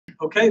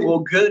Okay, well,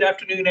 good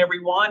afternoon,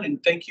 everyone,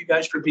 and thank you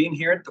guys for being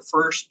here at the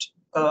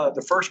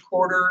first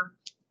quarter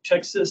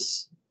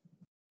Texas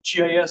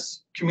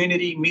GIS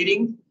community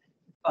meeting.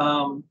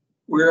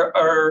 We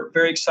are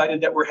very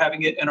excited that we're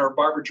having it in our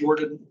Barbara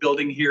Jordan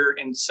building here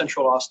in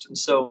Central Austin.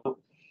 So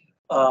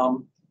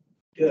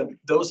yeah,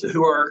 those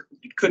who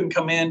couldn't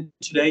come in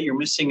today, you're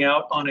missing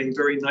out on a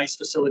very nice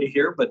facility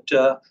here, but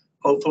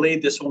hopefully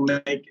this will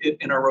make it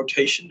in our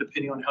rotation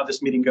depending on how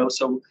this meeting goes.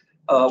 So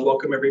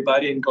welcome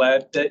everybody, and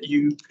glad that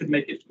you could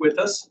make it with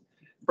us.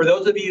 For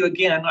those of you,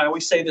 again, I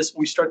always say this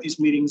when we start these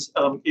meetings,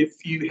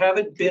 if you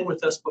haven't been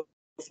with us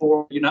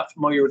before, you're not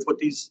familiar with what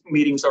these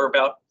meetings are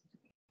about,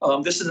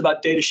 this is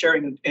about data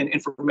sharing and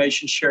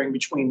information sharing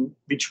between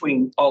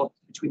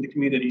the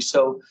community.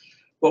 So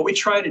what we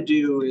try to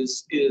do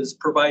is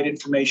provide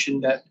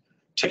information that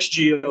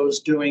TexGEO is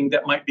doing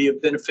that might be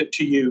of benefit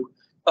to you,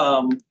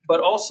 but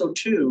also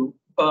too,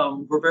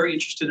 we're very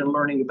interested in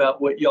learning about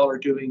what y'all are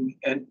doing,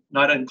 and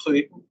not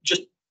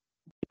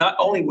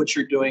only what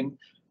you're doing,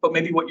 but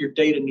maybe what your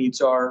data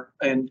needs are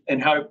and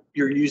how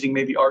you're using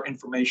maybe our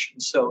information.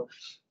 So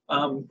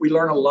we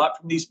learn a lot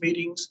from these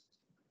meetings.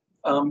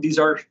 These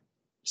are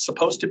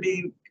supposed to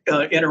be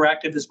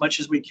interactive as much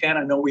as we can.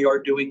 I know we are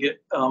doing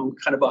it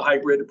kind of a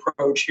hybrid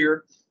approach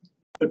here,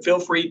 but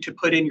feel free to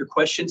put in your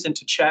questions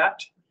into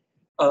chat.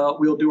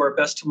 We'll do our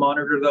best to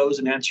monitor those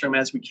and answer them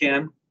as we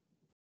can.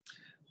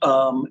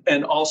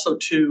 And also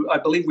too, I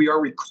believe we are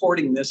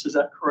recording this, is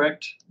that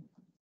correct?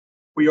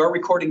 We are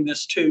recording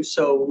this too,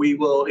 so we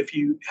will, if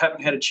you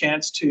haven't had a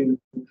chance to,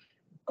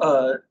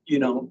 to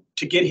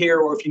get here,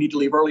 or if you need to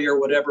leave early or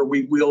whatever,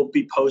 we will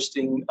be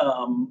posting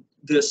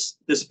this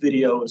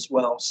video as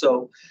well.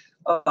 So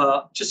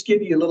just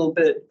give you a little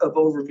bit of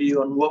overview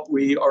on what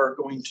we are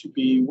going to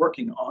be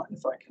working on,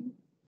 if I can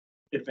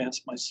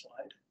advance my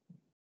slide.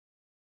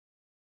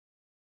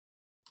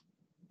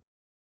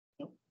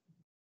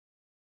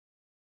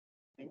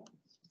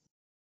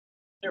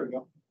 There we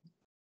go.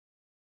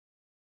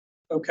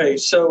 Okay,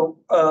 so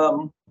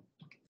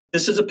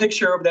this is a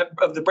picture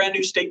of the brand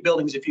new state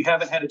buildings. If you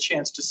haven't had a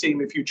chance to see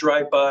them, if you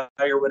drive by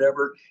or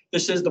whatever,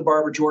 this is the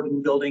Barbara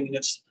Jordan building, and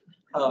it's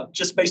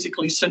just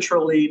basically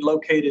centrally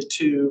located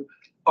to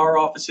our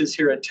offices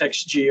here at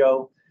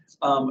TexGEO.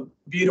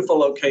 Beautiful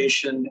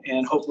location,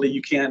 and hopefully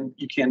you can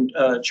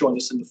join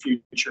us in the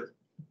future.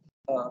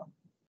 I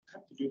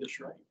have to do this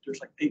right. There's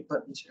like 8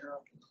 buttons here.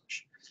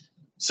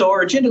 So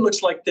our agenda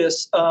looks like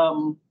this.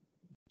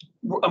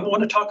 I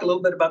want to talk a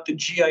little bit about the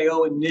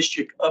GIO and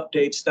NSGIC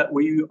updates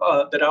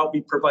that I'll be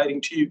providing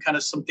to you, kind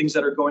of some things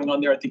that are going on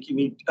there I think you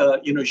need,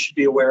 should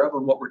be aware of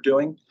and what we're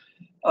doing.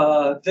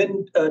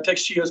 Then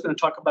TexGEO is going to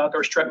talk about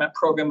our StratMap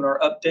program and our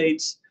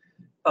updates.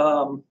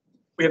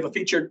 We have a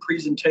featured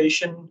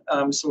presentation,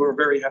 so we're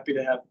very happy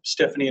to have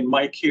Stephanie and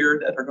Mike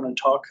here that are going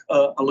to talk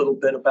a little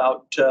bit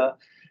about,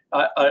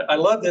 I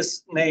love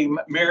this name,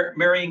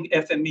 Marrying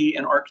FME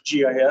and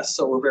ArcGIS,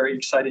 so we're very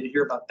excited to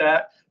hear about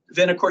that.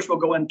 Then, of course, we'll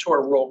go into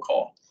our roll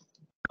call,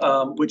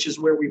 which is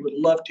where we would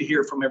love to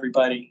hear from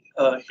everybody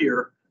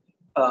here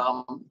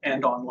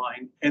and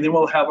online. And then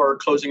we'll have our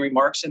closing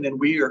remarks, and then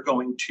we are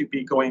going to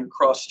be going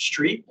across the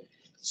street.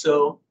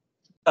 So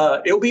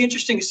it'll be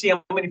interesting to see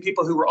how many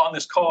people who were on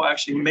this call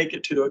actually make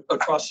it to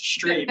across the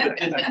street, but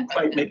didn't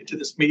quite make it to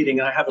this meeting.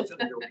 And I have a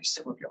feeling there will be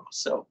some of y'all.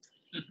 So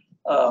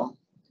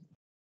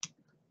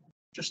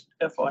just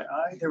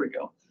FYI, there we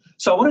go.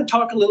 So I want to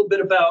talk a little bit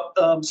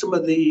about some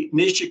of the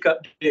NSGIC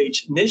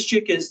updates.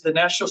 NSGIC is the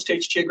National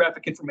States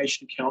Geographic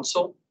Information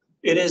Council.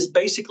 It is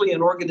basically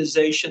an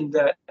organization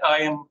that I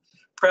am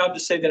proud to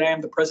say that I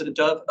am the president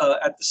of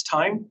at this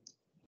time.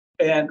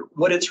 And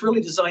what it's really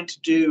designed to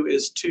do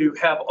is to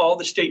have all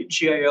the state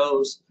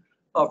GIOs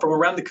from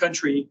around the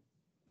country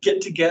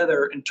get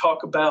together and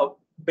talk about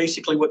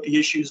basically what the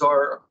issues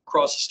are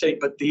across the state.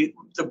 But the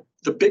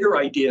bigger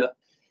idea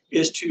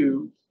is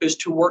to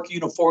work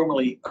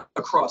uniformly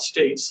across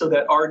states so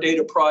that our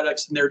data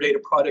products and their data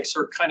products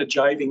are kind of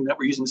jiving, that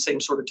we're using the same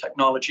sort of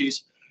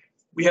technologies.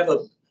 We have a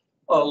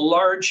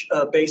large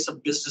base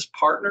of business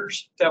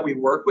partners that we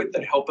work with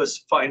that help us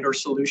find our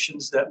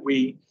solutions that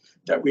we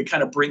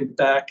kind of bring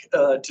back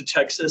to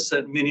Texas,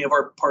 and many of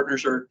our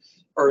partners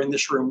are in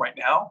this room right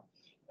now.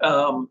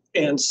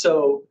 And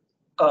so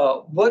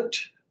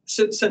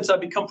since I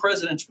become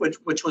president,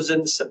 which was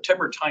in the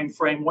September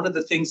timeframe, one of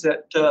the things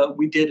that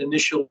we did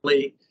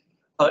initially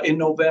in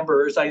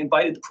November is I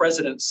invited the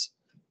presidents,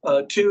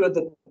 2 of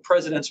the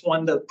presidents,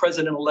 one the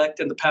president-elect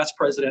and the past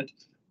president,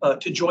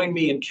 to join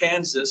me in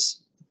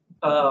Kansas,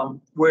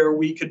 where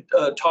we could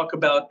talk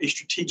about a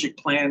strategic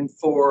plan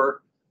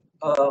for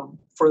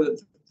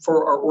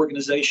our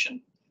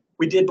organization.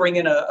 We did bring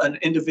in an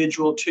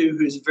individual too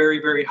who's very,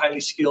 very highly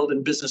skilled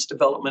in business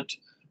development,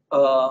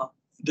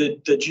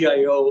 the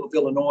GIO of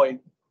Illinois.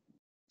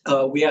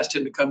 We asked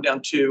him to come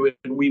down too,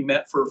 and we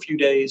met for a few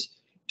days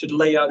to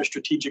lay out a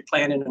strategic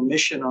plan and a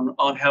mission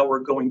on how we're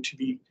going to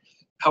be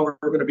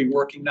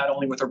working not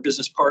only with our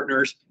business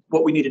partners,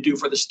 what we need to do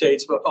for the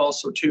states, but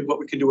also too what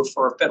we can do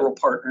for our federal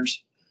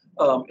partners.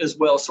 as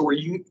well. So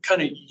we're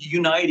kind of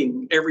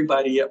uniting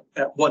everybody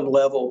at one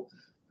level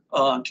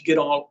to get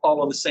all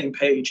on the same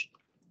page.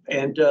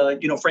 And,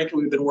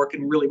 frankly, we've been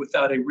working really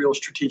without a real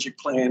strategic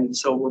plan. And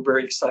so we're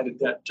very excited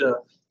that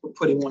we're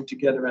putting one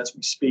together as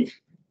we speak.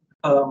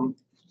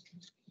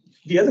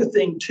 The other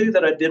thing, too,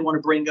 that I did want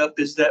to bring up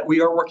is that we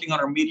are working on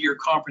our Meteor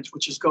Conference,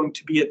 which is going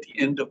to be at the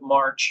end of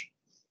March.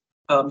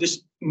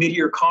 This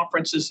Meteor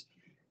Conference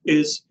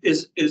is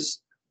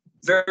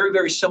very,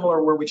 very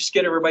similar, where we just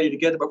get everybody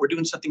together, but we're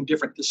doing something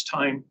different this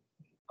time.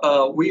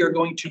 We are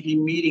going to be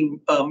meeting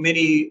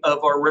many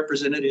of our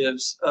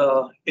representatives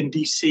in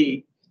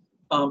DC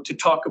to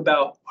talk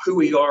about who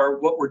we are,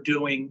 what we're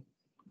doing,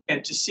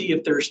 and to see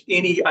if there's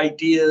any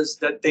ideas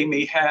that they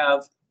may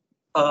have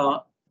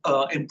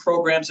in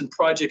programs and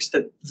projects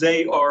that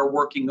they are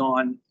working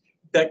on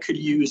that could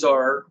use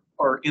our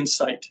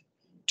insight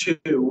too.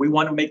 We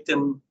want to make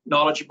them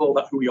knowledgeable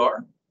about who we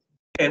are.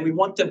 And we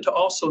want them to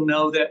also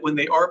know that when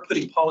they are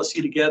putting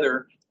policy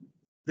together,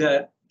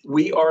 that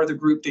we are the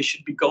group they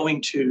should be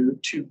going to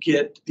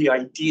get the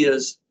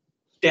ideas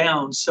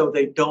down, so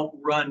they don't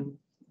run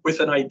with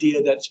an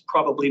idea that's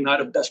probably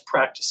not of best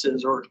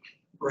practices or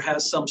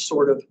has some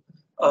sort of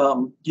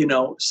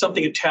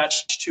something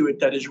attached to it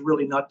that is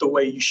really not the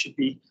way you should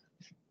be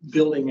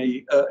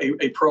building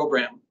a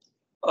program.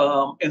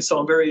 And so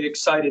I'm very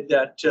excited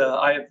that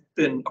I have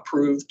been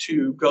approved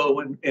to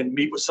go and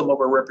meet with some of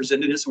our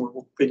representatives, and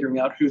we're figuring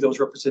out who those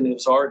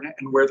representatives are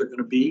and where they're going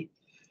to be.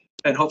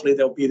 And hopefully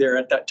they'll be there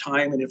at that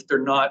time. And if they're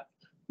not,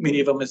 many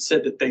of them have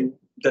said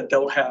that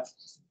they'll have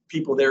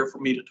people there for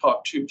me to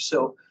talk to.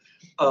 So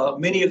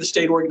many of the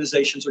state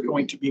organizations are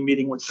going to be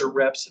meeting with their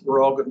reps.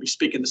 We're all going to be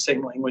speaking the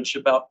same language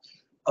about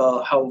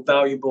how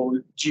valuable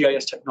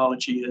GIS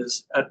technology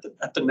is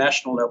at the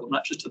national level,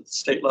 not just at the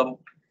state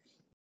level.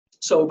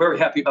 So very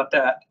happy about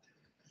that.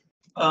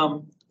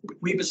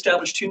 We've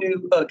established two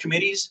new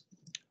committees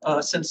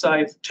since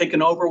I've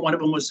taken over. One of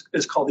them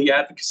is called the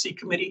Advocacy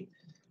Committee.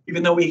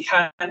 Even though we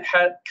had an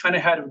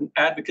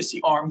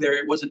advocacy arm there,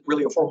 it wasn't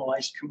really a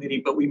formalized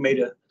committee, but we made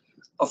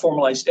a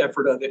formalized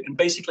effort of it. And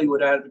basically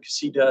what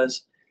advocacy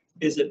does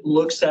is it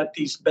looks at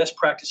these best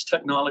practice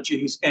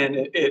technologies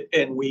and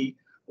we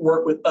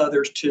work with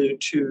others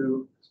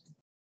to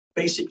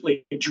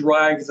basically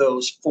drive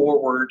those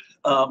forward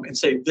and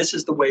say, this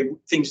is the way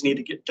things need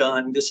to get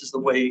done. This is the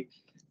way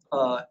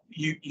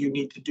you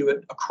need to do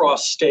it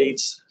across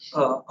states,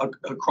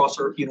 across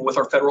our, with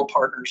our federal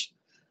partners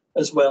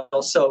as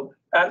well. So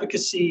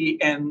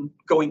advocacy and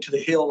going to the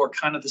Hill are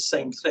kind of the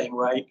same thing,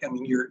 right? I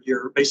mean,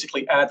 you're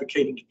basically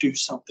advocating to do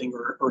something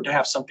or to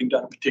have something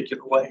done a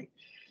particular way.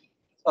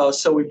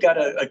 So we've got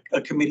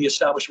a committee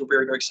established. We're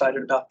very, very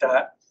excited about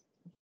that.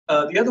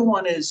 The other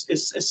one is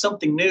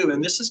something new,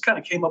 and this is kind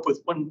of came up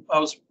with when I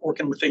was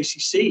working with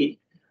ACC,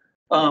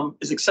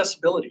 is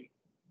accessibility.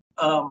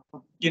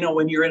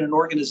 When you're in an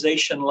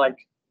organization like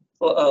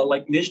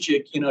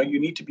NSGIC, you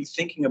need to be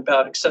thinking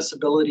about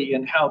accessibility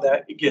and how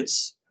that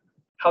gets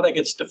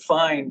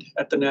defined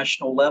at the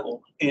national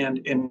level.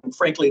 And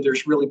frankly,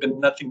 there's really been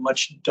nothing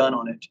much done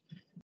on it.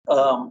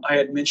 I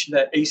had mentioned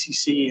that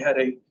ACC had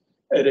a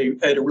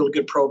really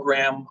good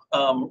program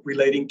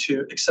relating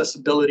to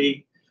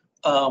accessibility.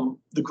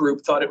 The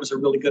group thought it was a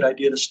really good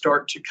idea to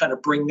start to kind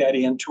of bring that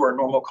into our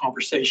normal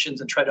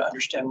conversations and try to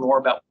understand more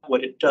about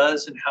what it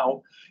does and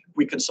how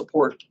we can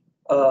support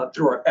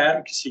through our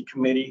advocacy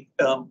committee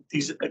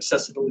these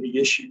accessibility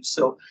issues.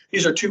 So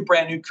these are two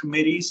brand new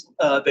committees.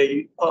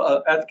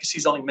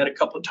 Advocacy's only met a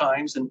couple of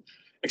times, and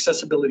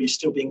accessibility is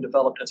still being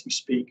developed as we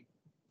speak.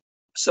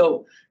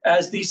 So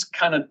as these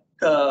kind of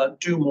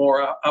do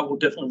more, I will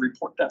definitely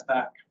report that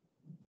back.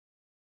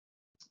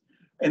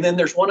 And then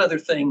there's one other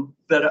thing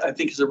that I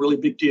think is a really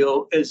big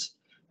deal, is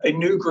a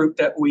new group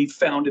that we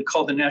founded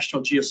called the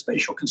National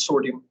Geospatial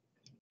Consortium.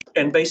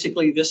 And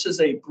basically, this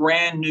is a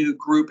brand new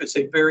group. It's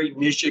a very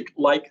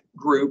NSGIC-like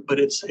group, but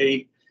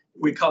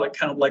we call it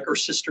kind of like our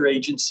sister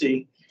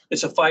agency.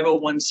 It's a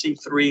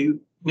 501c3.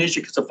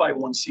 NSGIC is a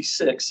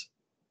 501c6.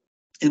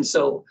 And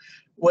so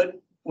what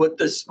the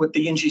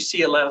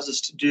NGC allows us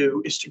to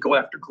do is to go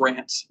after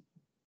grants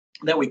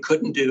that we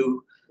couldn't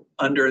do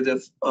under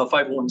the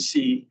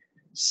 501c6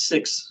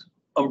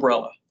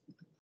 umbrella.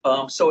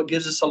 So it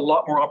gives us a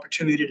lot more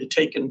opportunity to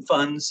take in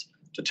funds,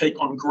 to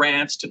take on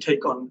grants, to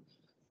take on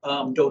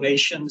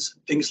donations,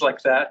 things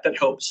like that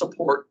help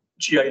support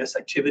GIS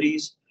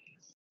activities.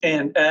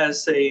 And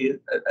as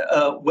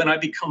when I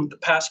become the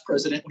past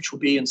president, which will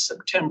be in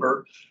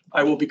September,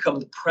 I will become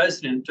the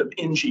president of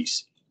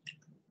NGIC.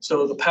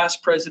 So the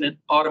past president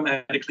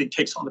automatically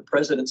takes on the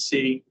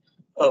presidency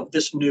of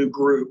this new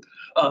group.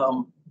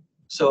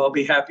 So I'll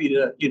be happy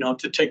to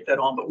take that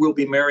on, but we'll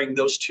be marrying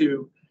those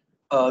two.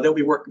 They'll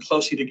be working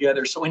closely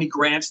together. So any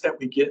grants that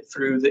we get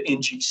through the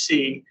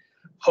NGC,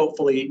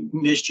 hopefully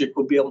NSGIC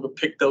will be able to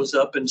pick those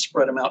up and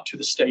spread them out to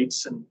the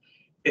states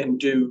and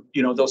do,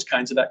 those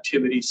kinds of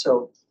activities.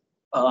 So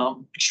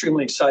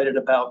extremely excited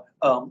about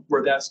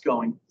where that's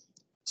going.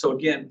 So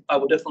again, I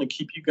will definitely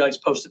keep you guys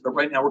posted, but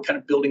right now we're kind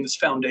of building this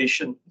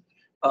foundation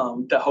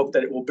that hope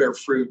that it will bear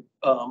fruit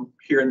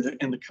here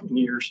in the coming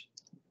years.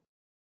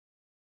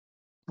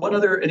 One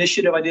other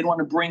initiative I did want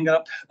to bring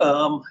up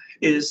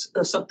is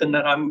something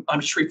that I'm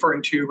just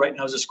referring to right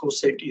now as a school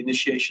safety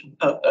initiation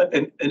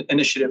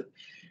initiative.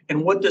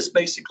 And what this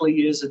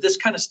basically is this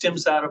kind of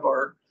stems out of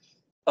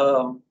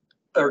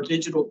our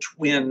digital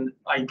twin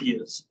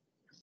ideas.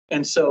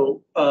 And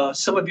so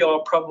some of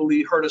y'all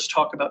probably heard us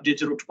talk about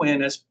digital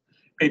twin as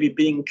maybe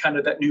being kind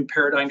of that new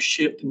paradigm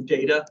shift in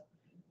data.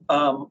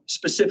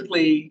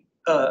 Specifically,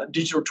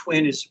 digital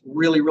twin is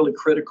really, really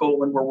critical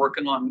when we're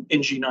working on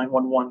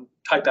NG911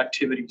 type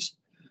activities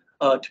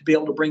to be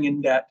able to bring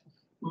in that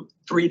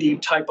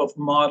 3D type of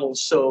model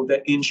so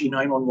that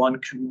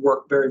NG911 can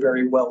work very,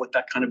 very well with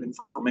that kind of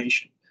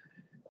information.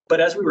 But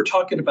as we were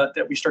talking about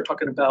that, we start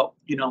talking about,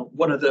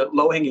 one of the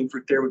low-hanging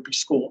fruit there would be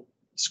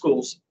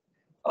schools.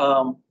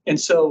 And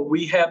so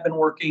we have been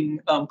working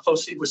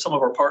closely with some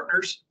of our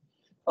partners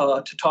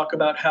to talk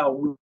about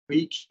how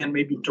we can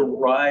maybe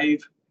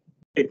derive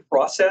a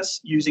process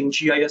using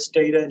GIS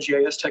data and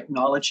GIS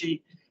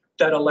technology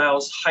that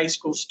allows high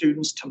school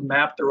students to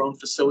map their own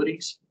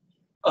facilities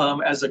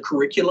as a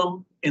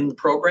curriculum in the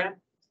program.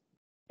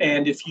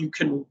 And if you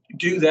can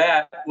do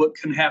that, what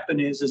can happen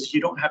is you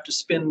don't have to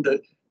spend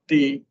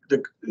the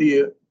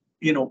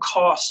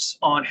costs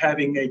on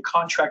having a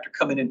contractor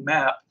come in and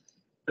map,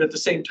 but at the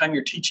same time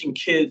you're teaching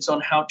kids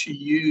on how to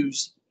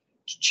use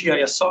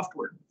GIS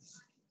software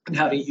and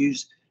how to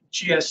use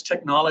GIS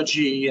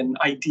technology and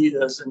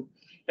ideas and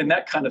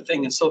that kind of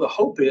thing. And so the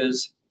hope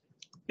is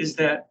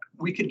that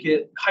we could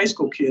get high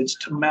school kids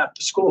to map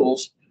the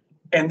schools,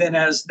 and then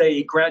as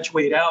they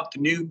graduate out, the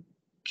new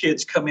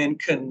kids come in,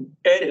 can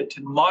edit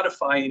and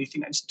modify anything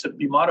that's to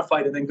be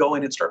modified, and then go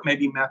in and start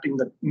maybe mapping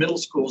the middle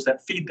schools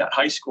that feed that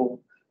high school,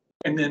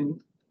 and then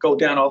go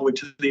down all the way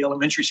to the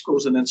elementary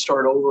schools and then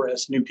start over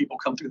as new people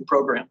come through the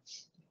program.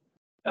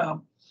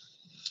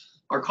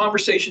 Our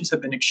conversations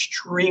have been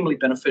extremely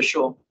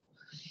beneficial.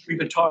 We've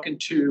been talking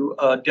to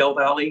Del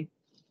Valley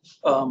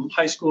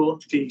High School.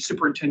 The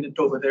superintendent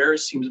over there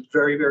seems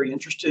very, very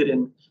interested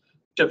in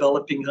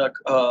developing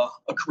a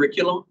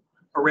curriculum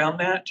around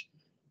that.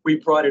 We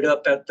brought it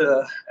up at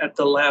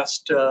the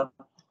last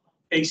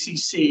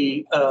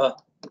ACC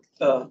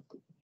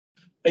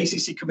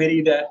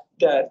committee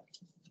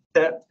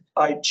that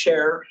I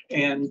chair,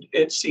 and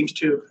it seems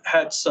to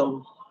have had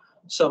some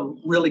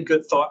really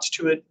good thoughts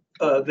to it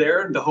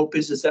there. And the hope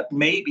is that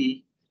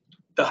maybe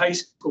the high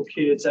school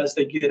kids, as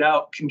they get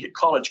out, can get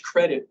college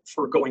credit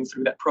for going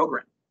through that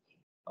program.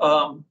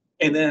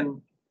 And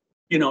then,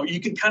 you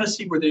can kind of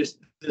see where this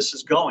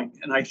is going.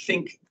 And I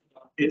think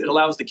it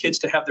allows the kids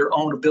to have their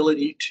own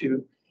ability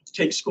to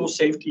take school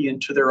safety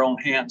into their own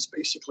hands,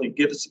 basically.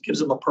 Gives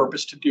them a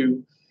purpose to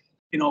do,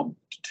 to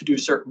do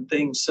certain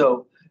things.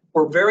 So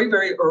we're very,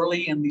 very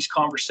early in these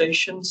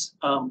conversations,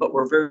 but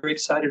we're very, very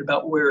excited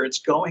about where it's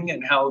going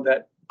and how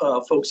that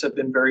folks have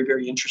been very,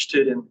 very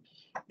interested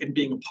in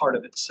being a part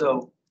of it.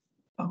 So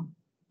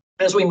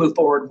as we move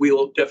forward,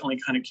 we'll definitely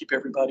kind of keep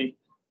everybody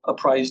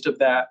apprised of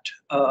that.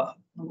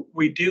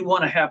 We do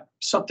want to have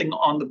something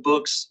on the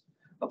books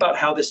about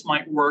how this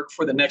might work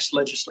for the next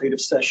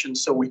legislative session,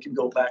 so we can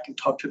go back and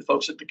talk to the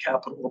folks at the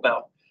Capitol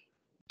about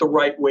the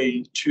right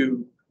way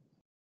to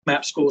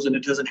map schools, and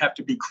it doesn't have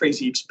to be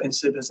crazy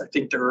expensive as I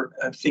think they're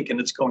thinking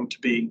it's going to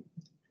be.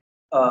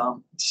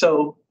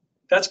 So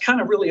that's kind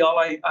of really all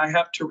I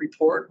have to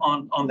report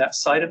on that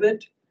side of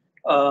it.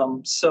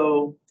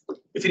 So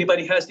if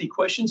anybody has any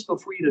questions, feel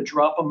free to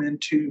drop them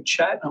into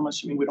chat. I'm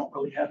assuming we don't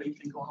really have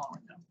anything going on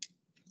right now.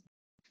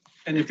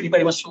 And if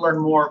anybody wants to learn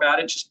more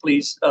about it, just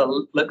please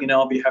let me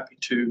know. I'll be happy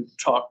to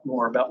talk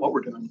more about what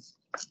we're doing.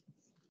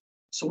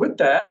 So with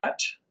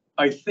that,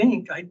 I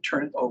think I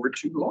turn it over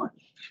to Lauren.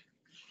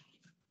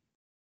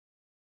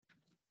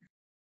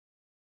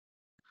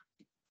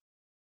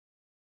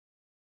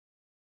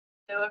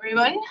 Hello,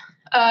 everyone.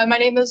 My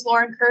name is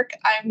Lauren Kirk.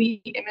 I'm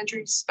the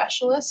imagery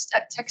specialist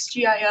at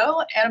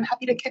TextGIO, and I'm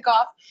happy to kick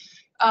off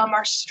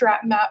our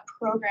Strat Map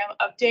program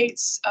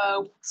updates,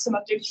 some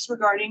updates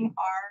regarding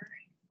our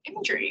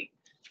imagery.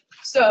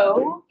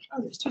 So,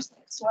 there's 2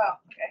 slides. Wow.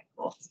 Okay,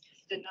 cool.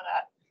 Didn't know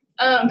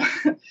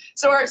that.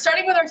 So we're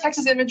starting with our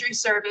Texas Imagery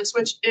Service,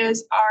 which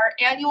is our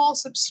annual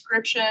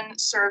subscription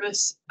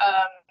service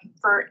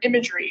for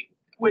imagery,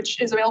 which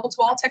is available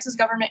to all Texas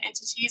government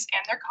entities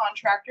and their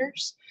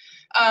contractors.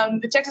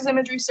 The Texas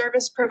Imagery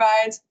Service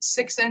provides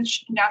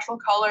 6-inch natural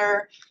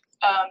color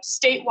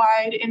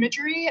statewide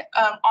imagery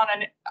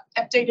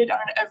updated on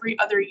an every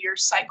other year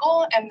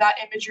cycle, and that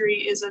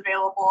imagery is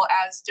available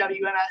as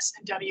WMS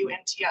and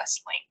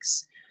WMTS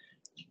links.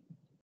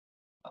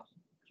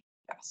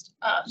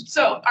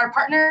 So our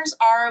partners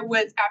are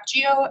with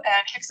ArcGIS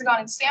and Hexagon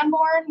and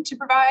Sanborn to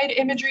provide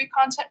imagery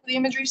content for the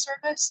imagery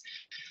service.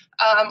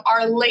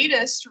 Our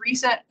latest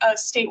recent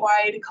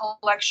statewide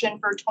collection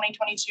for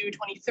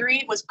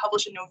 2022-23 was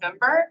published in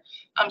November.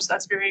 So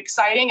that's very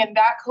exciting. And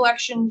that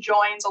collection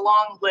joins a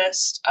long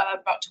list of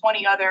about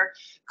 20 other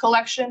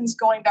collections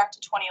going back to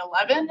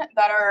 2011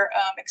 that are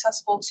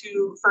accessible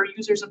for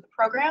users of the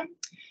program.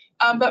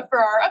 But for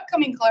our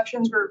upcoming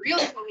collections, we're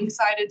really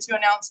excited to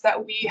announce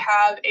that we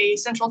have a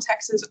Central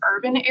Texas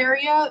urban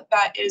area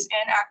that is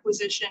in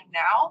acquisition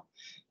now.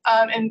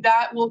 And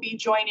that will be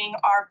joining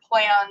our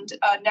planned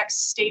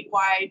next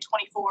statewide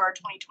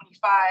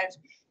 2024-2025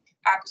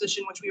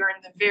 acquisition, which we are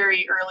in the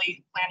very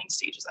early planning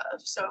stages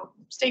of. So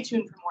stay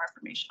tuned for more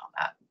information on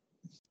that.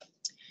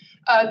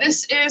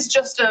 This is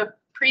just a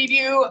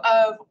preview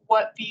of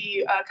what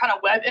the kind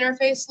of web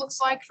interface looks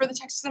like for the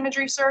Texas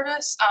Imagery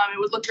Service. It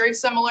would look very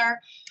similar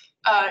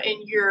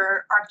in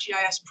your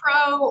ArcGIS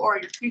Pro or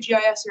your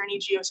QGIS or any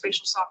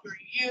geospatial software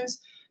you use.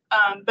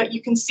 But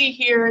you can see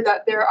here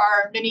that there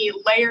are many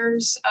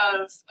layers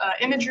of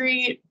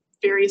imagery,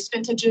 various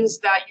vintages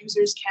that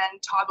users can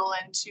toggle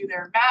into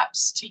their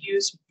maps to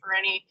use for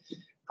any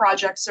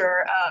projects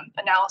or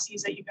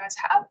analyses that you guys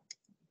have.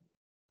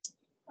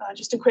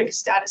 Just a quick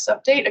status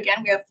update.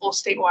 Again, we have full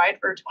statewide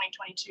for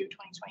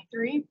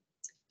 2022-2023.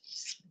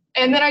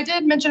 And then I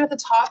did mention at the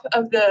top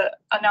of the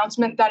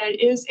announcement that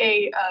it is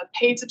a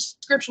paid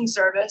subscription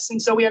service.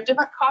 And so we have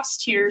different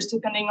cost tiers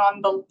depending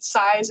on the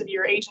size of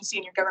your agency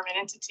and your government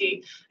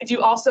entity. I do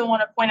also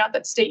want to point out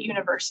that state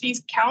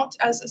universities count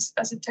as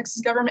a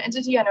Texas government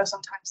entity. I know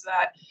sometimes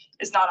that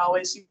is not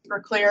always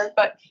super clear,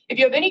 but if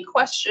you have any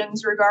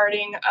questions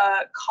regarding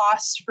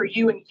costs for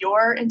you and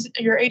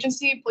your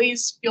agency,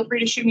 please feel free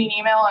to shoot me an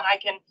email and I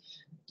can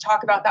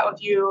talk about that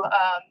with you.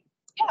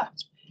 Yeah.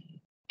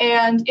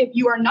 And if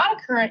you are not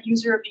a current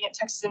user of the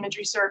Texas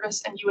Imagery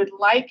Service and you would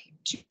like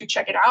to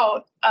check it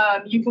out,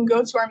 you can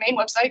go to our main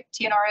website,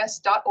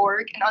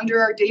 tnrs.org, and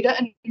under our data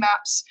and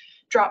maps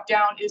drop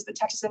down is the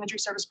Texas Imagery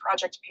Service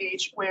project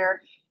page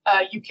where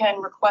you can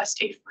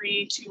request a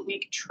free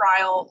 2-week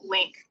trial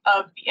link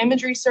of the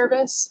imagery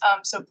service.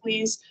 So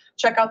please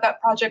check out that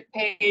project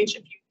page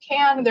if you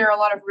can. There are a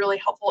lot of really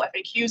helpful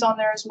FAQs on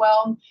there as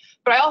well.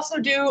 But I also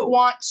do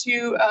want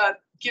to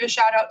give a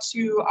shout out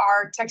to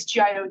our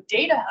TextGIO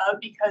Data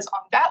Hub because on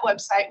that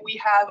website we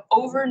have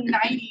over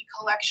 90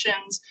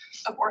 collections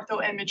of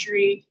ortho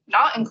imagery,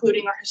 not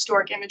including our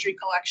historic imagery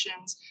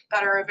collections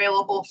that are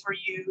available for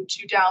you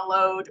to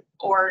download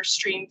or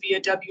stream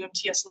via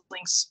WMTS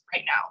links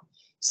right now.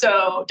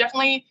 So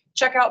definitely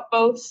check out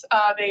both.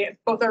 They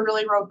both are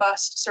really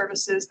robust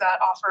services that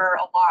offer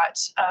a lot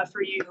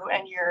for you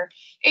and your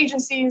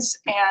agencies.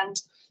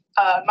 And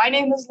my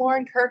name is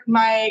Lauren Kirk.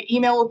 My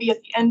email will be at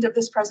the end of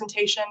this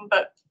presentation,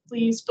 but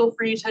please feel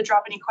free to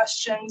drop any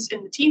questions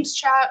in the Teams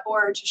chat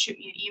or to shoot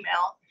me an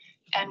email.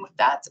 And with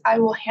that, I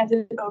will hand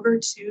it over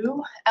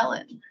to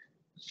Ellen.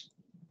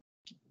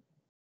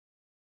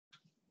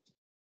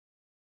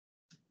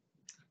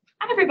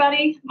 Hi,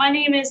 everybody. My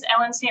name is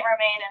Ellen St.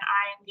 Romain, and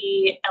I'm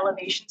the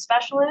elevation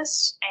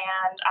specialist,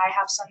 and I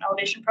have some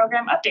elevation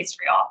program updates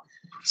for y'all.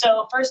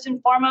 So first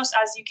and foremost,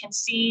 as you can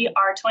see,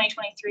 our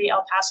 2023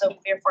 El Paso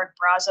Clearfork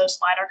Brazos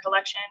LiDAR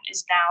collection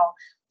is now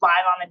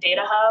live on the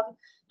Data Hub.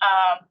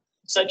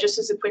 So just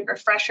as a quick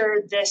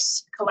refresher,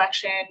 this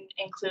collection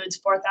includes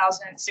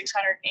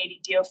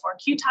 4,680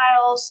 DO4Q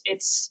tiles.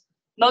 It's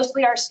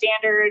mostly our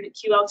standard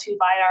QL2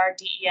 LiDAR,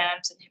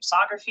 DEMs, and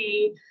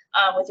hypsography,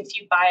 with a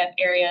few buy-up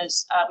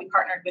areas. We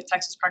partnered with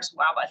Texas Parks and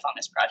Wildlife on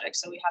this project,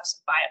 so we have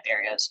some buy-up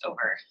areas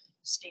over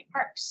state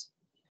parks.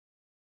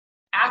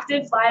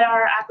 Active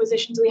LiDAR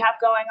acquisitions we have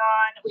going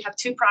on. We have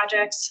 2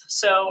 projects.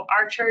 So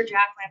Archer,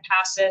 Jack,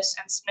 Lampasas,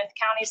 and Smith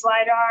County's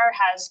LiDAR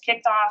has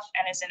kicked off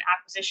and is in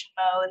acquisition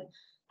mode.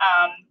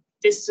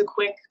 This is a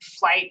quick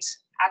flight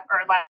or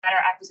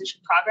LiDAR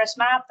acquisition progress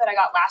map that I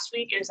got last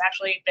week. It has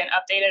actually been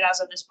updated as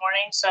of this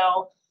morning.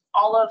 So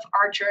all of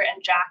Archer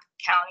and Jack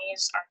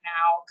counties are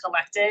now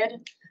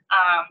collected.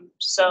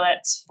 So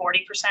that's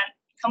 40%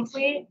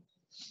 complete.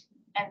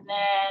 And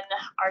then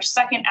our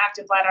second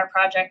active LiDAR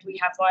project we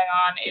have going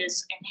on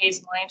is in Hays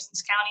and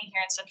Williamsons County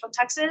here in Central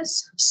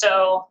Texas.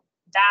 So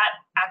that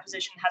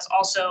acquisition has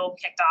also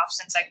kicked off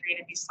since I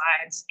created these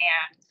slides,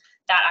 and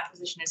that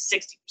acquisition is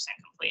 60%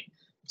 complete.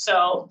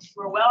 So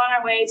we're well on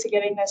our way to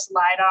getting this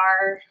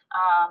LiDAR.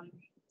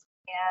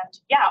 And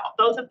yeah,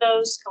 both of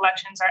those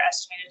collections are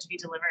estimated to be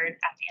delivered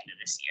at the end of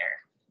this year.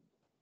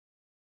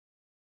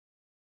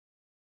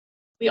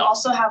 We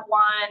also have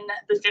one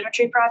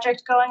bathymetry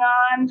project going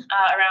on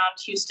around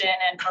Houston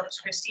and Corpus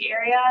Christi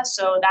area.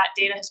 So that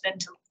data has been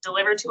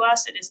delivered to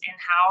us. It is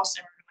in-house,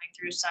 and we're going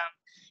through some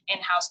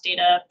in-house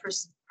data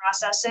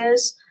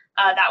processes.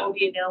 That will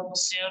be available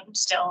soon,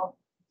 still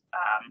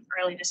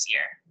early this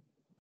year.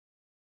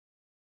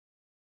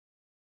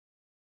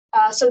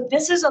 So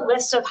this is a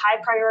list of high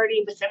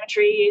priority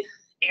bathymetry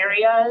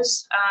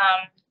areas,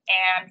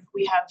 and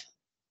we have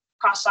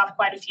crossed off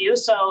quite a few.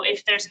 So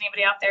if there's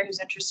anybody out there who's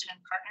interested in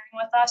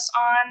partnering with us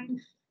on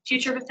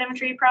future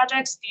bathymetry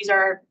projects, these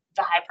are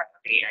the high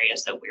priority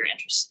areas that we're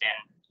interested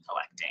in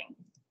collecting.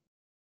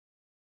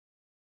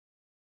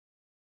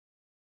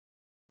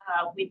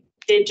 We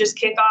did just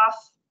kick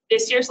off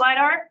this year's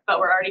LiDAR, but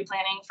we're already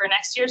planning for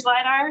next year's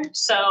LiDAR.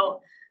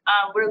 So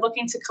we're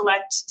looking to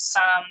collect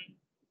some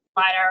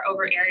LiDAR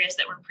over areas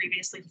that were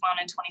previously flown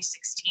in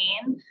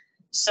 2016.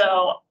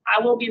 So I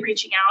will be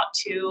reaching out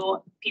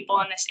to people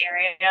in this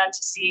area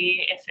to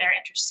see if they're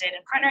interested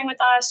in partnering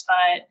with us.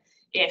 But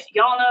if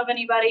y'all know of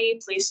anybody,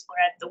 please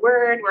spread the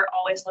word. We're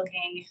always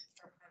looking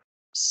for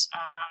partners,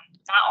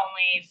 not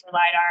only for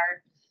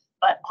LiDAR,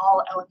 but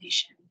all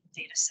elevation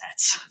data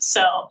sets.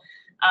 So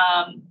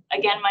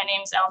again, my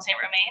name is Ellen St.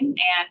 Romain,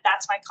 and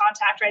that's my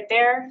contact right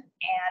there.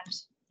 And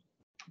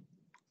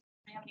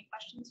do you have any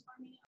questions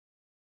for me?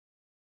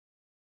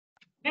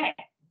 Okay,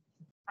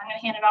 I'm going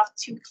to hand it off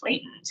to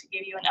Clayton to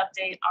give you an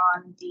update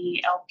on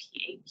the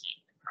LPAP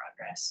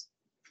progress.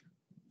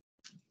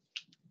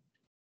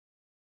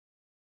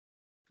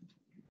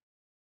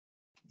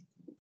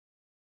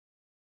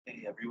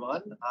 Hey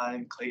everyone,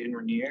 I'm Clayton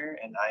Rainier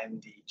and I'm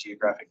the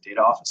Geographic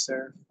Data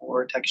Officer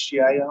for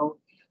TextGIO.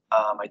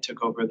 I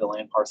took over the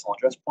Land Parcel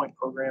Address Point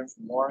program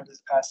from Lauren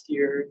this past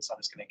year, so I'm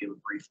just going to give a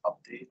brief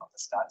update on the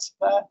status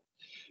of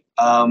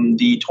that.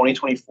 The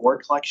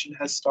 2024 collection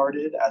has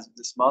started as of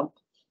this month.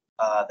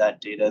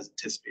 That data is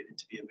anticipated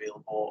to be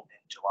available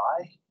in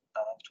July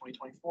of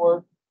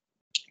 2024.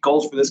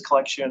 Goals for this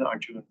collection are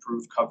to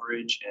improve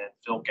coverage and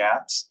fill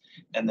gaps,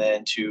 and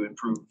then to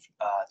improve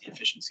the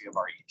efficiency of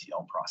our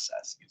ETL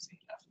process using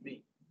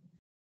FME.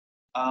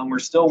 We're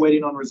still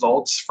waiting on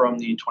results from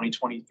the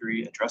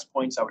 2023 address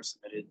points that were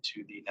submitted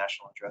to the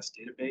National Address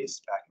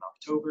Database back in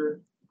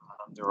October.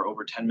 There were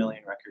over 10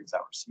 million records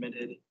that were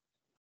submitted.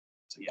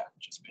 So yeah,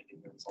 just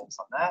pending the results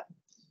on that.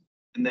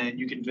 And then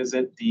you can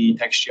visit the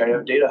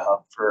TextGIO Data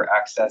Hub for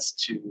access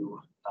to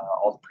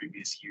all the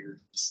previous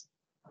years'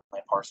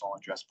 land parcel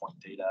and address point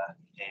data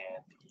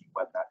and the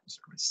web mapping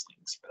service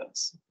links for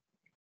those.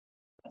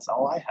 That's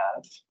all I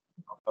have.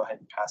 I'll go ahead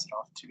and pass it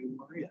off to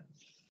Maria.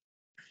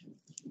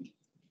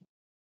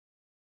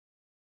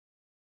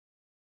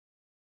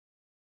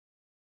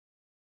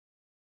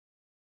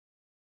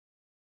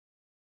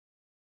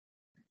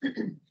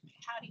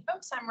 Howdy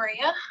folks, I'm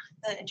Maria,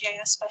 the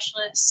GIS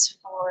specialist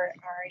for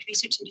our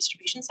Research and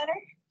Distribution Center.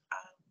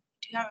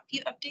 Do you have a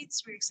few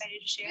updates we're excited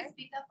to share?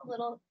 Speak up a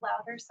little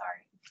louder,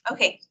 sorry.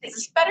 Okay, is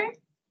this better?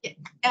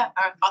 Yeah,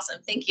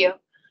 awesome, thank you.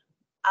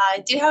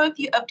 I do have a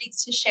few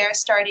updates to share,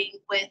 starting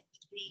with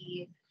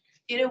the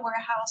data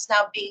warehouse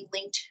now being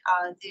linked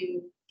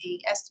to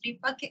the S3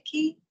 bucket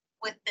key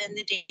within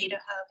the Data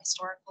Hub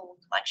historical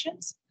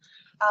collections.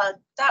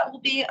 That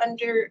will be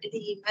under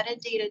the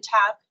metadata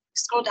tab.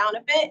 Scroll down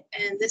a bit,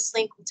 and this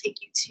link will take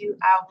you to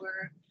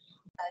our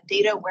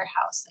data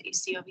warehouse that you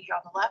see over here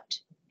on the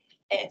left.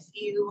 If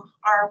you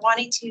are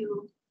wanting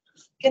to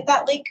get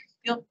that link,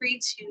 feel free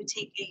to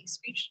take a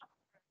screenshot,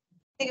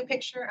 take a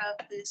picture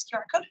of this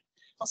QR code.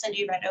 I'll send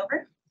you right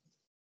over.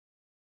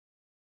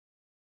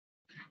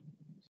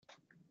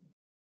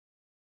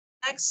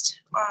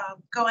 Next,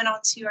 going on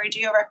to our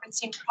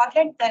georeferencing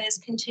project that is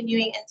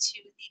continuing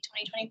into the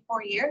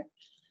 2024 year.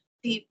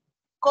 The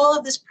goal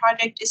of this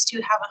project is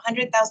to have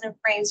 100,000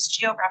 frames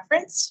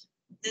georeferenced.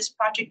 This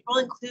project will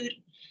include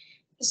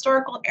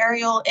historical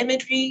aerial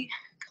imagery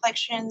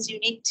collections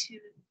unique to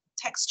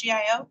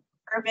TextGIO.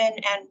 Urban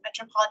and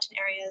metropolitan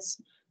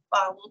areas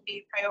will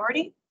be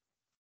priority.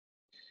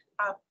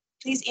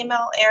 Please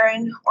email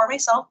Aaron or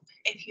myself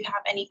if you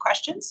have any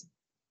questions.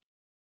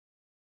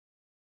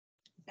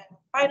 And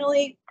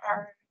finally,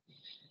 our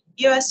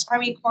U.S.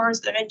 Army Corps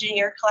of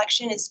Engineer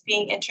collection is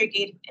being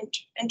integrated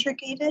into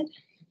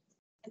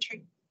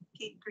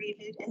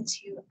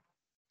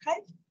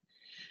archive.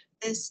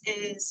 This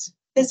is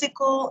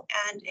physical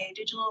and a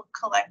digital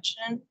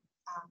collection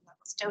that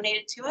was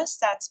donated to us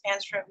that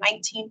spans from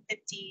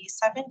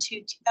 1957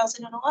 to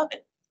 2011.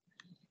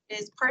 It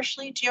is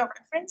partially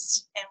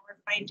georeferenced, and we're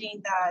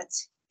finding that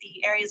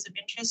the areas of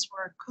interest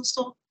were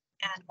coastal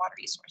and water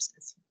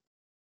resources.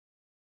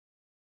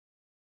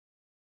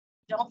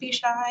 Don't be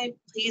shy.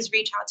 Please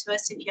reach out to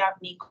us if you have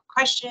any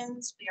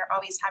questions. We are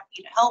always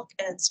happy to help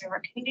and serve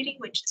our community,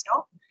 which is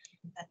y'all.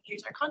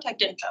 Here's our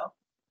contact info.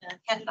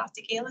 Hand it off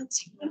to Kayla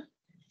to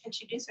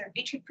introduce our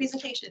featured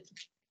presentation.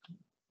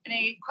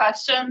 Any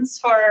questions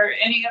for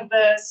any of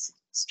the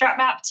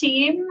StratMap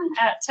team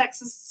at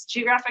Texas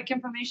Geographic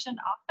Information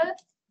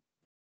Office?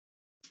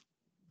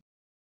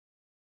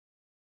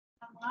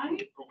 All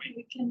right,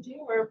 we can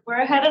do.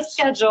 We're ahead of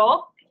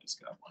schedule.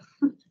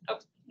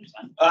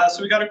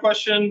 So we got a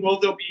question. Will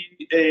there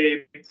be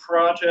a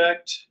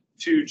project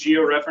to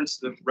georeference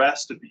the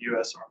rest of the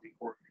U.S. Army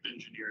Corps of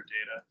Engineer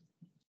data?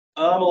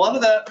 A lot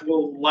of that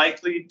will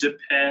likely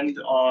depend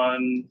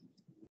on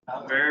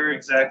where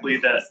exactly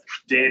that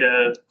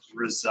data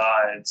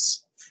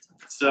resides.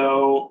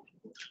 So,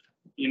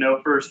 you know,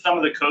 for some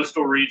of the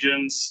coastal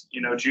regions, you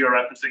know,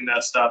 georeferencing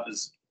that stuff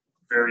is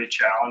very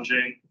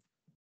challenging.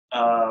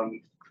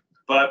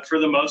 But for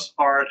the most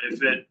part,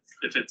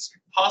 if it's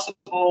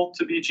possible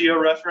to be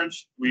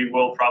georeferenced, we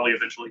will probably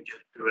eventually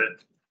get to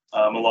it,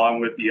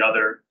 along with the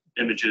other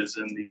images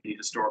in the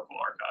historical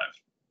archive.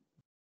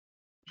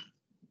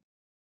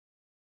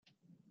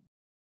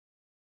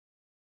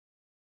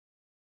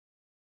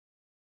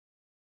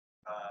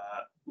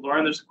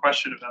 Lauren, there's a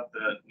question about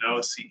the NOAA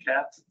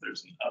CCAT. If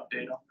there's an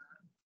update on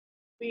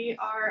We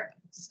are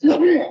still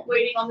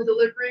waiting on the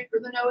delivery for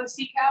the NOAA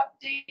CCAP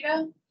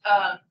data.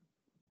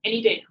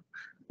 Any data.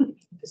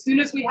 As soon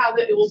as we have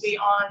it, it will be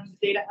on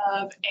Data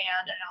Hub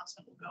and an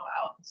announcement will go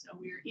out. So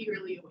we are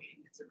eagerly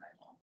awaiting its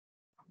arrival.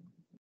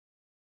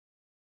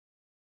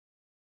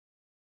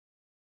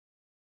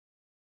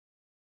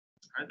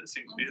 All right, that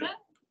seems to be it.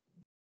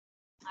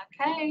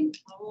 Okay,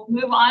 we'll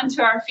move on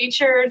to our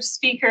featured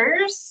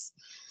speakers.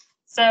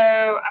 So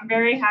I'm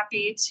very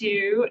happy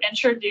to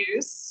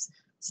introduce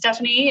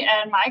Stephanie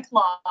and Mike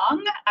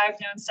Long. I've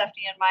known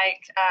Stephanie and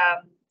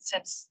Mike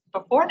since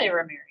before they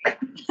were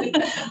married,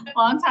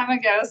 long time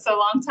ago, so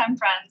longtime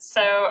friends.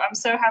 So I'm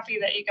so happy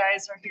that you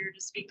guys are here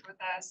to speak with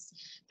us.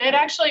 They had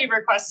actually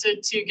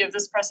requested to give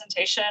this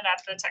presentation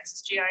at the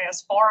Texas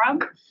GIS Forum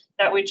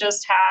that we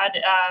just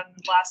had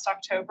last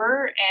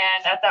October.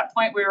 And at that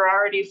point, we were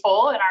already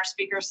full in our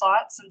speaker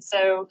slots. And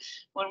so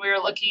when we were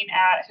looking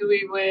at who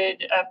we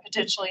would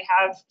potentially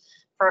have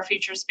for a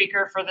featured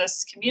speaker for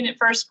this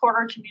first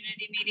quarter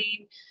community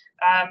meeting,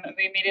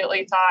 we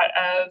immediately thought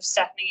of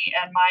Stephanie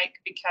and Mike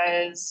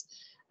because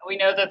we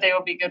know that they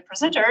will be good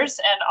presenters,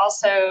 and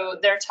also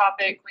their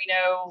topic we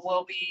know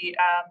will be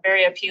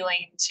very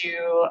appealing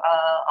to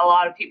a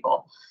lot of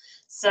people.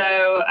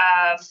 So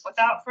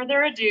without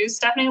further ado,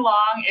 Stephanie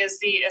Long is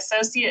the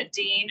Associate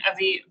Dean of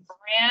the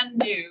brand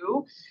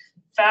new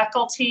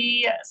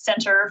Faculty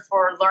Center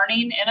for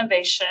Learning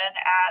Innovation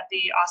at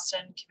the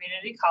Austin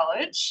Community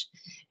College.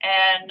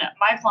 And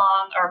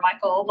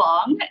Michael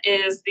Long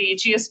is the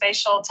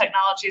Geospatial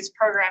Technologies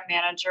Program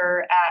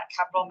Manager at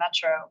Capital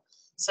Metro.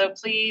 So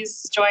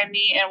please join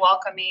me in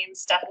welcoming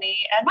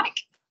Stephanie and Mike.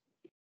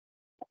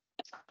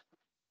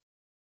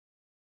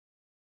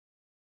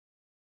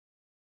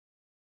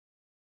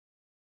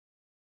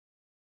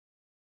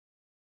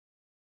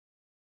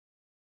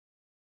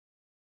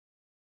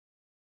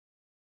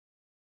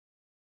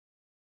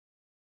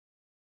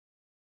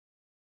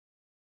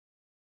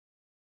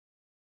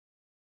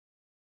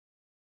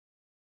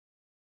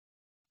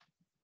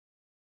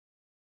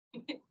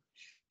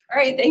 All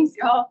right, thanks,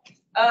 y'all.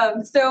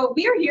 So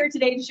we are here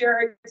today to share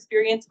our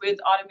experience with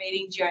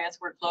automating GIS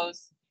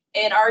workflows.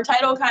 And our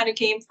title kind of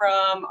came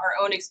from our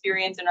own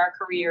experience in our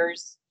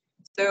careers.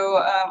 So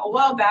a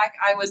while back,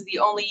 I was the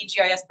only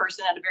GIS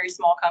person at a very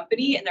small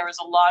company, and there was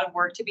a lot of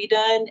work to be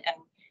done, and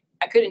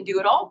I couldn't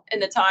do it all in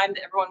the time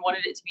that everyone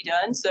wanted it to be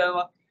done.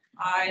 So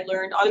I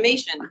learned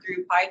automation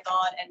through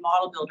Python and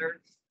Model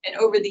Builder. And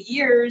over the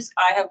years,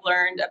 I have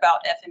learned about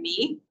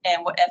FME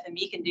and what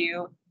FME can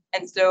do.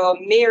 And so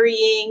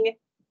marrying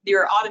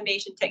your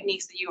automation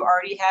techniques that you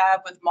already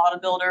have with Model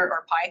Builder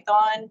or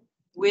Python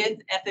with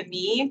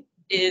FME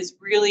is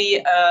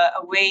really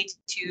a way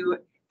to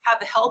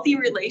have a healthy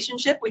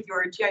relationship with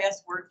your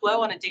GIS workflow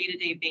on a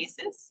day-to-day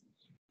basis.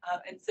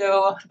 And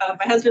so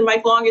my husband,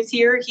 Mike Long, is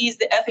here. He's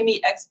the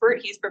FME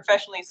expert. He's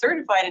professionally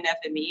certified in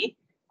FME.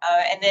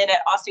 And then at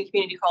Austin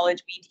Community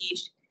College, we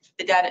teach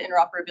the data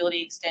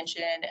interoperability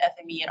extension,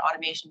 FME, and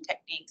automation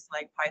techniques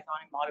like Python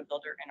and Model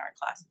Builder in our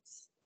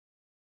classes.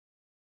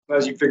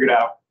 As you figured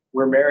out,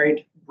 we're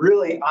married.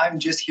 Really, I'm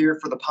just here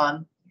for the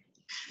pun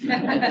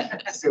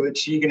so that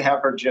she can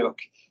have her joke.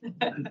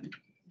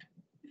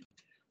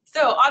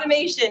 So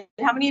automation,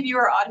 how many of you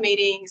are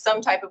automating some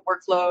type of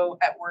workflow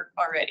at work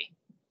already?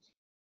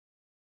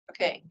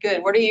 Okay,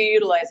 good. What are you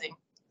utilizing?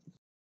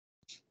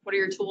 What are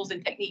your tools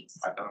and techniques?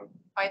 Python.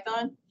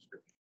 Python?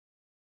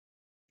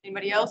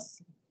 Anybody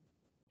else?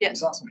 I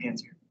saw some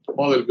hands here.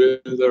 Model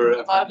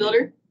Builder. Model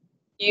Builder?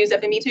 You use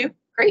FME too?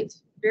 Great,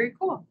 very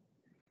cool.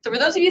 So for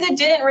those of you that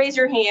didn't raise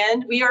your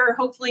hand, we are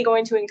hopefully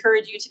going to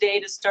encourage you today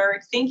to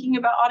start thinking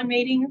about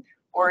automating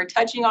or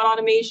touching on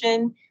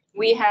automation.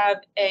 We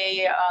have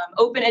a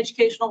open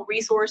educational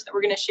resource that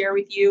we're going to share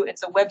with you.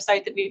 It's a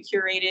website that we've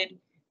curated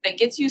that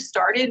gets you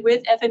started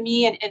with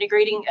FME and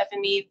integrating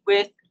FME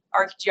with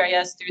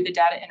ArcGIS through the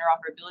data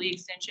interoperability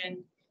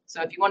extension.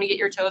 So if you want to get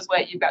your toes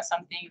wet, you've got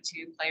something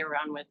to play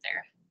around with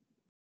there.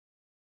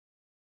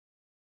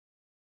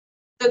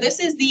 So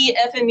this is the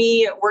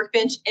FME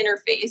Workbench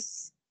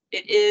interface.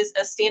 It is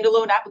a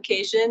standalone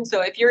application. So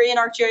if you're in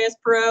ArcGIS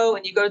Pro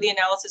and you go to the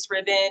analysis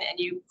ribbon and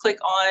you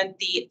click on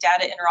the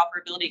data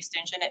interoperability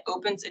extension, it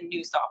opens a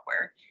new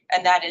software,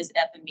 and that is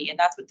FME. And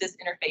that's what this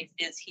interface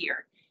is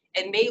here.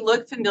 It may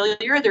look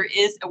familiar. There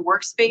is a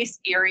workspace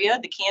area,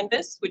 the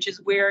canvas, which is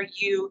where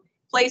you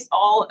place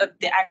all of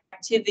the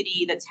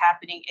activity that's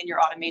happening in your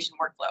automation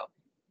workflow.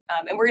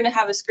 And we're going to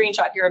have a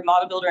screenshot here of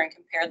Model Builder and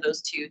compare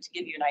those two to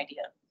give you an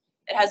idea.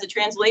 It has a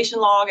translation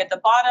log at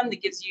the bottom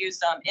that gives you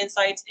some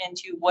insights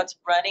into what's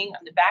running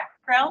on the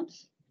background.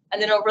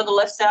 And then over on the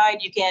left side,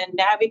 you can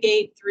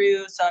navigate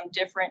through some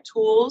different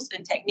tools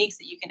and techniques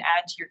that you can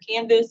add to your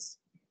canvas.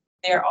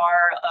 There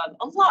are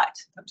a lot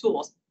of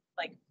tools,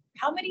 like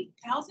how many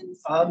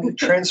thousands?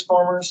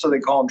 Transformers, so they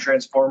call them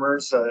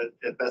transformers.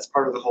 That's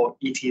part of the whole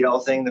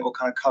ETL thing that we'll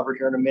kind of cover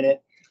here in a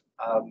minute.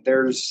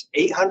 There's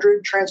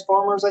 800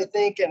 transformers, I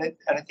think, and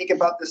I think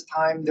about this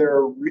time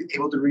they're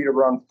able to read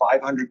around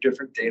 500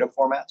 different data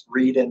formats,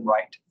 read and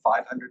write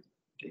 500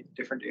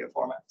 different data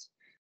formats.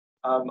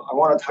 I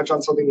want to touch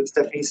on something that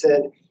Stephanie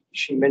said.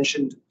 She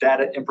mentioned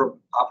data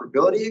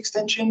interoperability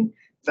extension.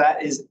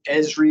 That is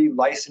Esri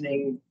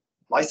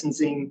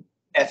licensing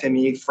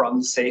FME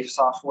from Safe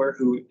Software,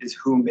 who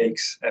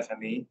makes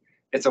FME.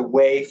 It's a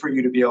way for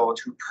you to be able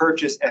to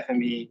purchase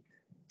FME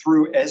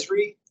through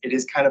Esri. It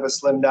is kind of a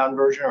slimmed down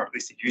version, or at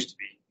least it used to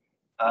be.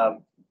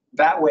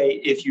 That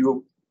way, if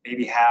you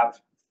maybe have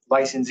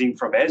licensing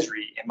from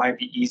Esri, it might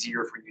be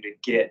easier for you to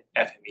get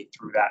FME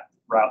through that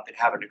route than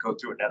having to go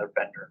through another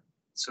vendor.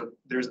 So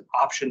there's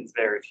options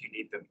there if you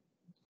need them.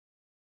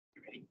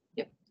 You ready?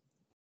 Yep.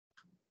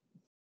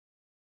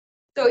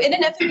 So in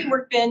an FME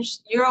workbench,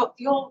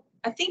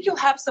 I think you'll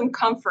have some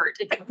comfort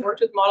if you've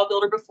worked with Model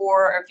Builder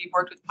before, or if you've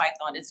worked with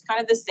Python. It's kind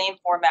of the same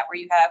format where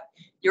you have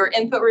your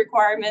input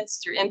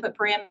requirements, your input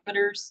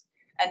parameters,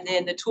 and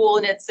then the tool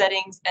and its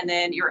settings, and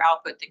then your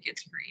output that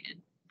gets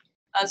created.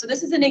 So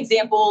this is an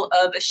example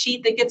of a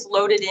sheet that gets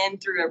loaded in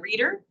through a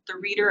reader. The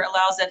reader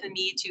allows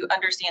FME to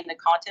understand the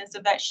contents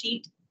of that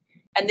sheet.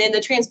 And then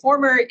the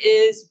transformer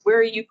is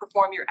where you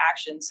perform your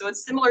actions. So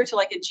it's similar to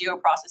like a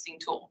geoprocessing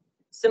tool.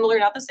 Similar,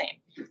 not the same.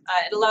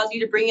 It allows you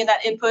to bring in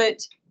that input,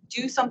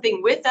 do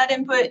something with that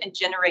input, and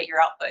generate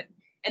your output.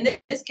 In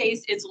this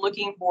case, it's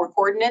looking for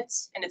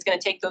coordinates, and it's going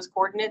to take those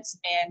coordinates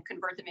and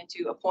convert them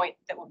into a point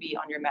that will be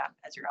on your map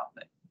as your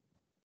output.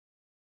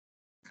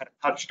 Kind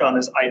of touched on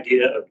this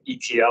idea of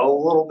ETL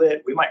a little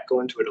bit. We might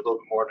go into it a little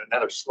bit more in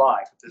another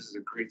slide, but this is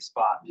a great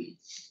spot.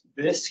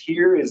 This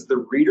here is the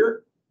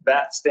reader.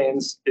 That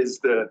is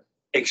the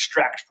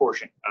extract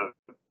portion of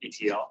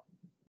ETL.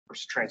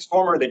 Versus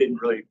transformer, they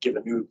didn't really give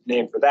a new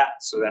name for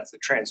that. So that's the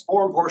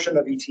transform portion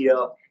of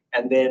ETL.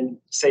 And then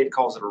Safe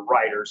calls it a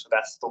writer. So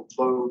that's the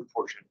load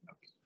portion of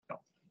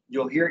ETL.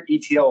 You'll hear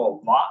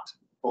ETL a lot,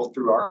 both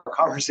through our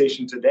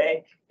conversation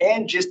today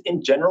and just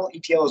in general.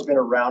 ETL has been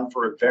around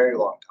for a very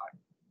long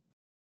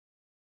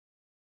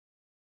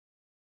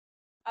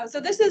time.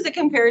 So this is a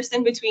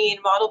comparison between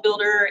Model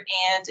Builder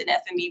and an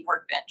FME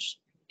workbench.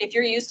 If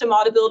you're used to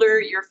Model Builder,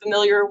 you're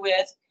familiar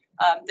with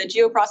the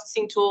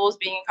geoprocessing tools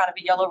being kind of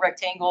a yellow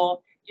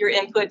rectangle, your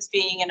inputs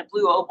being in a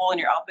blue oval, and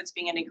your outputs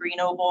being in a green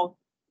oval.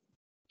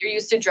 You're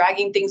used to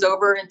dragging things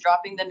over and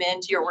dropping them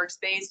into your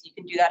workspace. You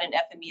can do that in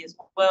FME as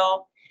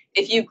well.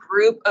 If you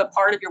group a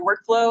part of your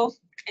workflow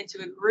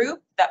into a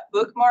group, that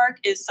bookmark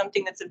is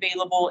something that's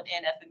available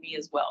in FME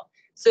as well.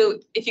 So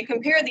if you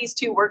compare these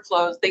two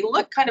workflows, they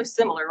look kind of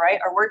similar, right?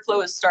 Our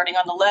workflow is starting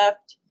on the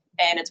left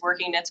and it's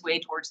working its way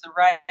towards the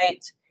right.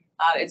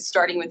 It's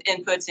starting with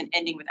inputs and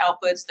ending with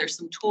outputs. There's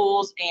some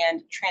tools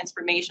and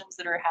transformations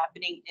that are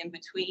happening in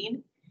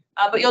between.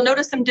 But you'll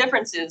notice some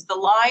differences. The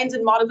lines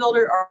in Model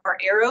Builder are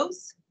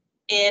arrows.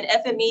 In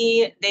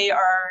FME, there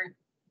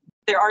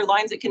are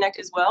lines that connect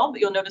as well,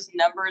 but you'll notice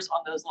numbers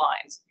on those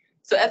lines.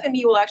 So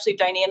FME will actually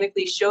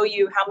dynamically show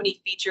you how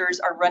many features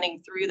are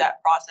running through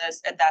that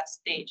process at that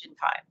stage in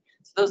time.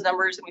 So those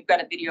numbers, and we've got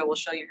a video we'll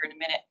show you here in a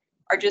minute,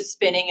 are just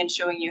spinning and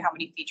showing you how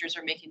many features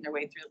are making their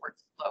way through the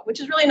workflow, which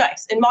is really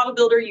nice. In Model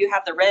Builder, you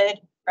have the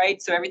red,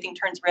 right? So everything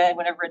turns red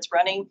whenever it's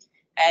running,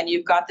 and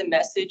you've got the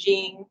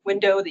messaging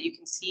window that you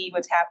can see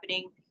what's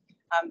happening.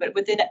 But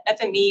within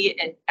FME,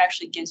 it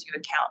actually gives you a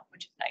count,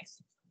 which is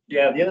nice.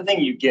 Yeah, the other thing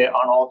you get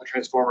on all the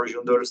transformers,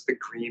 you'll notice the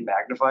green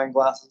magnifying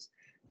glasses.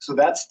 So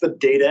that's the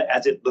data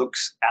as it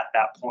looks at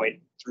that point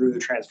through the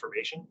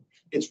transformation.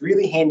 It's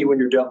really handy when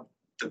you're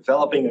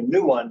developing a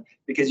new one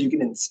because you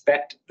can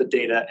inspect the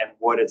data and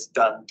what it's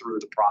done through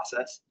the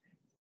process.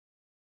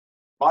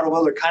 Model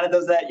Builder kind of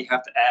does that. You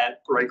have to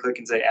right click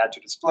and say add to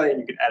display, and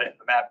you can add it in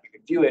the map, you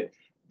can view it.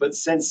 But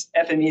since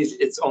FME is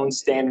its own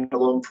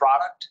standalone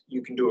product,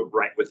 you can do it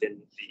right within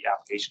the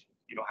application.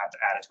 You don't have to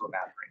add it to a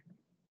map frame.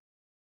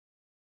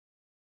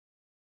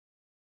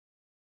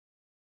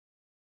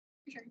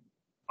 Sure.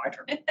 My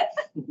turn.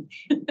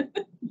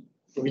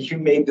 You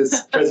made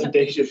this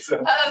presentation. So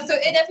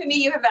in FME,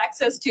 you have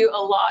access to a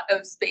lot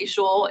of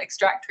spatial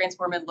extract,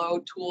 transform, and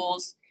load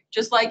tools.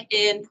 Just like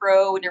in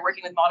Pro, when you're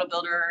working with Model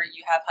Builder,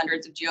 you have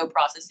hundreds of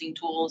geoprocessing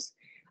tools.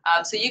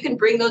 So you can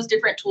bring those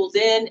different tools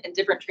in and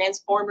different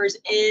transformers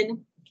in,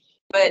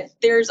 but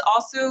there's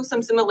also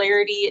some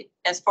similarity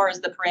as far as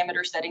the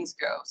parameter settings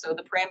go. So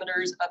the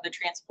parameters of the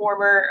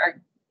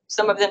transformer,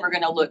 some of them are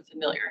going to look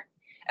familiar.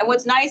 And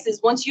what's nice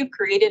is once you've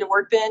created a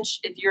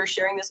workbench, if you're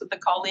sharing this with a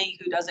colleague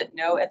who doesn't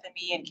know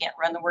FME and can't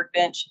run the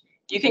workbench,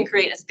 you can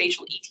create a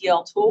spatial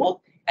ETL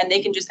tool, and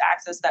they can just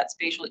access that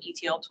spatial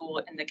ETL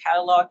tool in the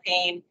catalog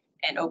pane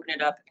and open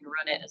it up and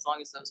run it as long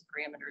as those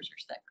parameters are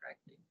set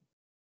correctly.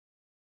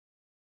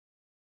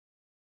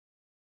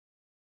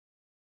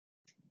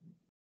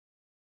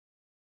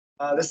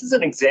 This is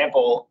an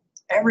example.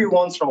 Every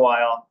once in a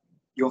while,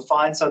 you'll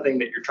find something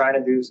that you're trying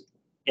to do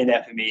in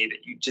FME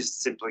that you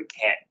just simply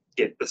can't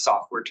get the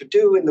software to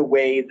do in the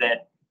way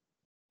that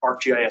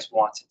ArcGIS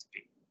wants it to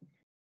be.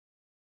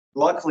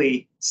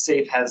 Luckily,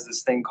 Safe has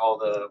this thing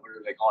called, what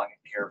are they calling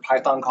it here?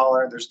 Python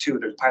caller. There's two.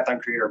 There's Python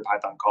creator and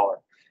Python caller.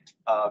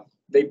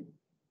 They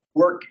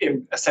work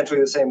in essentially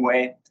the same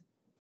way.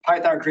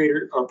 Python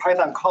creator or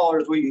Python caller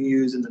is what you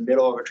use in the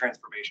middle of a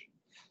transformation.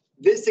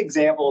 this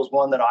example is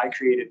one that I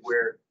created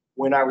where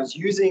when I was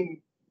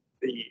using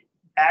the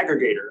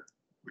aggregator,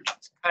 which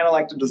is kind of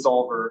like the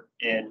dissolver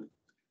in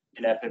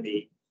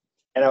FME,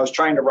 and I was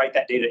trying to write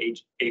that data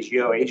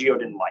AGO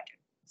didn't like it.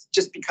 It's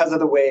just because of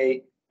the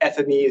way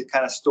FME is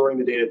kind of storing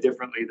the data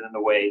differently than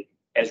the way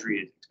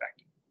Esri is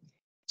expecting.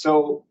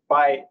 So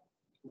by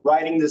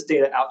writing this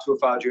data out to a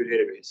file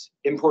geodatabase,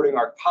 importing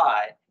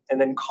ArcPy,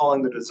 and then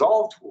calling the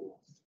dissolve tool,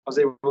 I was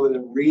able to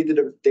then read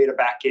the data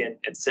back in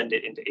and send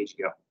it into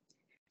AGO.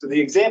 So the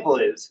example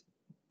is,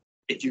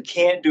 if you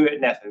can't do it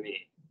in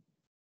FME,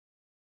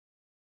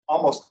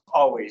 almost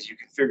always you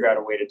can figure out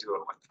a way to do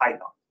it with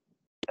Python.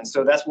 And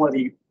so that's one of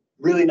the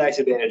really nice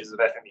advantages of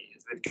FME,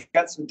 is they've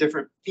got some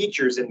different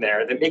features in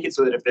there that make it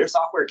so that if their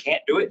software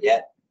can't do it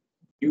yet,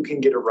 you can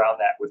get around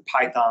that with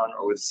Python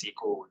or with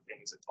SQL or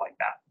things like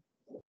that.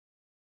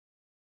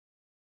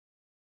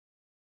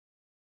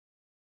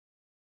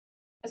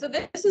 So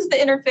this is the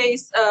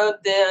interface of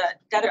the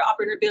data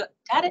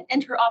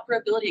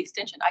interoperability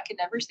extension. I can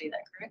never say that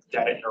correctly.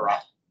 Data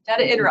interop.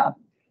 Data interop.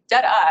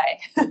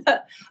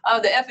 Data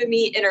of the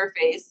FME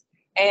interface.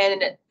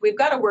 And we've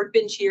got a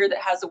workbench here that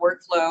has a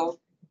workflow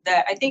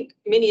that I think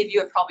many of you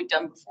have probably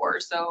done before.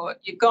 So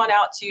you've gone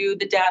out to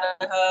the data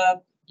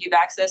hub, you've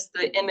accessed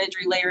the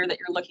imagery layer that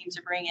you're looking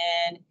to bring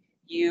in,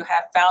 you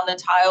have found the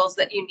tiles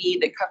that you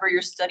need that cover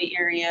your study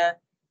area,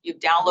 you've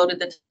downloaded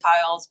the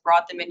tiles,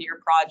 brought them into your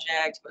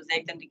project,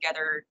 mosaic them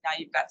together, now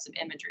you've got some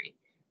imagery.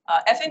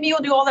 FME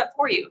will do all that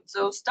for you,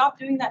 so stop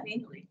doing that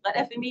manually. Let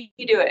FME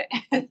do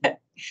it.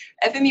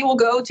 FME will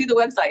go to the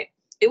website.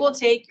 It will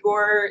take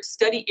your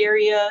study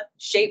area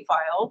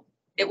shapefile.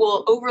 It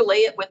will overlay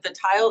it with the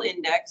tile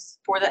index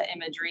for that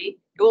imagery.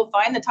 It will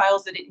find the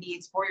tiles that it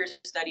needs for your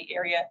study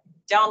area,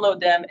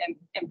 download them,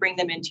 and bring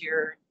them into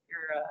your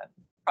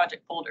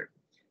project folder.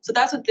 So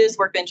that's what this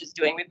workbench is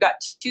doing. We've got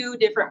two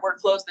different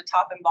workflows, the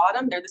top and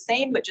bottom. They're the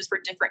same, but just for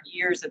different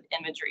years of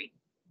imagery.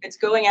 It's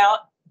going out.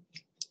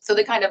 So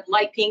the kind of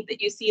light pink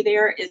that you see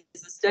there is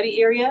the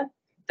study area.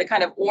 The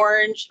kind of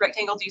orange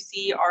rectangles you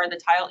see are the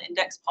tile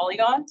index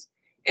polygons.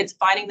 It's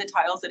finding the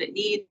tiles that it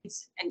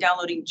needs and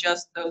downloading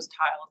just those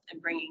tiles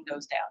and bringing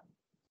those down.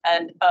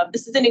 And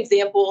this is an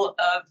example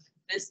of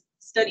this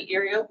study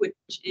area, which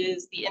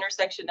is the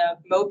intersection of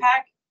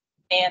Mopac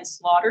and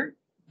Slaughter,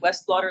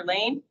 West Slaughter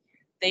Lane.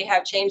 They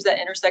have changed that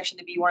intersection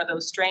to be one of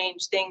those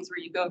strange things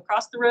where you go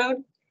across the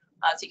road.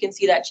 So you can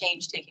see that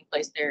change taking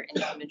place there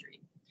in the imagery.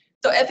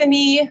 So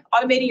FME,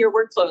 automating your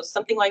workflows,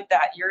 something like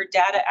that. Your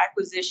data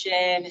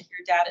acquisition,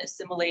 your data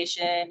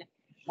assimilation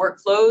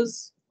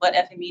workflows,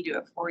 let FME do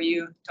it for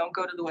you. Don't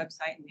go to the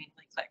website and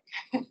manually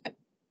click.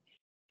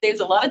 Saves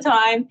a lot of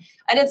time,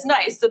 and it's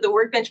nice. So the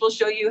workbench will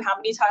show you how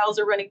many tiles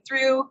are running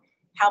through,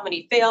 how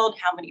many failed,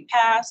 how many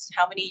passed,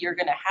 how many you're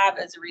going to have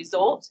as a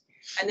result.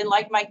 And then,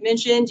 like Mike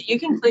mentioned, you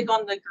can click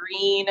on the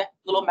green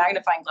little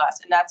magnifying glass,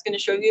 and that's going to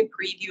show you a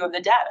preview of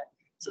the data.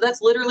 So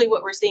that's literally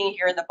what we're seeing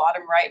here in the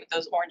bottom right with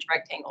those orange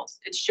rectangles.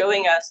 It's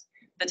showing us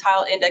the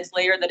tile index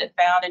layer that it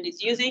found and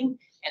is using,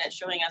 and it's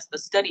showing us the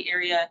study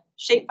area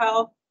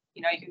shapefile.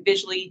 You know, you can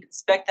visually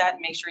inspect that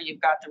and make sure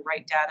you've got the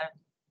right data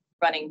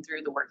running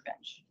through the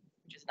workbench,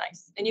 which is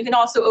nice. And you can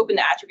also open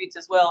the attributes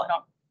as well,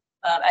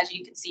 as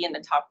you can see in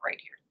the top right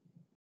here.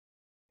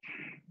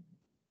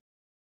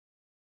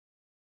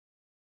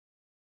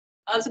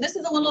 So this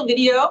is a little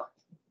video.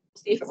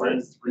 See if it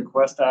works.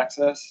 Request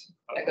access.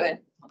 Yeah, go ahead.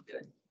 I'll do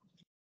it.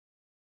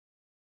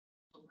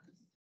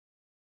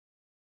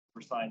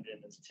 We're signed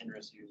in as a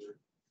Tinrus user.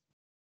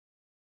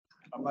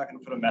 I'm not going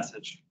to put a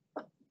message.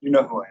 You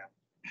know who I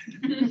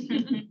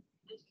am.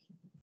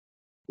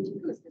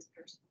 Who is this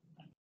person?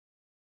 All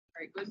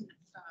right, good.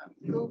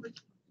 Go over.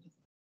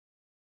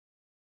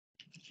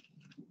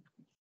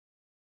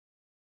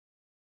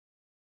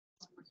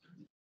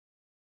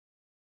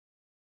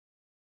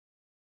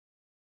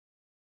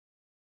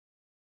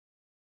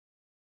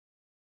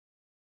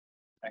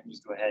 I can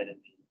just go ahead and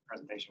the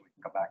presentation, we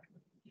can come back.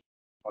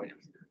 Oh, yeah,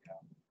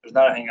 there's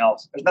not anything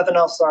else. There's nothing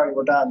else. Sorry,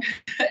 we're done.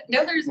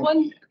 No, there's one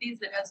of these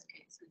that has a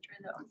case. So try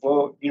that one.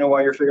 Well, you know,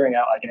 while you're figuring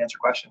out, I can answer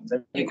questions.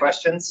 Any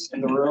questions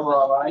in the room or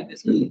online?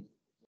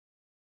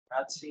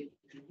 Not seen.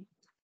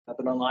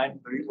 Nothing online.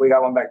 We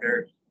got one back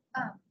there.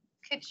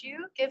 Could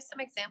you give some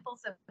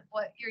examples of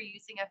what you're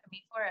using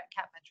FME for at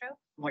Cat Metro?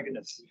 Oh my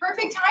goodness.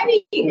 Perfect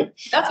timing.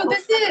 That's what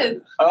this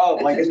is. Oh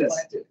my goodness.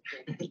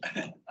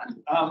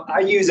 I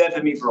use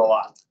FME for a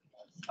lot.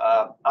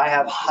 I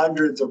have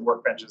hundreds of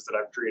workbenches that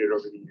I've created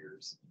over the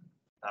years.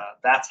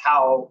 That's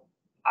how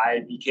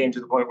I became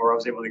to the point where I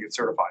was able to get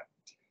certified.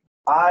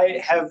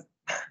 I have,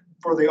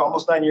 for the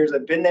almost 9 years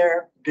I've been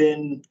there,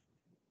 been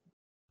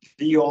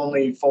the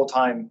only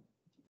full-time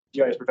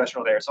GIS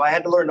professional there. So I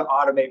had to learn to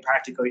automate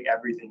practically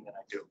everything that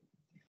I do.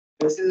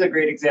 This is a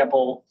great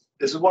example.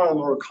 This is one of the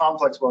more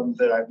complex ones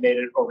that I've made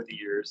it over the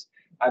years.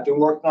 I've been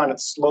working on it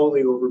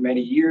slowly over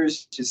many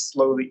years, just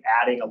slowly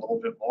adding a little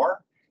bit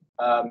more.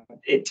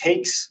 It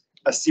takes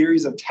a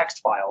series of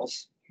text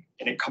files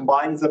and it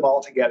combines them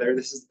all together.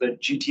 This is the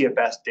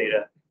GTFS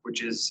data,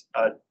 which is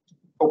an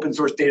open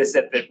source data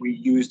set that we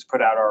use to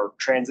put out our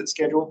transit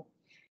schedule.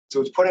 So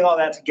it's putting all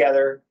that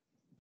together,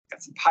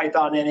 got some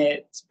Python in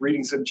it, it's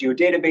reading some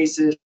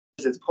geodatabases,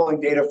 it's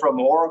pulling data from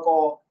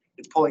Oracle,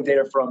 it's pulling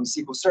data from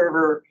SQL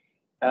Server,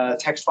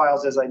 text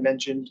files, as I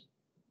mentioned,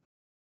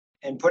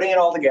 and putting it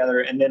all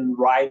together and then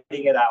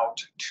writing it out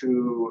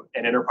to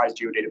an enterprise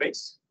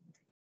geodatabase.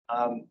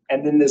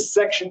 And then this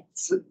section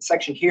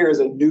here is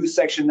a new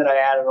section that I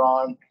added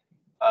on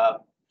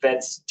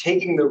that's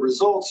taking the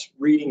results,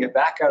 reading it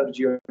back out of the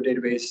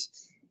geodatabase,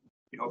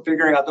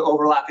 figuring out the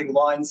overlapping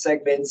line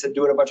segments and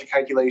doing a bunch of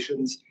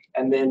calculations.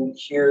 And then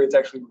here it's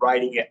actually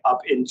writing it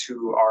up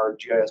into our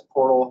GIS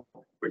portal,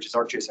 which is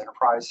ArcGIS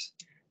Enterprise.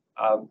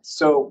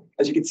 So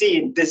as you can see,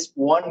 in this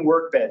one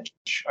workbench,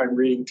 I'm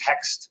reading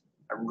text.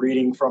 I'm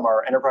reading from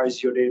our enterprise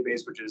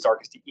geodatabase, which is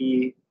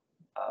ArcGIS-DE.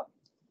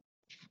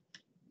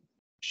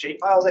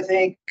 Shapefiles, I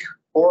think,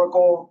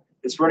 Oracle.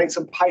 It's running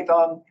some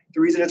Python.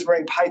 The reason it's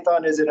running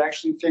Python is it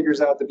actually figures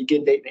out the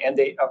begin date and end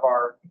date of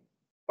our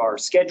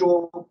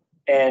schedule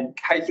and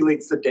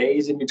calculates the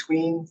days in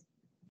between.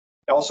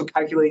 It also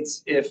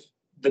calculates if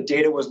the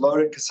data was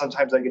loaded, because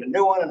sometimes I get a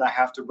new one and I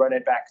have to run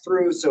it back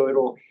through. So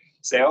it'll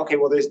say, okay,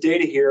 well, there's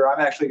data here. I'm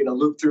actually going to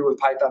loop through with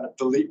Python and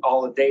delete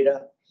all the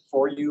data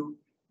for you.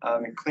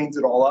 It cleans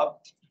it all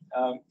up.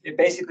 It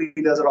basically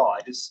does it all.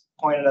 I just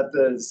pointed at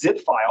the zip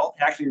file,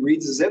 it actually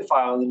reads the zip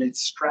file and then it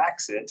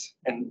extracts it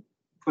and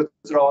puts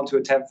it all into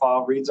a temp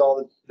file, reads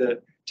all the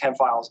temp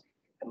files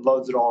and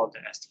loads it all into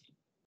STE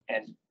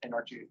and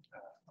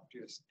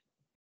ArcGIS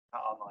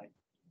online.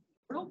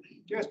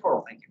 GIS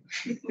portal, thank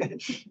you.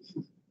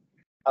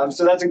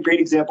 So that's a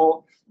great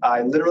example.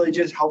 I literally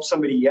just helped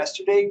somebody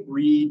yesterday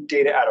read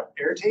data out of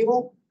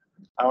Airtable.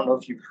 I don't know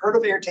if you've heard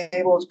of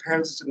Airtable.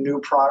 Apparently it's a new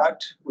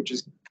product, which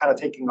is kind of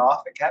taking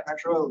off at Cat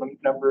Metro. A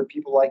number of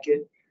people like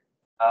it.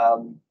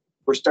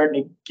 We're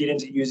starting to get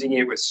into using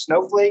it with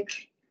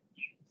Snowflake.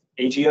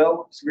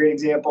 AGO is a great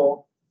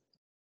example.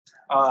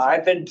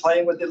 I've been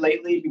playing with it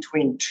lately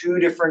between two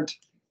different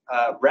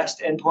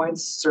REST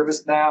endpoints,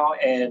 ServiceNow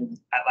and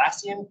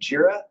Atlassian,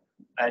 Jira,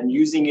 and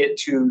using it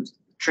to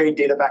trade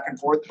data back and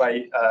forth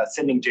by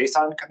sending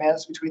JSON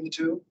commands between the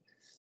two.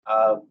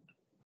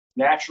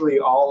 Naturally,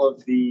 all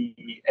of the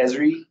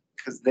Esri,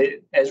 because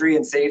Esri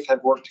and SAFE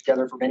have worked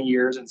together for many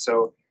years, and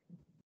so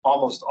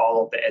almost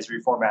all of the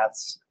Esri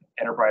formats,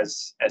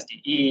 Enterprise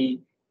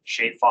SDE,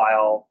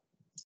 Shapefile,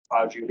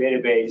 Cloud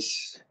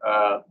Geodatabase.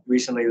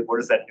 Recently, what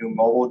is that new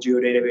mobile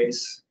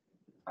geodatabase?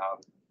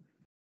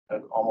 I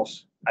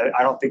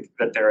don't think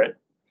that they're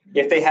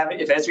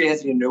if Esri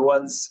has any new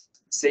ones,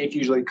 SAFE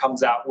usually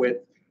comes out with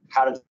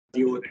how to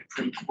deal with it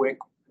pretty quick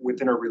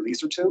within a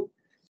release or two.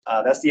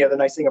 That's the other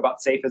nice thing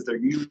about SAFE is they're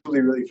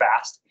usually really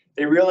fast.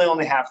 They really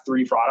only have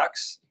 3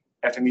 products: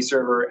 FME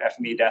Server,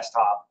 FME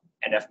Desktop,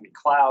 and FME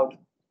Cloud.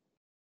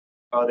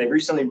 They've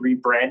recently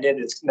rebranded.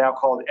 It's now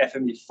called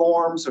FME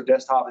Form. So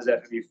desktop is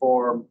FME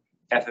Form,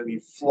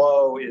 FME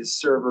Flow is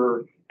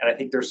Server, and I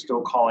think they're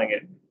still calling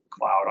it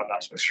Cloud. I'm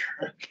not so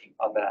sure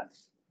on that.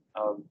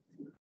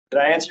 Did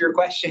I answer your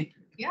question?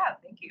 Yeah,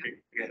 thank you.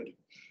 Good.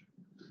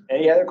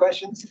 Any other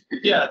questions?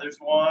 Yeah, there's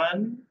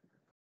one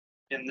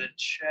in the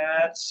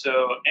chat.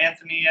 So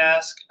Anthony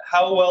asked,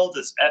 how well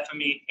does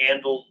FME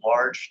handle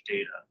large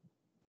data?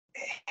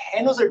 It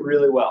handles it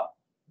really well,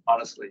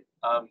 honestly.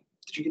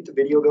 Did you get the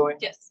video going?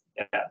 Yes.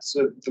 Yeah,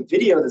 so the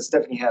video that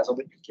Stephanie has, I'll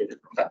let you get it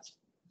from that,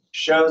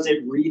 shows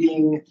it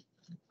reading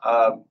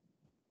a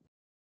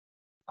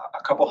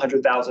couple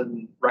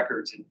 100,000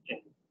 records in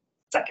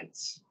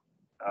seconds.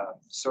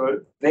 So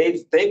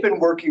they've been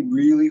working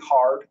really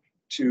hard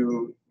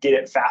to get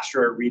it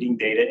faster at reading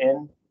data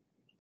in.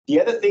 The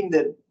other thing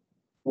that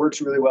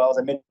works really well is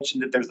I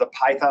mentioned that there's the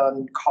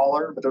Python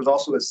caller, but there's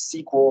also a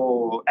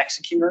SQL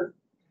executor.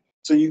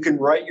 So you can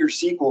write your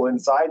SQL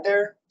inside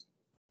there.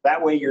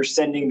 That way you're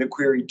sending the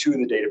query to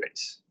the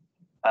database.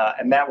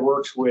 And that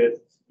works with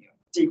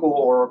SQL,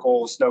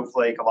 Oracle,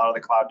 Snowflake, a lot of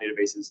the cloud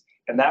databases.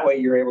 And that way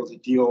you're able to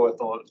deal with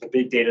the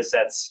big data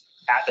sets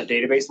at the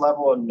database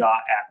level and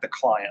not at the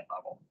client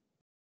level.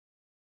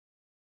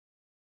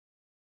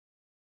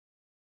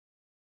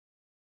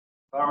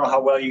 I don't know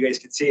how well you guys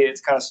can see it.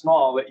 It's kind of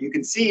small, but you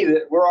can see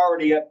that we're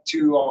already up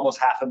to almost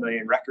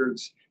 500,000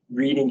 records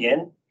reading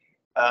in.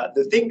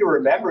 The thing to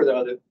remember,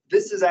 though, that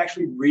this is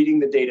actually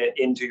reading the data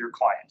into your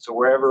client. So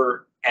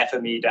wherever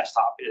FME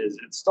Desktop is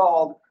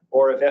installed,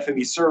 or if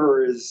FME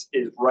Server is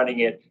running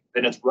it,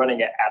 then it's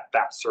running it at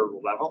that server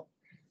level.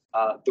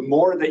 The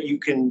more that you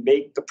can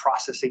make the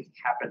processing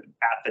happen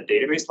at the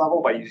database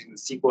level by using the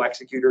SQL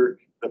executor,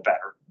 the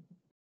better.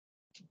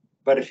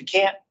 But if you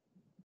can't,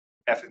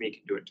 FME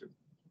can do it too.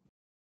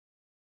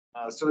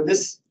 So in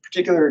this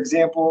particular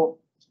example,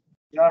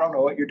 I don't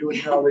know what you're doing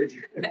here already.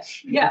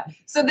 Yeah,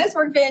 so this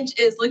workbench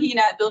is looking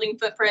at building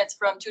footprints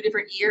from 2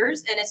 different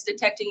years, and it's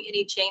detecting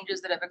any changes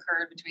that have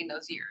occurred between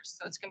those years.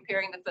 So it's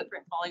comparing the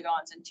footprint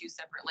polygons in 2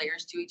 separate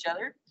layers to each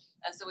other.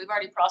 And so we've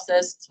already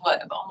processed,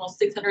 almost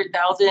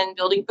 600,000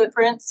 building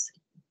footprints,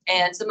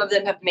 and some of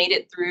them have made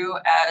it through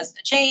as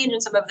a change,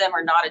 and some of them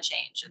are not a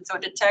change. And so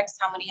it detects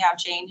how many have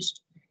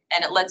changed,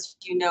 and it lets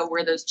you know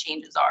where those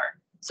changes are.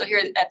 So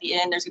here at the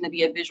end, there's going to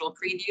be a visual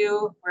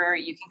preview where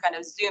you can kind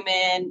of zoom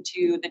in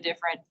to the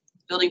different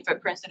building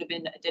footprints that have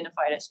been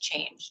identified as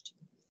changed.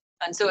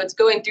 And so it's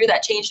going through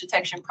that change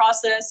detection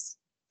process.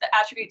 The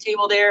attribute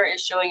table there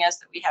is showing us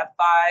that we have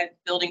 5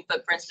 building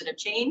footprints that have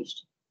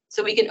changed.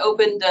 So we can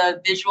open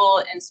the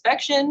visual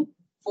inspection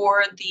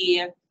for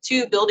the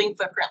 2 building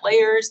footprint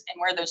layers and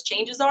where those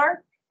changes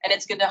are. And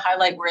it's going to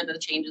highlight where the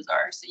changes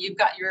are. So you've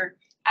got your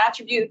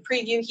attribute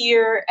preview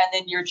here and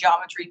then your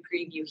geometry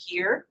preview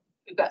here.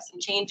 We've got some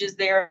changes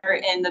there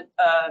in the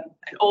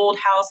an old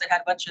house that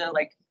had a bunch of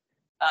like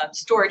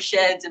storage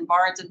sheds and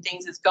barns and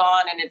things is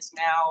gone, and it's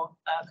now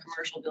a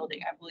commercial building,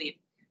 I believe.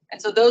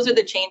 And so those are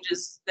the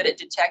changes that it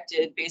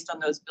detected based on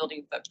those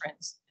building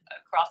footprints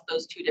across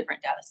those 2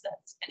 different data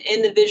sets. And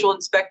in the visual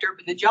inspector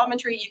for the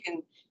geometry, you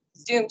can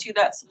zoom to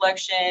that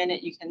selection,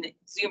 you can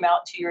zoom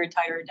out to your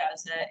entire data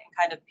set and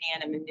kind of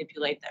pan and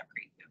manipulate that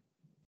preview.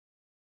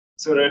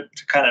 So to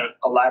kind of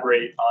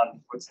elaborate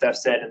on what Steph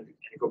said and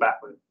go back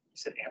with, you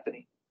said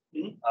Anthony,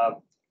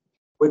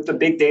 with the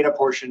big data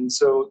portion.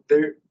 So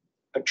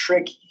a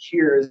trick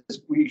here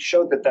is we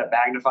showed that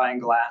magnifying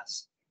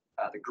glass,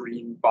 the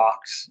green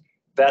box,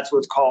 that's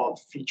what's called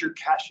feature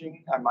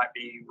caching. I might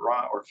be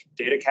wrong, or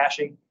data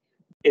caching.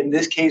 In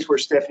this case where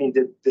Stephanie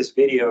did this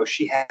video,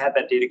 she had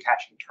that data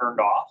caching turned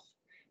off.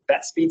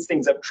 That speeds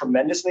things up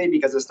tremendously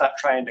because it's not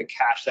trying to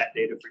cache that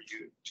data for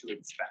you to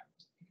inspect.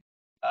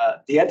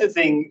 The other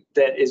thing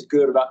that is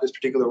good about this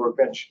particular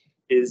workbench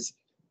is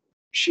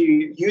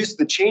she used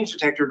the change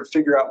detector to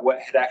figure out what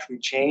had actually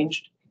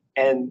changed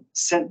and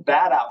sent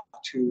that out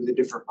to the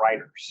different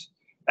writers.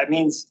 That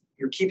means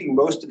you're keeping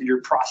most of your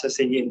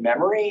processing in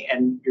memory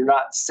and you're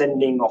not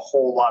sending a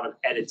whole lot of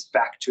edits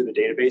back to the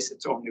database.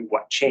 It's only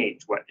what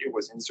changed, what it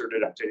was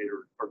inserted, updated,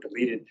 or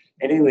deleted.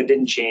 Anything that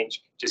didn't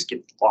change just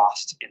gets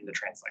lost in the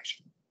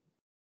translation.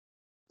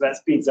 That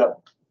speeds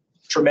up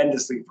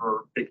tremendously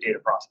for big data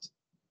processing.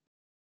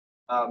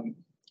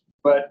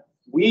 But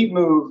we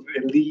move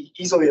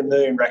easily 1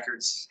 million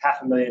records,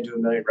 500,000 to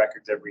 1 million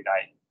records every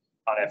night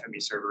on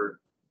FME server.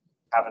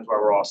 Happens while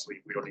we're all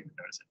asleep. We don't even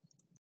notice it.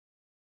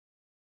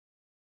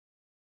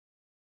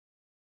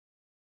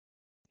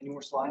 Any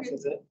more slides?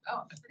 That's it?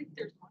 Oh, I think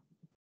there's one. I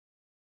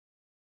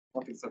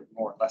don't think there's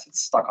more unless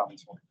it's stuck on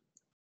this one.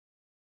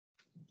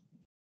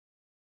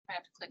 I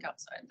have to click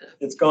outside the.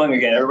 It's going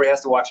again. Everybody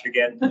has to watch it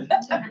again. Not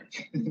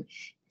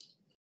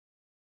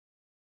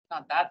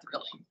that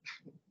thrilling.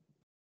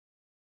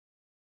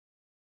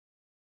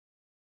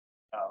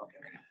 Oh, okay.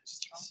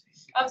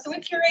 So we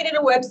curated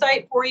a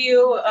website for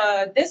you.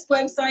 This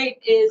website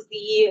is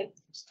the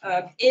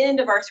end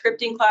of our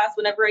scripting class.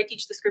 Whenever I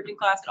teach the scripting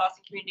class at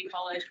Austin Community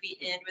College, we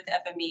end with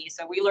FME.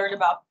 So we learn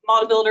about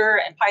Model Builder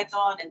and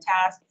Python and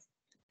tasks,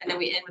 and then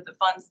we end with the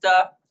fun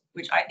stuff,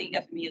 which I think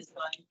FME is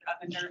fun.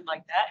 I'm a nerd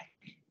like that.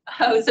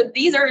 So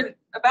these are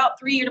about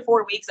 3 to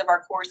 4 weeks of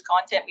our course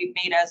content we've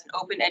made as an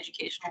open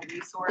educational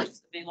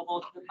resource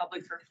available to the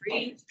public for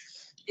free.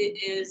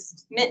 It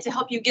is meant to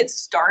help you get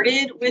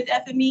started with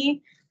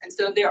FME. And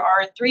so there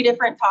are 3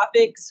 different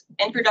topics: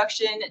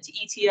 introduction to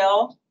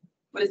ETL.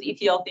 What does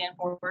ETL stand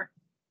for?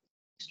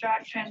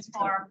 Extract,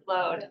 transform,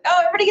 load.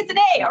 Oh, everybody gets an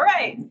A. All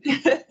right.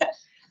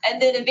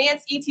 And then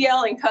advanced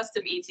ETL and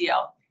custom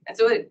ETL. And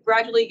so it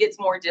gradually gets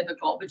more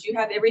difficult, but you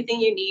have everything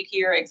you need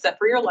here except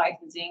for your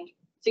licensing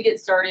to get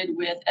started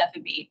with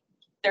FME.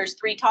 There's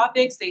 3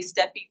 topics. They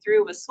step you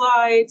through with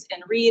slides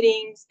and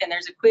readings, and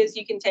there's a quiz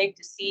you can take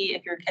to see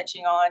if you're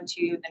catching on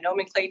to the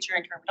nomenclature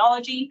and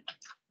terminology.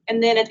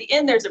 And then at the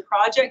end, there's a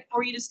project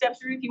for you to step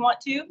through if you want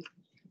to.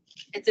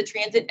 It's a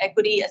transit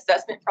equity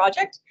assessment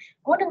project.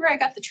 I wonder where I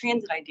got the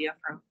transit idea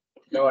from.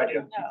 No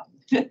idea.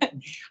 No.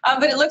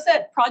 But it looks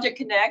at Project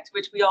Connect,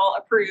 which we all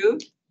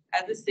approved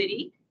as a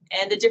city,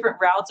 and the different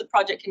routes of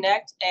Project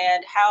Connect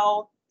and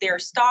how their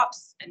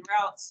stops and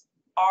routes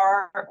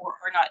are or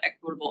are not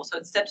equitable. So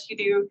it steps you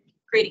through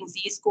creating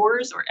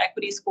Z-scores or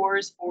equity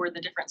scores for the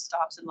different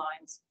stops and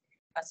lines.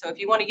 So if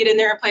you want to get in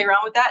there and play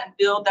around with that and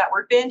build that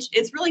workbench,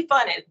 it's really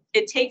fun.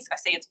 It takes, I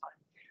say it's fun.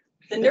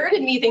 The nerd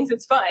in me thinks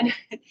it's fun.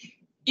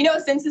 You know,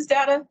 census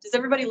data. Does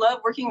everybody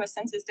love working with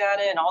census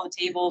data and all the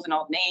tables and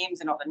all the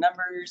names and all the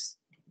numbers?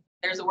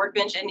 There's a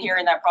workbench in here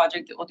in that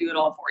project that will do it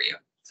all for you.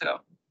 So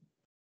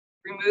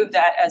remove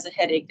that as a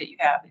headache that you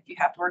have. If you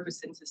have to work with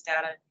census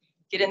data,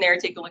 get in there,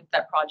 take a look at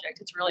that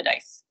project. It's really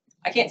nice.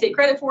 I can't take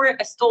credit for it.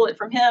 I stole it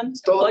from him,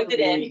 plugged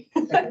it in.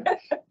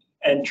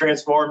 And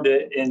transformed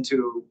it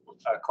into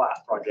a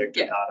class project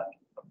and not a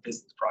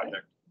business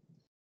project.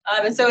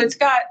 And so it's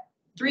got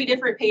 3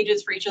 different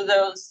pages for each of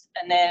those,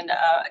 and then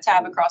a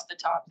tab across the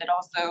top that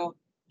also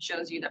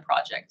shows you the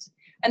project.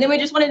 And then we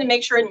just wanted to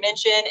make sure and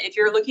mention, if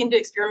you're looking to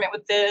experiment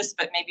with this,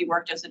 but maybe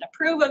work doesn't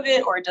approve of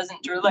it or it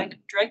doesn't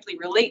directly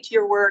relate to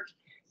your work,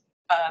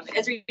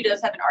 Esri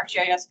does have an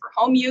ArcGIS for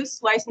home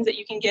use license that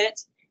you can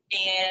get,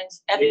 and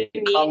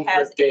FME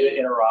has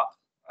data interop.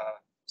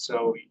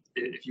 So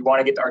if you want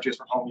to get the ArcGIS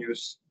for home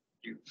use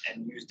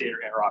and use data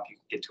interop, you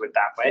can get to it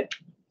that way.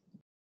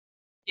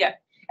 Yeah,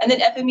 And then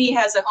FME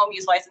has a home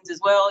use license as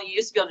well. You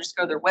used to be able to just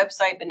go to their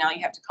website, but now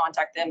you have to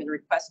contact them and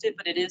request it,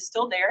 but it is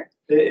still there.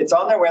 It's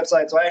on their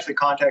website, so I actually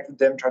contacted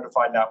them, tried to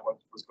find out what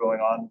was going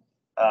on.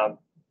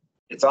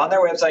 It's on their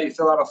website, you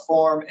fill out a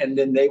form, and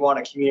then they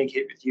want to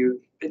communicate with you.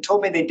 They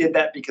told me they did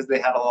that because they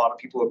had a lot of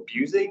people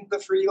abusing the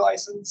free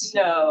license.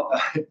 No.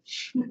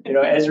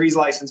 Esri's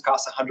license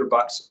costs $100,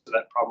 so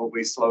that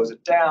probably slows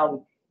it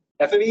down.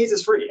 FME's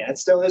is free, and it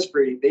still is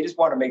free. They just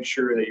want to make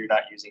sure that you're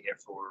not using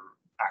it for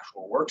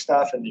actual work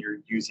stuff and that you're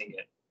using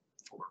it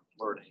for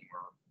learning or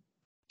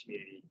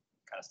community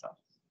kind of stuff.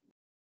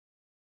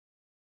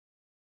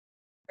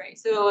 Right,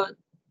 so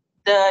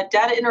the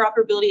data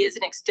interoperability is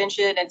an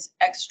extension. It's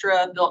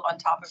extra built on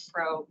top of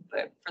Pro,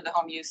 but for the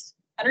home use.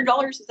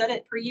 $100, is that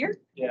it per year?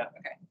 Yeah.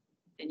 Okay,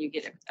 then you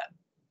get it with that.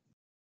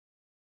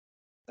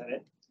 Is that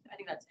it? I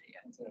think that's it, yeah.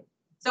 That's it.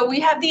 So we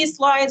have these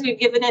slides. We've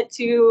given it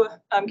to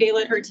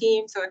Gayla and her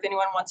team. So if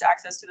anyone wants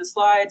access to the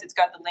slides, it's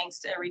got the links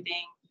to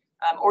everything.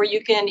 Or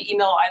you can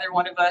email either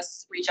one of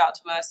us, reach out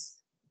to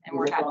us, and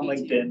we're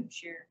happy to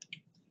share.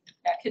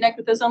 Yeah, connect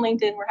with us on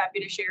LinkedIn. We're happy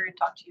to share and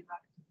talk to you about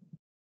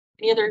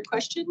it. Any other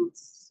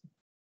questions?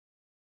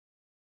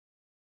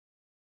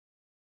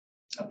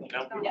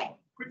 Yeah.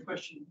 Quick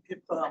question. If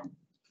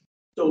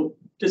so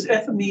does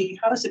FME,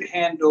 how does it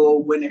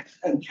handle when it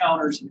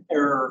encounters an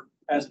error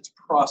as it's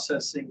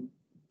processing?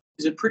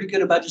 Is it pretty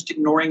good about just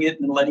ignoring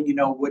it and letting you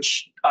know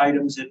which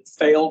items it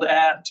failed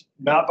at?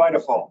 Not by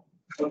default.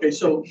 Okay,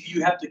 so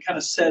you have to kind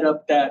of set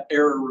up that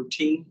error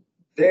routine?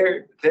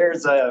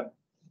 There's a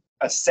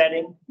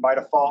setting by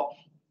default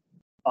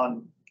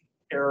on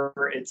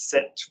error. It's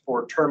set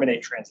for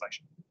terminate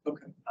translation.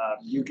 Okay.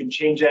 You can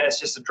change that. It's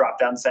just a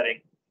drop-down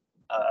setting.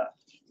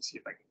 Let's see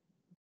if I can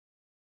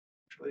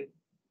actually.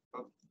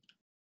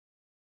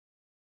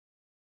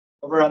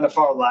 Over on the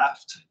far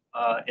left,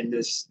 in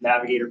this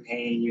navigator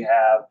pane, you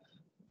have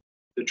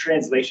the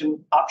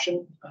translation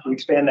option. You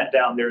expand that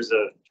down, there's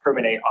a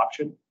terminate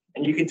option,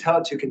 and you can tell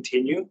it to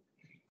continue.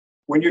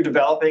 When you're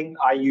developing,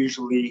 I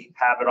usually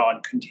have it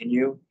on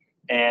continue,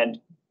 and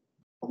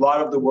a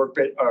lot of the work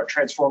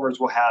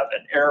transformers will have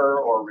an error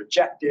or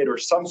rejected or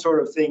some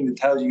sort of thing that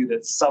tells you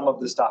that some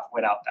of the stuff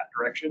went out that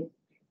direction.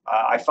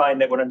 I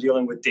find that when I'm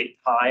dealing with date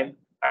time,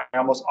 I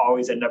almost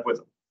always end up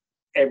with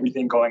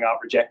everything going out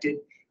rejected,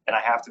 and I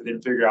have to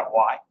then figure out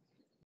why.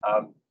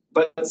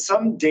 But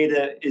some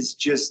data is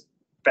just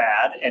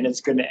bad, and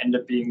it's going to end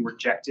up being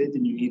rejected,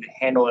 and you need to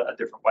handle it a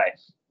different way.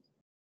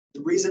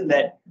 The reason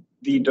that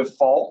the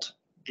default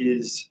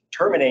is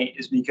terminate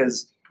is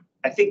because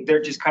I think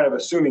they're just kind of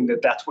assuming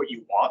that that's what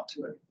you want,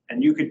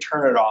 and you could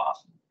turn it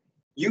off.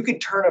 You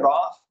could turn it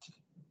off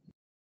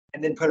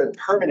and then put a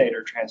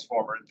terminator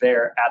transformer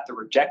there at the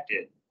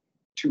rejected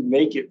to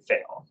make it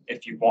fail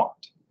if you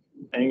want.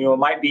 And it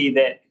might be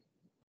that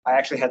I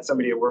actually had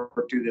somebody at work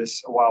do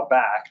this a while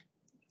back.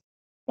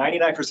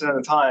 99% of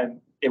the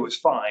time, it was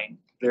fine.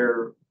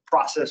 Their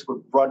process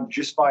would run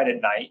just fine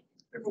at night.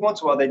 Every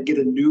once in a while, they'd get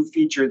a new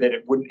feature that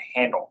it wouldn't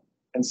handle.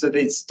 And so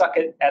they stuck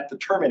it at the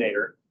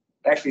terminator,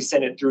 actually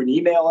sent it through an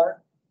emailer,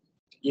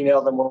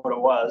 email them what it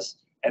was,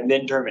 and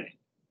then terminate.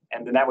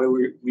 And then that way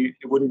it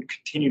wouldn't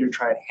continue to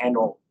try and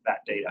handle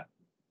that data.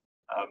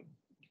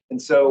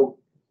 And so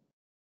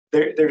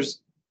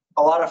there's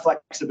a lot of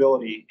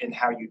flexibility in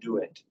how you do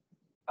it.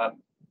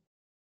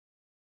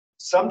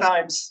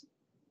 Sometimes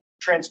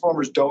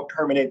transformers don't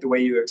terminate the way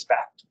you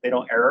expect. They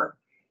don't error.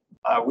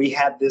 We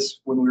had this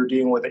when we were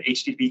dealing with an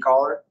HTTP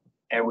caller,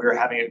 and we were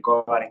having it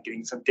go out and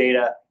getting some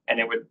data, and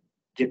it would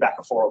get back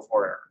a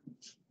 404 error.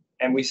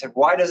 And we said,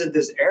 why doesn't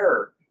this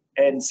error?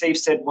 And SAFE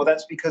said, well,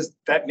 that's because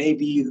that may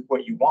be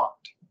what you want.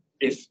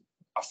 If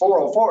a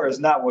 404 is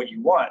not what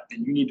you want,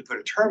 then you need to put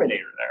a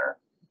terminator there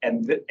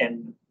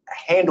and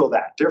handle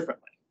that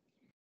differently.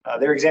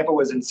 Their example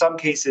was in some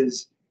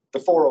cases, the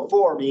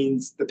 404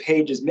 means the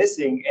page is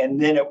missing, and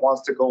then it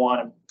wants to go on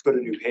and put a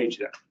new page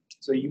there.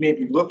 So you may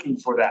be looking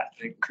for that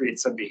to create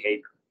some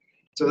behavior.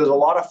 So there's a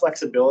lot of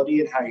flexibility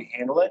in how you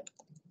handle it.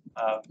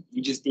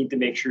 You just need to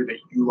make sure that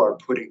you are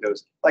putting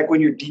those, like when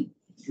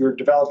you're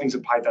developing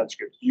some Python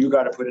script, you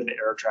got to put in the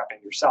error trapping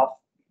yourself.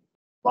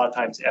 A lot of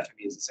times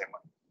FME is the same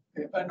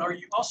way. And are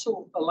you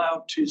also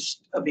allowed to,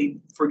 I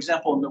mean, for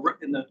example,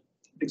 in the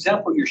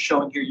example you're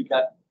showing here, you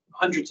got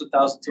hundreds of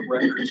thousands of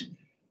records.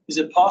 Is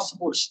it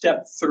possible to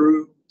step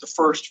through the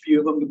first few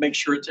of them to make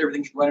sure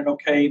everything's running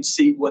okay and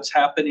see what's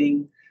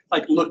happening?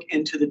 Like look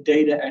into the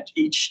data at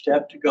each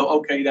step to go,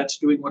 okay, that's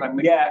doing what I'm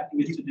expecting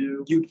it to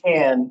do. You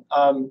can.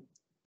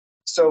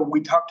 So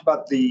we talked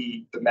about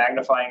the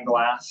magnifying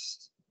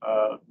glass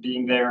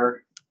being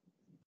there.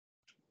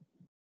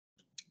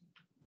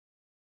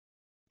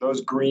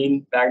 Those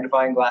green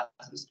magnifying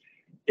glasses.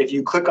 If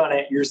you click on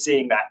it, you're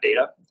seeing that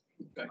data.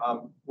 Okay.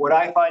 What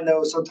I find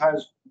though,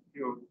 sometimes,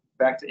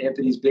 back to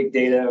Anthony's big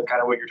data,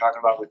 kind of what you're talking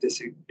about with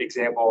this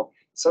example,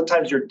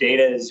 sometimes your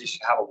data is you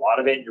should have a lot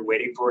of it and you're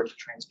waiting for it to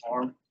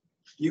transform.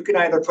 You can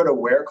either put a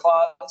where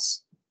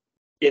clause.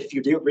 If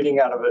you're reading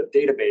out of a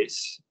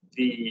database,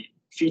 the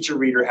feature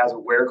reader has a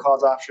where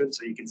clause option,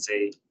 so you can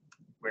say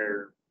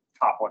where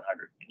top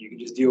 100, and you can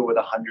just deal with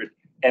 100.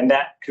 and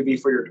that could be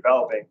for your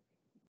developing.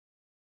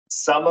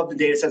 Some of the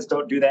data sets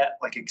don't do that,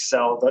 like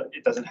Excel,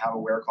 it doesn't have a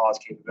where clause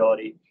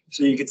capability.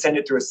 So you could send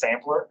it through a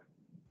sampler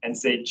and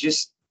say,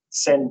 just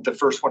send the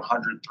first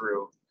 100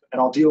 through,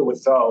 and I'll deal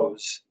with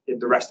those in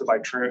the rest of my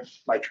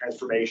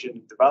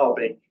transformation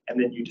developing, and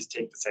then you just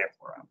take the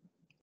sampler out.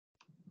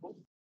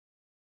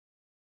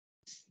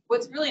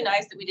 What's really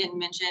nice that we didn't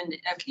mention,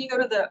 can you go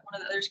to one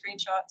of the other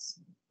screenshots?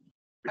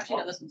 Actually,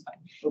 no, this one's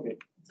fine. Okay.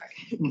 Sorry.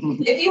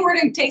 If you were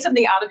to take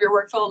something out of your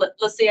workflow,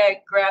 let's say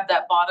I grabbed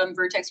that bottom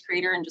vertex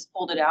creator and just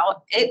pulled it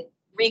out, it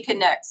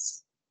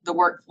reconnects the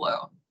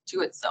workflow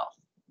to itself.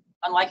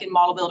 Unlike in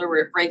Model Builder where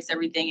it breaks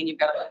everything and you've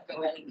got to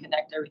go ahead and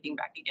connect everything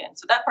back again.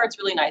 So that part's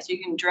really nice.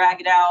 You can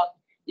drag it out.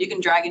 You can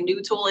drag a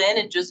new tool in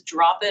and just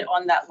drop it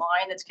on that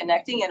line that's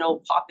connecting and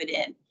it'll pop it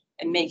in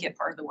and make it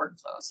part of the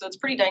workflow. So it's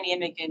pretty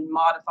dynamic in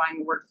modifying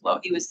the workflow.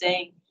 He was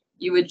saying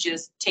you would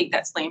just take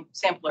that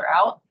sampler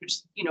out, which,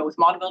 you know, with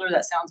Model Builder,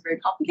 that sounds very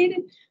complicated,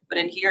 but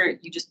in here,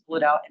 you just pull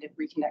it out and it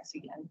reconnects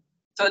again.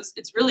 So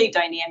it's really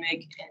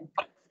dynamic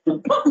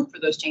and for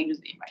those changes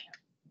that you might have.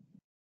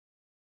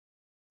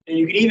 And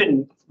you can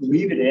even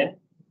leave it in.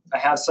 I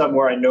have some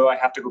where I know I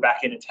have to go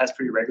back in and test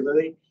pretty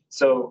regularly.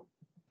 So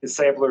the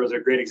sampler is a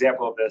great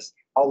example of this.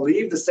 I'll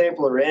leave the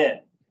sampler in,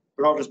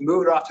 but I'll just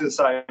move it off to the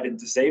side and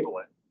disable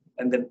it,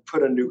 and then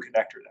put a new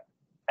connector there.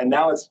 And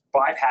now it's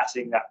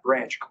bypassing that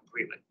branch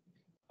completely.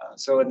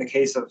 So in the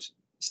case of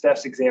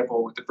Steph's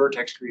example with the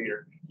vertex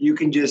creator, you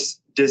can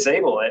just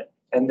disable it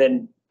and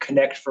then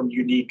connect from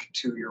unique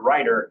to your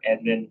writer,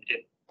 and then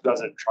it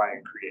doesn't try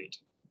and create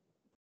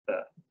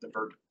the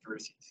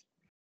vertices.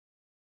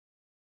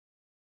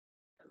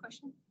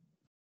 Question?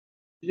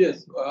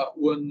 Yes,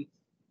 when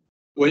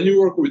you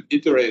work with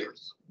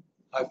iterators,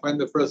 I find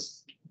the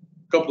first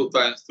couple of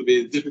times to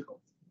be difficult.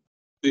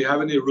 Do you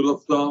have any rule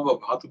of thumb of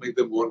how to make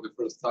them work the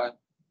first time?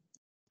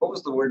 What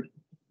was the word?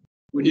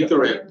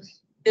 Iterators.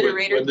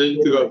 Iterators. When they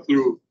need to go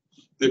through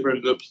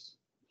different loops.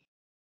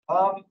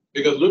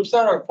 Because loops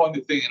are a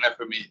funny thing in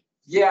FME.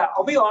 Yeah,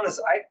 I'll be honest,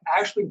 I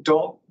actually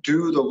don't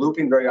do the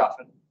looping very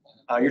often.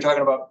 You're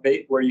talking about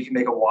where you can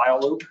make a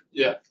while loop?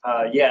 Yeah.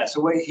 Yeah, so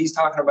what he's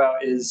talking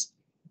about is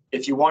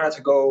if you wanted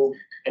to go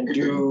and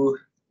do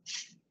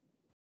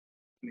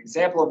an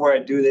example of where I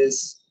do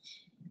this,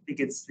 I think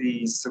it's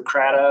the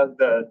Socrata,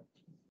 the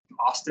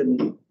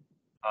Austin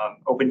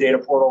open data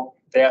portal.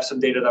 They have some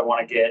data that I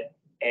want to get,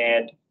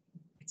 and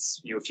it's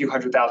a few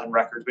 100,000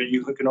 records, but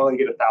you can only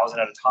get 1,000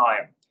 at a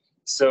time.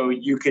 So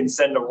you can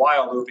send a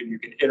while loop and you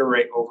can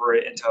iterate over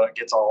it until it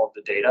gets all of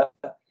the data.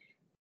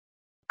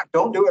 I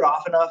don't do it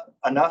often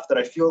enough that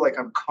I feel like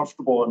I'm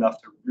comfortable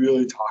enough to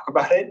really talk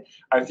about it.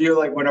 I feel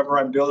like whenever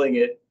I'm building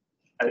it,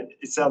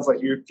 it sounds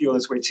like you feel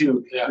this way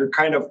too. Yeah. You're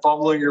kind of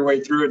fumbling your way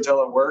through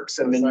until it works,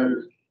 and then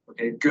you're,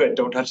 okay, good,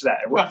 don't touch that.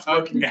 It's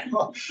working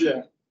now.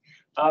 Yeah.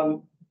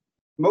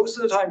 Most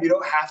of the time, you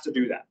don't have to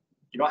do that.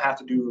 You don't have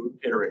to do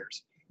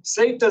iterators.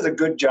 SAFE does a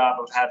good job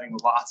of having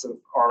lots of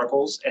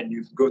articles, and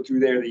you can go through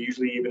there. They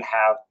usually even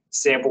have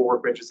sample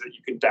workbenches that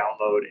you can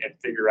download and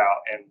figure out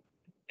and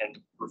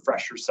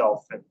refresh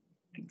yourself and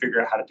figure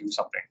out how to do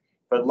something.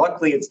 But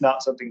luckily, it's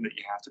not something that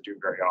you have to do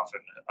very often,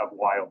 a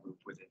while loop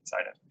with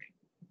inside of me.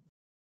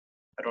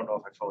 I don't know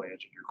if I fully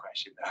answered your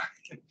question now.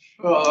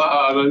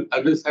 Well,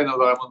 at least I know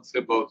that I'm on the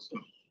same boat. So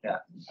yeah,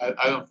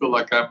 I don't feel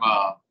like I'm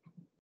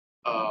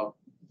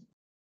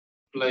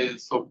playing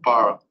so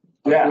far.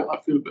 Yeah, I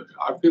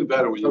feel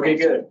better with you. Okay,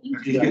 good.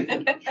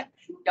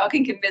 Y'all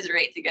can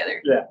commiserate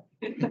together. Yeah.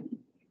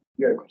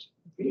 Good question.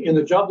 In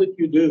the job that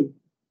you do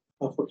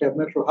for Cap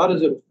Metro, how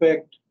does it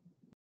affect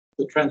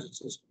the transit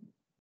system?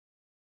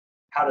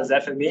 How does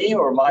FME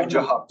or my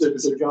job?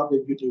 The job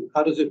that you do,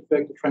 how does it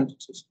affect the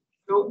transit system?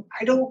 So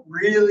I'm not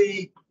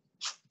really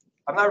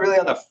on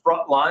the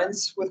front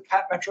lines with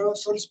Cap Metro,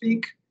 so to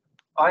speak.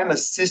 I'm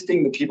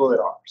assisting the people that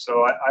are.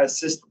 So I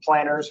assist the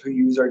planners who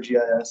use our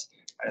GIS.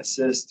 I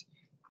assist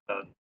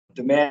the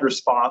demand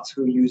response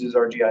who uses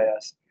our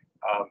GIS.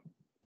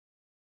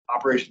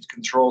 Operations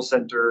Control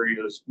Center,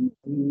 there's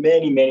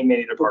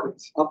many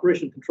departments.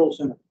 Operation Control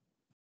Center.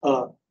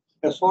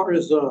 As far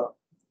as,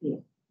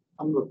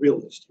 I'm a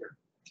realist here.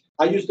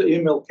 I use the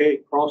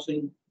MLK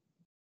crossing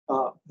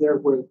there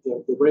where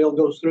the rail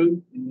goes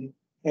through,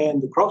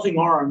 and the crossing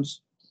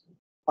arms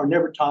are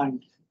never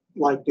timed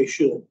like they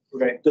should.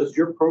 Okay. Does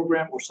your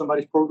program or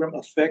somebody's program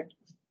affect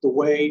the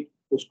way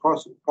those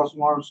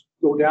crossing arms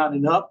go down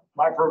and up?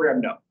 My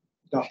program, no.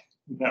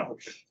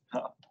 Okay.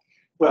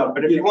 Well,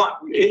 but if you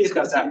want, we can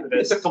discuss after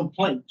this. It's a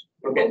complaint.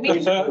 Okay.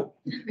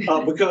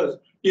 Because,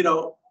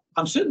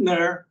 I'm sitting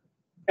there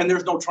and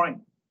there's no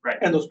train. Right.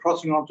 And those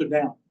crossing arms are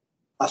down.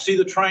 I see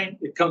the train,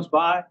 it comes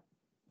by,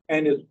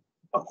 and it's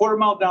a quarter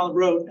mile down the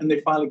road, and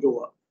they finally go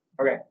up.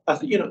 Okay. I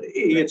said,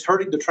 it's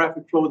hurting the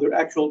traffic flow, the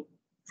actual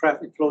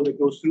traffic flow that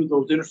goes through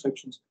those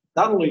intersections.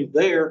 Not only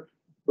there,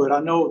 but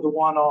I know the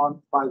one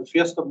on by the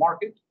Fiesta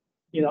Market,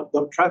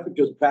 the traffic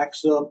just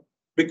backs up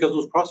because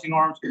those crossing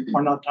arms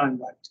are not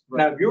timed right.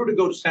 Now, if you were to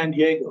go to San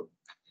Diego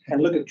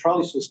and look at the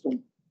trolley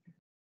system,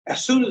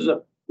 as soon as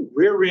a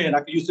rear end,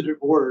 I could use a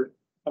different word,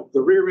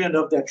 the rear end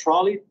of that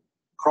trolley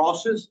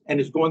crosses and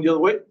is going the other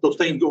way, those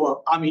things go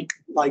up, I mean,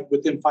 like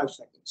within 5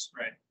 seconds.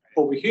 Right.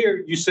 Over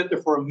here, you sit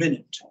there for a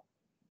minute.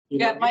 You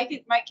Yeah, know,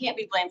 Mike can't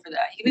be blamed for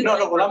that. He can be No,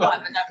 blamed no, for but a I'm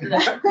lot, but not for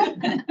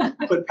that.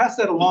 But pass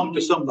that along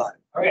to somebody.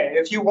 Okay,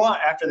 if you want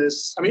after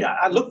this, I mean,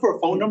 I looked for a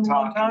phone number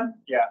one time.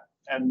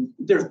 and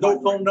There's no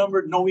phone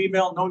number, no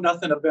email, no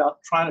nothing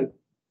about trying to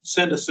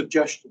send a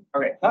suggestion.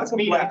 okay, Not let's a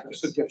meet blanket after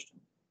this. suggestion.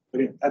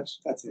 But yeah,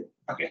 that's it.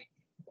 Okay.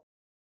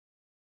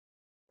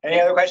 Any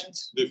other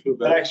questions? Do you feel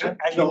But better?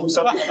 actually do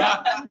something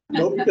about it.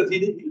 No, because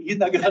he's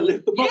not gonna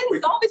lift them He up.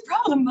 didn't solve his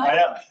problem, I Mike.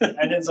 know,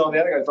 I didn't solve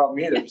the other guy's problem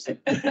either. So.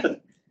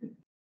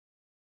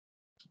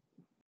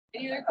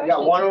 Any other I got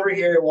questions? one over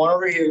here, one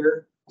over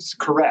here. It's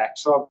correct,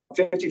 so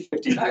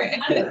 50-50. All right.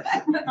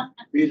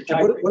 Be the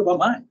And What tiebreaker. about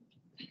mine?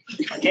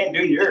 I can't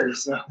do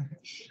yours, so.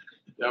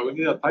 Yeah, we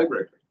need a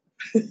tiebreaker.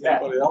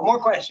 Yeah, one more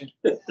question.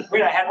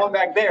 Wait, I had one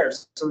back there,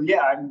 so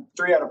yeah, I'm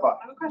 3 out of 5.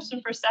 I have a question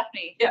for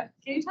Stephanie. Yeah.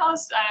 Can you tell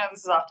us, I know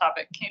this is off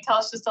topic, can you tell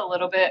us just a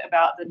little bit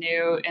about the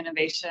new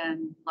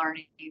Innovation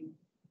Learning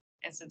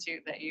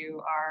Institute that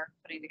you are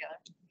putting together?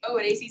 Oh,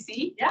 at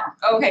ACC? Yeah.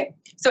 Okay,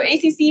 so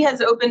ACC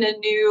has opened a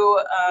new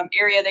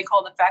area they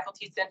call the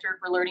Faculty Center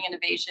for Learning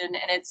Innovation,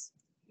 and it's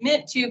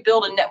meant to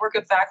build a network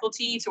of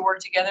faculty to work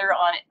together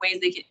on ways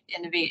they can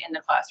innovate in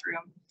the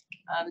classroom.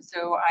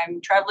 So I'm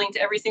traveling to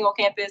every single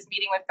campus,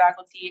 meeting with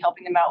faculty,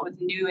 helping them out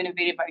with new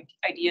innovative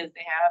ideas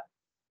they have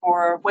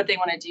for what they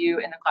want to do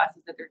in the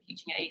classes that they're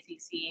teaching at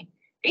ACC.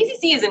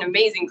 ACC is an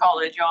amazing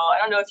college, y'all. I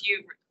don't know if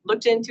you've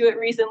looked into it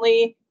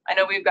recently. I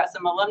know we've got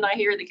some alumni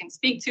here that can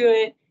speak to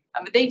it,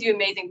 but they do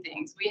amazing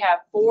things. We have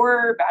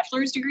 4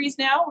 bachelor's degrees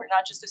now. We're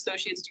not just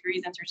associate's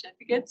degrees and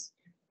certificates.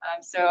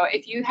 So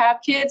if you have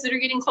kids that are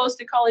getting close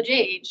to college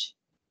age,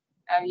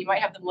 you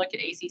might have them look at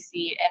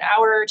ACC. And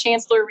our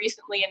chancellor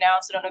recently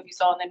announced, I don't know if you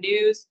saw in the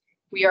news,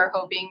 we are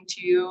hoping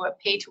to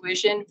pay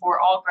tuition for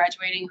all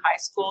graduating high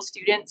school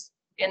students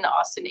in the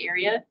Austin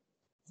area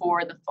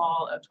for the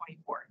fall of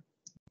 24.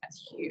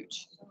 That's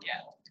huge.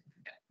 Yeah.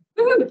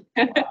 Woo-hoo.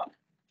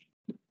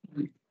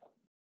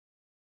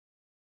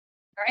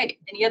 All right.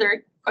 Any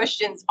other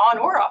questions on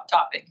or off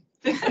topic?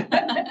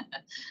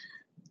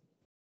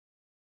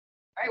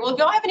 All right, well, if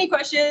y'all have any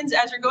questions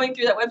as you're going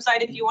through that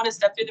website, if you want to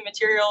step through the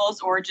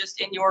materials or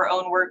just in your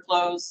own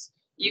workflows,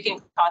 you can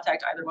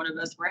contact either one of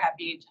us. We're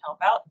happy to help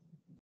out.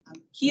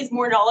 He is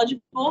more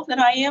knowledgeable than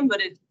I am, but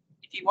if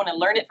you want to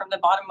learn it from the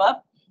bottom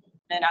up,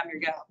 then I'm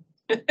your gal.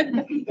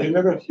 I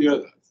never hear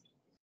that.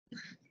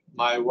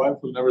 My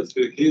wife will never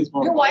say he's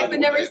more. Your wife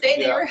would never knowledgeable." say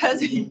they Yeah. were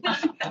husband.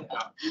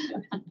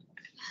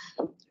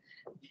 All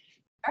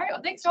right,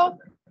 well, thanks, y'all.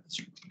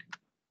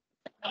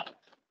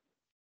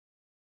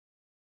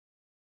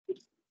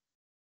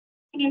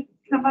 Can you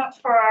come up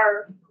for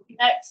our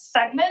next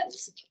segment?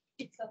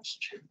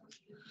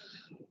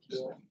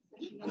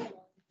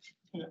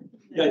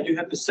 Yeah, I do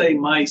have to say,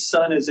 my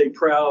son is a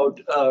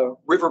proud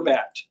river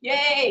bat.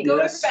 Yay, go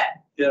Yes.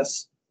 Riverbed.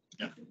 Yes.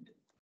 I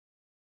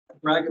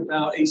brag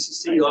about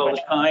ACC all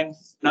the time,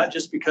 not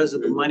just because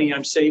of the money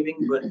I'm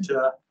saving, but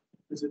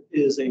because it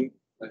is a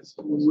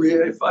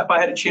real, if I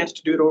had a chance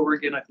to do it over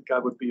again, I think I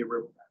would be a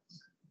river bat.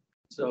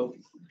 So,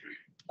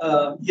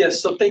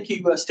 yes, so thank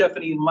you,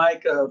 Stephanie and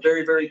Mike.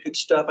 Very, very good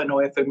stuff. I know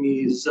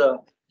FME is,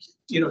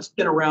 it's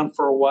been around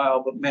for a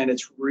while, but man,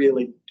 it's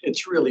really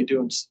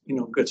doing,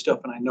 good stuff.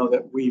 And I know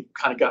that we've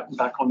kind of gotten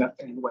back on that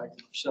bandwagon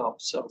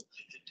ourselves. So,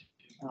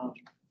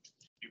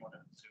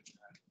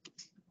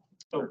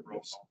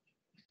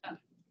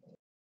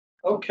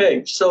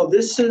 okay, so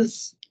this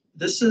is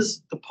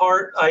the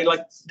part I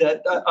like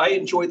that I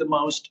enjoy the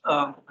most.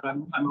 I'm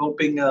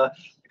hoping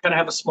kind of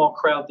have a small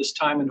crowd this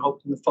time and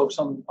hoping the folks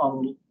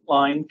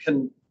online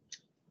can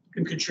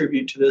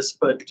contribute to this.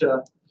 But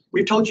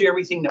we've told you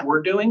everything that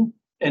we're doing,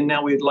 and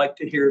now we'd like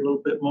to hear a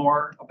little bit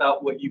more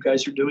about what you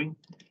guys are doing.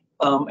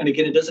 And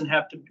again, it doesn't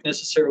have to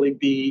necessarily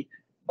be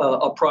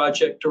a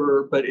project,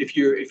 but if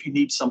you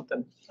need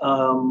something,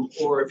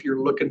 or if you're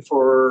looking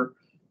for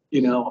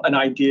an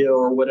idea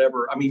or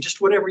whatever. I mean,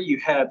 just whatever you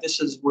have. This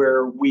is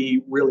where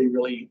we really,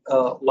 really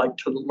like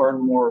to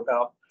learn more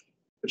about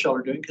what y'all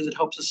are doing, because it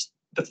helps us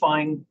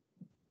define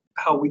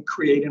how we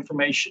create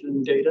information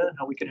and data and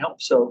how we can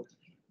help. So,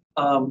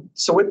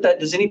 so with that,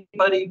 does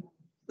anybody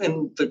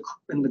in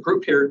the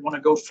group here want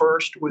to go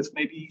first with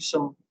maybe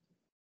some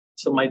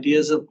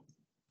ideas of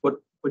what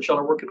y'all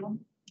are working on?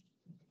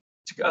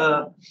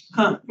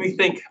 Let me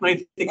think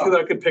who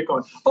I could pick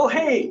on. Oh,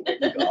 hey,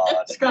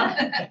 Scott.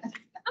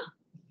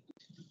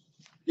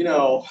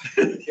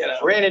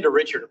 Ran into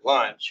Richard at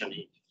lunch and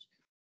he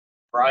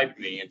bribed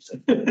me and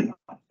said, "Come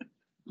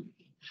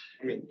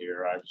in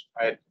here."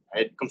 I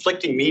had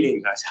conflicting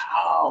meetings. I said,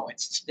 "Oh,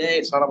 it's today.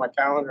 It's not on my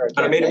calendar."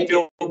 I made him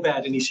feel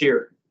bad, and he's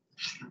here.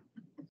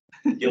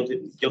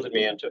 Guilted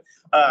me into.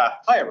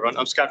 Hi, everyone.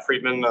 I'm Scott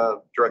Friedman,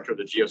 director of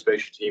the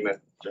geospatial team at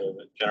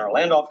the General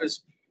Land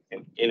Office.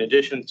 And in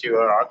addition to,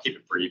 I'll keep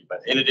it brief, but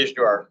in addition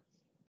to our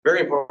very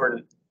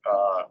important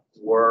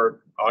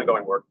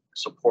ongoing work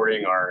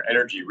supporting our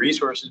energy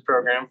resources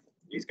program,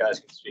 these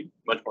guys can speak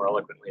much more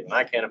eloquently than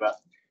I can about.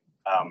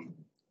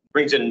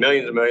 brings in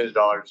millions and millions of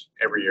dollars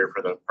every year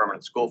for the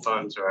permanent school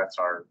fund. So that's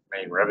our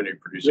main revenue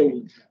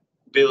producing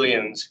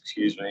billions,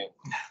 excuse me,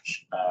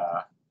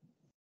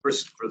 for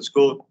the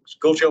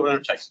school children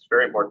of Texas.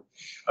 Very important.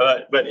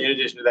 But in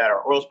addition to that,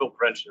 our oil spill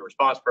prevention and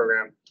response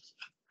program,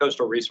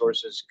 coastal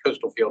resources,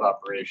 coastal field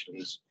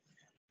operations,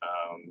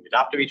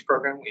 Adopt a Beach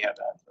program. We have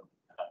that. So,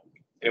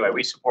 anyway,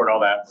 we support all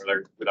that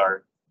with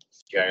our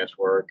GIS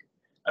work.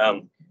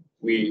 I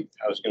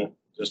was going to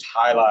just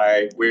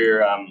highlight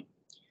we're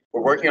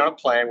working on a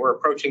plan. We're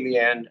approaching the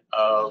end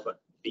of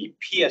the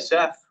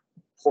PSF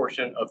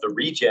portion of the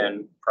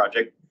Regen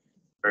project,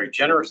 very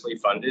generously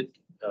funded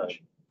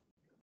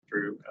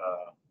through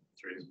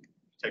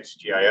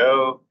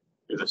TextGIO,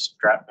 through the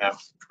StratMap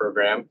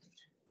program.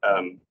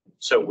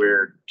 So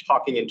we're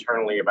talking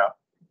internally about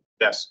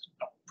best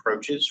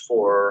approaches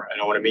for,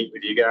 and I want to meet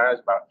with you guys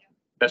about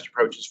best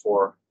approaches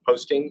for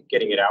posting,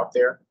 getting it out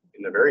there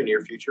in the very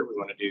near future. We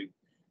want to do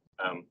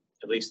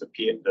at least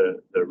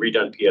the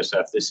redone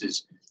PSF. This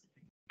is,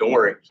 don't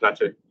worry, it's not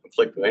to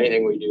conflict with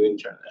anything we do in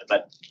China,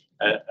 but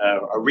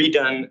a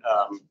redone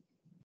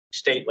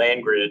state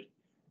land grid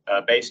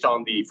based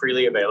on the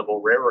freely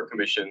available Railroad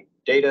Commission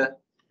data,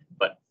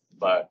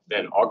 but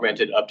then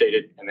augmented,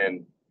 updated, and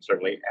then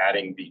certainly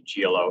adding the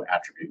GLO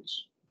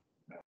attributes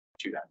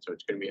to that. So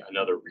it's going to be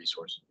another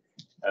resource.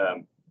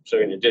 So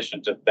in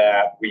addition to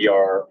that,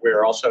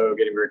 we're also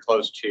getting very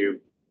close to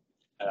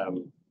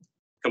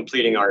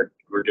completing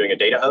we're doing a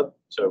data hub.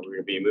 So we're going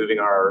to be moving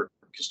our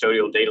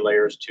custodial data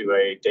layers to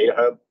a data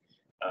hub,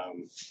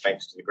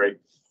 thanks to the great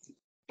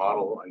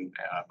model and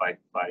by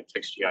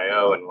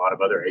TextGIO and a lot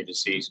of other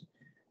agencies.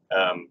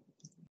 But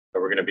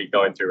we're going to be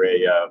going through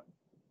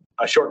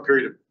a short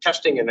period of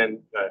testing and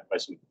then by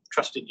some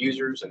trusted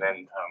users, and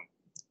then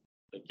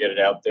get it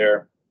out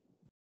there.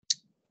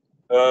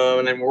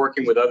 And then we're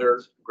working with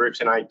other groups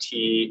in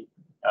IT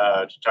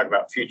to talk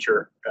about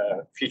future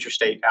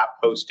state app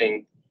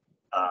hosting,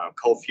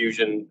 cold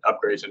fusion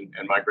upgrades and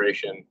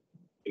migration,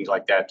 things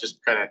like that.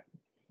 Just kind of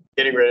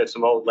getting rid of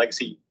some old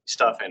legacy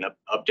stuff and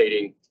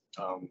updating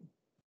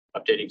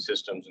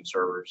systems and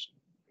servers,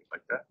 things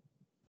like that.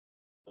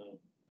 I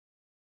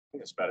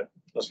think that's about it.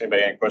 Unless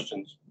anybody had any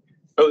questions.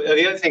 Oh,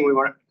 the other thing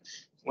one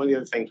of the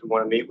other things we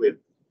want to meet with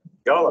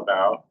y'all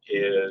about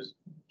is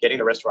getting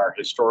the rest of our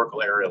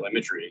historical aerial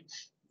imagery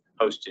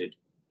hosted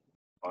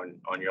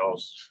on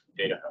y'all's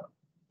data hub.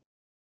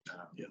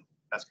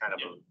 That's kind of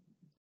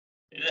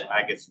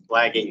a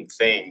lagging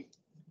thing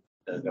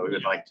that we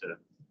would like to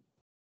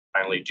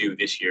finally do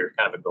this year,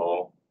 kind of a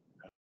goal.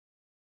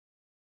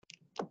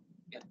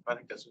 I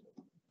think that's it.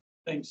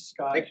 Thanks,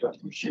 Scott. Thank you.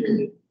 Appreciate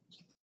it.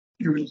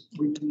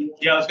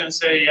 Yeah, I was gonna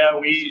say, now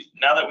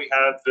that we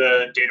have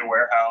the data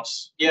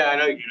warehouse, Yeah, I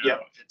know.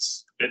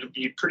 it'll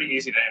be pretty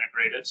easy to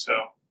integrate it. So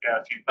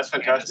yeah, That's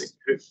fantastic.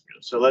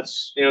 So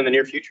let's, in the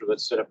near future,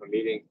 let's set up a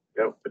meeting.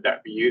 Would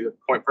that be you, the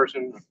point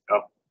person?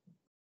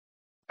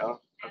 Oh,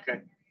 okay.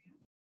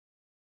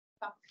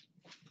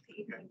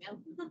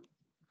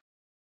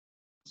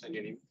 Send you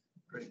an email.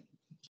 Great.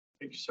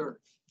 Thank you, sir.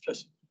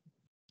 Just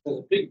As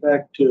a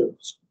piggyback to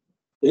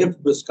the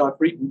infamous Scott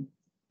Friedman.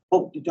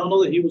 Oh, did y'all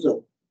know that he was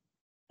an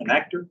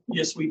actor?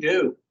 yes, we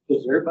do.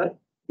 Does everybody?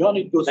 Y'all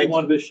need to go see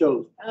one of his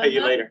shows. Pay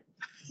you later.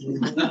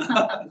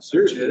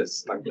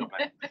 Seriously.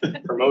 My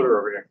promoter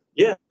over here.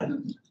 Yeah.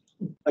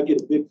 I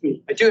get a big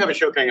fee. I do have a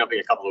show coming up in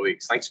a couple of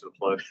weeks. Thanks for the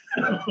plug.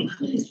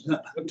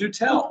 Do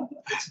tell.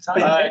 It's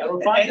time.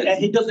 And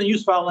he doesn't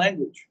use foul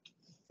language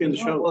in the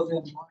show. Well,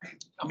 then,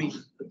 I mean,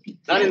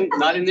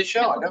 Not in this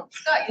show. I know.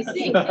 Scott, you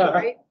sing,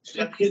 right?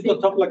 He's gonna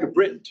talk like a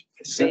Brit.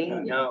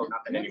 Sing? No,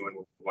 not that anyone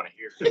would want to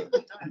hear.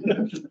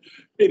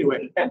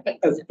 Anyway,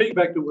 as a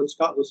piggyback to what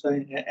Scott was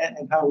saying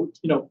and how,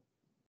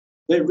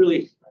 they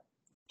really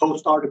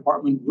host our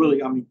department really,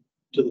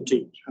 to the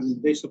team.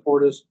 They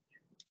support us,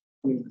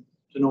 to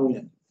no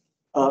end.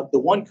 The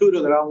one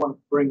CUDA that I want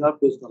to bring up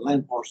is the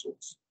land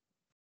parcels.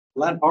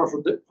 Land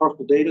parcel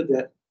data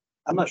that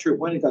I'm not sure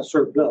when it got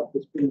served up.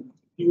 It's been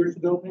a few years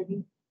ago,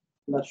 maybe.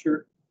 I'm not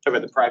sure. Talking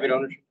about the private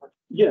ownership part?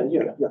 Yeah.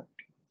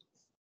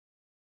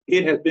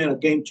 It has been a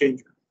game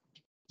changer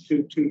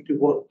to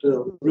what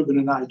Ruben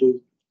and I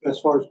do as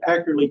far as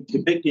accurately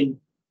depicting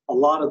a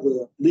lot of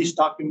the lease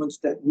documents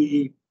that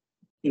we,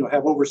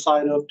 have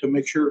oversight of to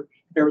make sure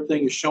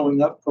everything is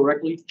showing up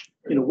correctly.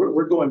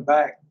 We're going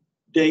back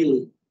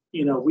daily.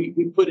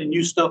 We put in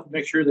new stuff to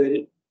make sure that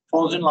it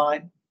falls in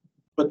line.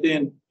 But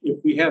then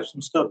if we have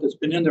some stuff that's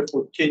been in there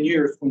for 10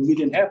 years when we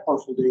didn't have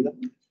parcel data,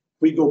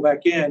 we go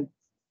back in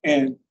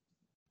and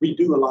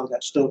redo a lot of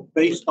that stuff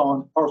based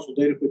on parcel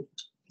data,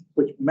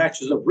 which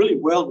matches up really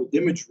well with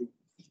imagery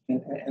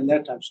and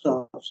that type of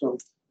stuff. So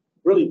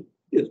really,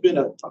 it's been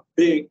a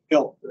big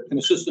help and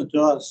assistance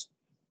to us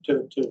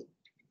to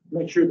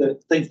make sure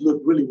that things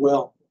look really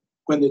well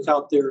when it's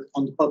out there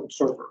on the public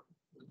server.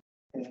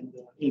 And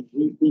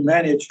we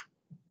manage,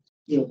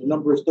 the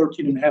number is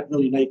 13.5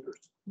 million acres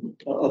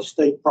of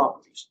state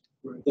properties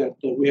that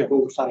we have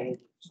oversight over.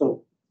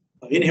 So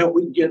any help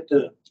we can get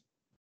to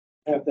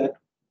have that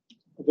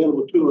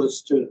available to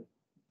us to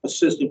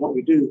assist in what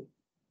we do,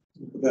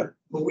 the better.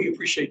 Well, we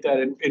appreciate that,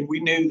 and we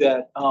knew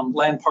that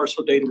land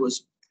parcel data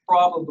was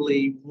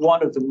probably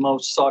one of the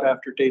most sought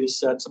after data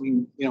sets. I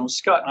mean, you know,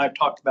 Scott and I have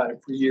talked about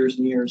it for years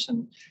and years,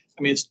 and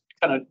I mean, it's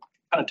kind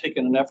of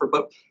taken an effort.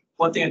 But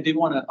one thing I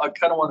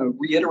kind of want to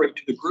reiterate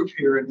to the group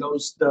here and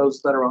those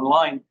that are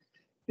online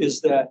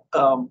is that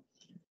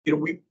you know,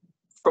 we,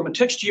 from a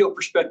TextGeo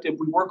perspective,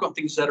 we work on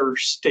things that are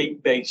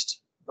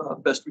state-based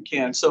best we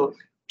can. So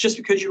just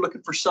because you're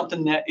looking for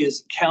something that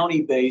is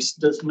county-based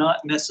does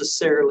not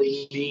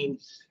necessarily mean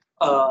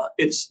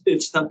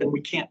it's something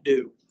we can't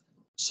do.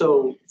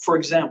 So, for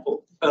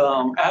example,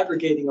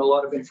 aggregating a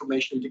lot of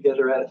information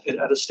together at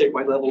a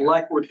statewide level,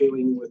 like we're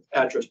doing with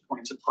address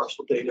points and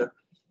parcel data.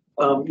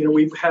 You know,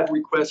 we've had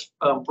requests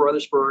for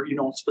others for, you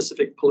know,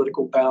 specific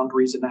political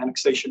boundaries and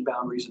annexation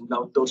boundaries and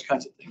those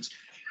kinds of things.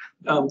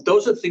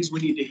 Those are the things we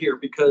need to hear,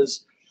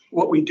 because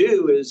what we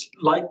do is,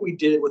 like we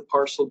did with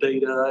parcel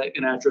data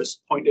and address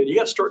point data, you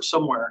got to start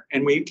somewhere.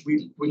 And we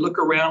look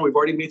around. We've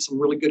already made some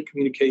really good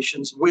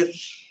communications with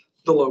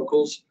the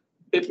locals.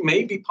 It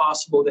may be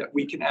possible that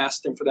we can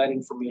ask them for that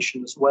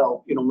information as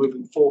well, you know,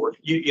 moving forward.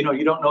 You know,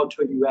 you don't know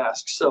until you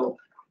ask. So,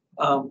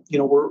 you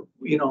know, we're,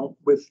 you know,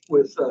 with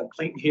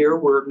Clayton here,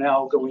 we're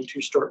now going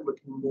to start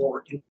looking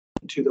more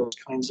into those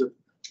kinds of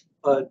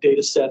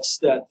data sets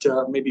that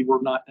maybe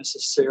were not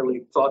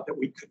necessarily thought that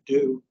we could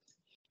do.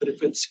 But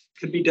if it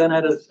could be done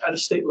at a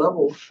state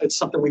level, it's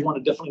something we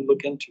want to definitely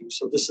look into.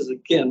 So this is,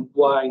 again,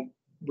 why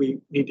we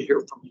need to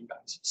hear from you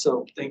guys.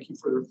 So thank you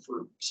for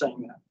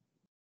saying that.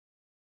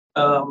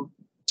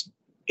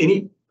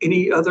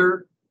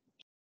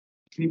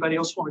 Anybody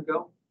else want to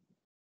go?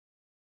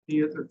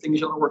 Any other things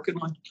y'all are working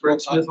on? Greg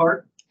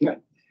Smith-Hart? Yeah,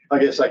 I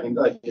guess I can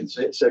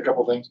say a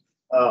couple of things.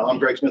 I'm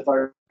Greg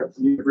Smith-Hart from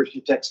the University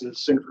of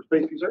Texas Center for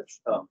Space Research.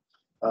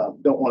 I'm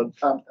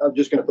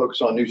just going to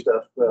focus on new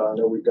stuff. I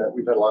know we've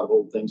had a lot of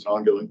old things,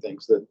 ongoing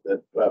things that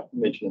I've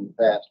mentioned in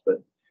the past,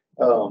 but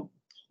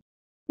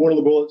one of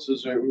the bullets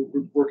is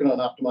we're working on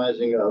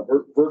optimizing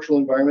virtual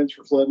environments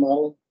for flood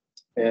modeling,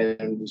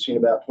 and we've seen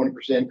about 20%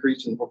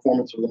 increase in the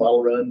performance of the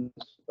model runs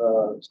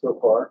so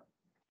far.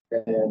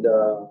 And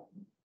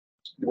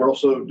we're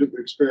also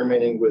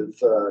experimenting with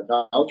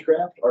knowledge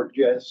graph,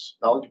 ArcGIS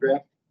knowledge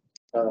graph.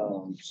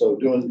 So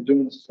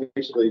doing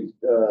basically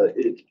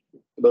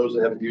for those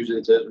that haven't used it,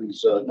 it's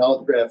Esri's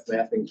knowledge graph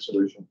mapping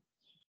solution.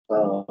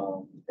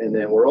 And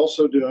then we're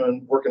also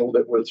working a little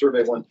bit with Survey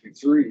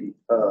 123,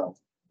 the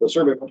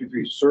Survey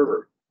 123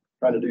 server,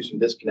 trying to do some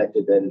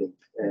disconnected editing.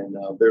 And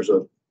there's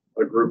a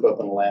group up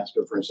in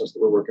Alaska, for instance,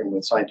 that we're working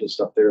with scientists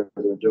up there.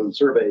 They're doing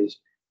surveys,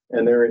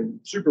 and they're in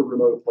super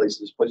remote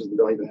places that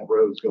don't even have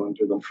roads going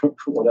to them from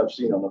what I've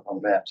seen on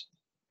the maps.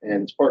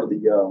 And it's part of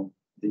the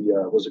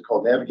what's it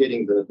called?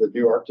 Navigating the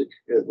New Arctic,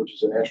 which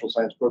is a national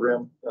science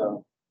program,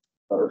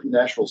 or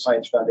National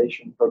Science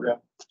Foundation program.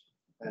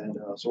 And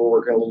so we're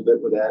working a little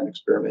bit with that and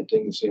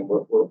experimenting and seeing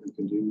what we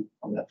can do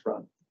on that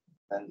front.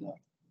 And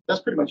that's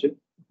pretty much it.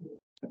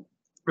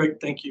 Great,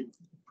 thank you.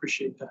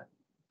 Appreciate that.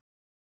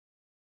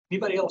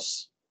 Anybody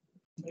else?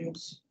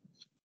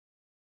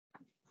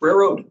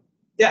 Railroad.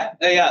 Yeah.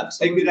 Hey,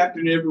 good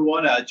afternoon,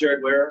 everyone.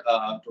 Jared Ware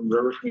from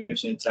Railroad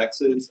Commission in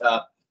Texas.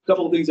 A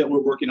couple of things that we're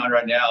working on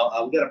right now.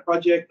 We've got a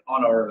project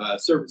on our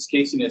surface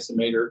casing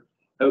estimator.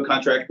 I have a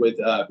contract with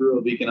Bureau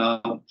of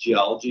Economic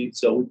Geology.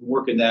 So we've been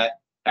working that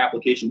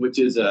application, which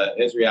is a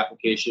Esri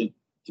application,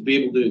 to be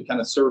able to kind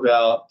of serve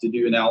out, to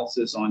do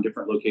analysis on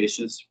different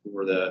locations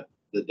for the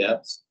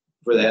depths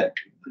for that.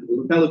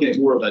 We're kind of looking at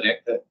more of a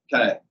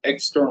kind of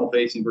external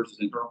facing versus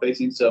internal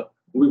facing. So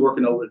we'll be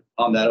working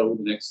on that over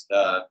the next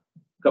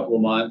couple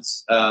of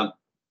months.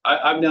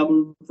 I've now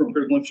moved from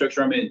critical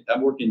infrastructure.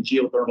 I'm working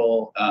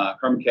geothermal,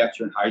 carbon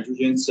capture, and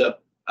hydrogen. So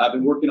I've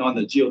been working on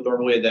the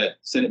geothermal way that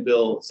Senate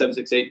Bill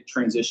 768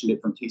 transitioned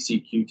it from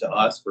TCQ to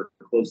us for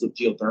closed loop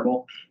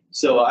geothermal.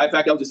 So in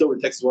fact, I was just over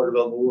at Texas Water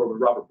Development Board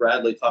with Robert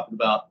Bradley talking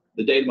about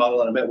the data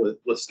model, and I met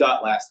with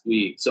Scott last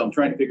week. So I'm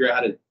trying to figure out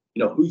how to,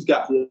 who's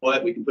got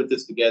what, we can put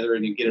this together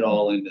and get it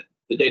all in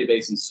the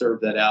database and serve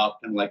that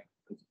out, kind of like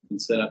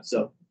set up.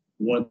 So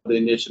one of the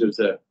initiatives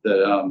that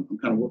I'm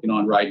kind of working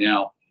on right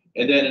now.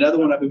 And then another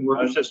one I've been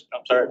working. I'm just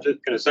going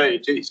to say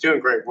he's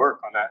doing great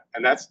work on that,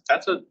 and that's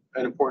an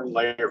important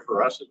layer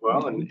for us as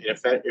well. And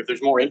if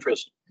there's more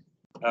interest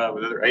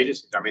with other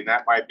agencies,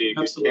 that might be a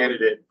good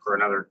candidate for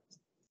another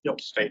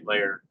state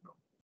layer.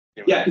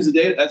 Yeah, because the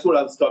data, that's what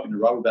I was talking to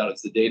Robert about.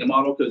 It's the data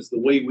model, because the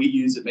way we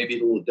use it may be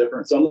a little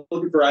different. So I'm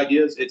looking for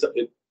ideas.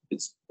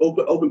 It's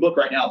open book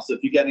right now. So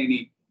if you got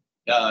any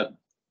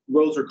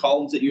rows or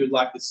columns that you would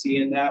like to see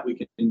in that, we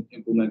can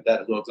implement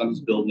that as well, because I'm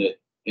just building it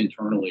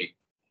internally.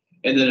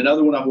 And then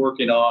another one I'm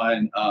working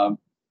on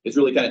is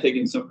really kind of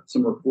taking some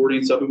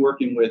reporting. So I've been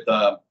working with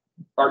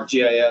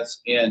ArcGIS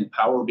and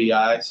Power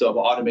BI. So I've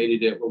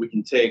automated it where we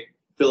can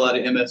fill out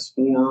an MS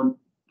form,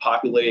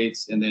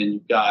 populates, and then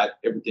you've got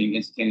everything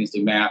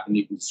instantaneously mapped, and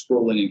you can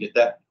scroll in and get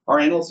that. Our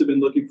analysts have been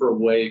looking for a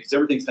way, because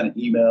everything's kind of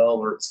email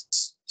or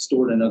it's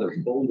stored in another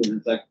folder.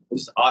 It's like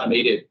just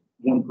automated,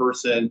 one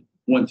person,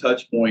 one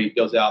touch point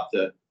goes out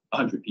to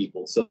 100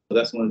 people. So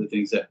that's one of the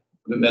things that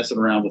been messing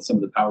around with some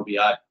of the Power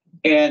BI.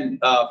 And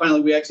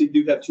finally, we actually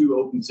do have 2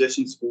 open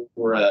positions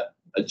for a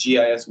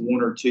GIS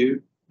 1 or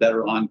 2 that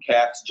are on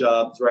CAPS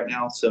jobs right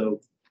now. So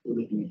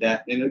we're looking at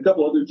that. And a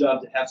couple other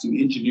jobs that have some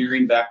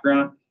engineering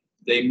background.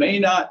 They may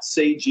not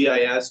say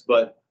GIS,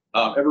 but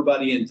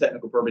everybody in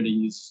technical permitting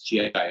uses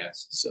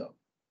GIS. So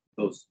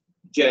those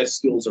GIS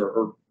skills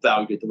are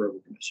valued at the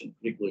Railroad Commission,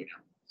 particularly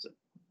now. So.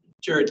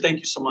 Jared, thank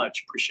you so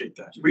much. Appreciate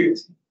that.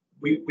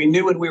 We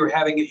knew when we were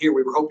having it here,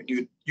 we were hoping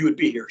you would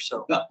be here.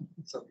 So,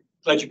 so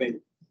glad you made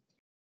it.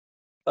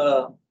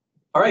 All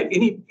right.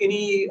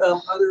 Any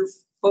other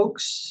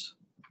folks?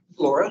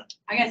 Laura?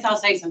 I guess I'll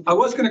say something. I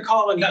was going to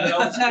call on you.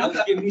 I was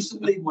giving you some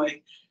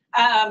leeway.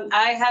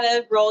 I had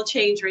a role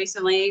change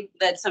recently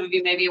that some of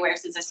you may be aware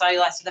since I saw you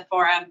last at the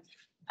forum.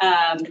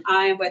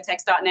 I'm with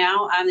TxDOT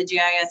now. I'm the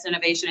GIS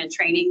Innovation and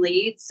Training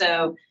Lead,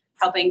 so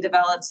helping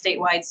develop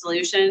statewide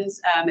solutions.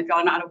 If y'all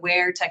are not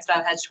aware,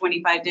 TxDOT has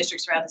 25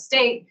 districts around the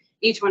state.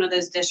 Each one of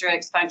those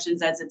districts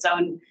functions as its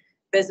own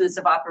business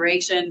of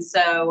operations.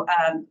 So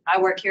I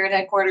work here at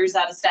headquarters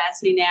out of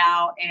Stastny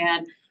now,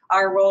 and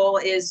our role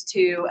is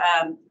to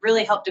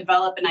really help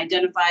develop and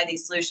identify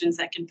these solutions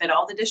that can fit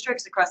all the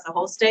districts across the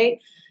whole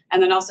state.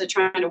 And then also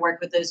trying to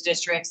work with those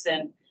districts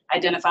and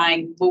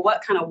identifying, well,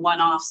 what kind of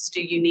one-offs do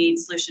you need,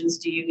 solutions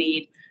do you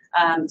need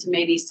to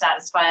maybe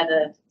satisfy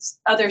the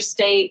other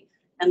state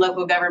and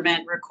local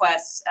government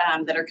requests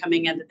that are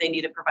coming in that they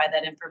need to provide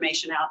that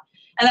information out.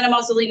 And then I'm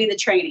also leading the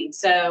training.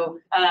 So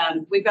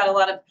we've got a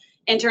lot of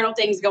internal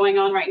things going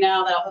on right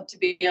now that I'll hope to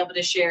be able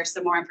to share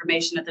some more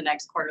information at the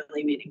next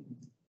quarterly meeting.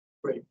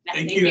 Great.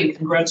 Thank you. And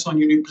congrats on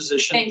your new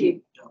position. Thank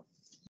you.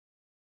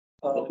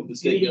 Welcome to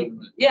state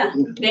government. Yeah,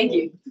 thank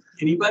you.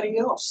 Anybody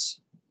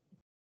else?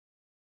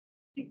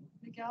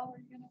 Miguel, are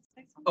you gonna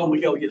say something? Oh,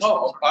 Miguel, yes.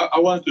 Oh, I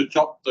wanted to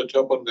touch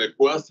up on the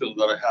question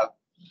that I had.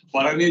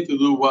 What I need to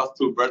do was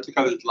to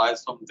vertically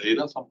slice some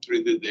data, some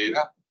 3D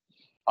data.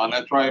 And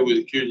I tried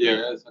with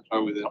QGIS, I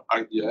tried with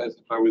ArcGIS,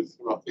 I tried with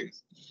several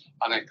things.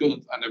 And I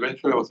couldn't. And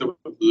eventually I was able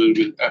to do it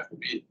with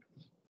FME,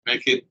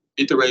 making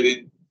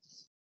iterating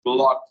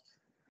blocks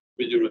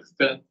with your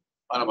extent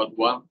and about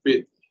 1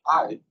 feet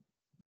high,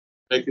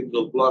 making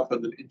those blocks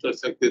and then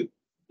intersecting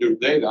your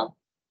data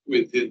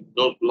within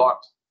those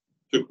blocks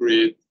to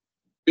create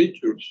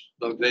features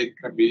that they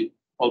can be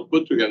all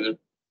put together.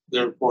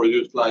 Therefore,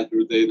 you slide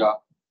your data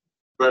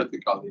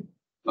vertically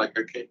like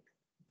a cake.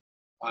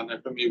 And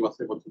FME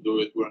was able to do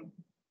it when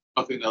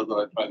nothing else that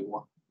I tried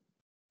worked.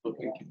 So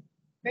thank you.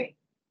 Great.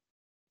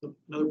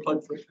 Another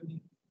plug for FME.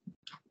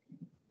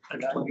 I'm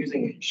not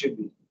using it, it should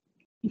be.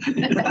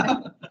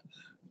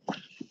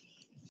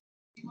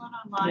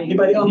 Online.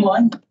 Anybody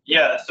online?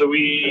 Yeah, so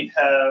we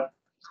have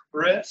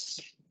Chris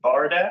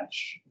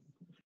Bardash.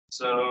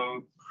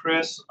 So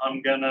Chris,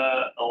 I'm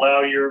gonna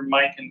allow your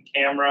mic and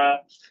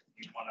camera.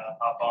 You wanna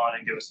hop on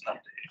and give us an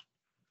update?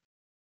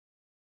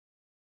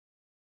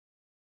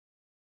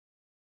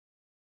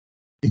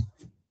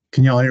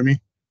 Can y'all hear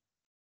me?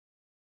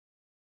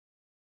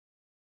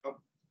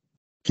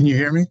 Can you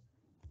hear me?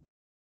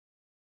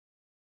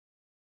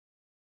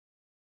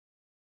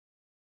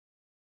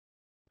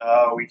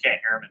 We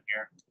can't hear him in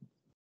here.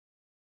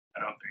 I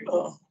don't think.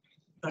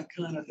 That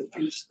kind of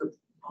defeats the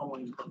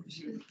following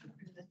purpose.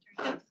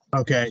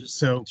 Okay,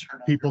 so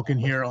people can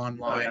hear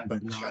online,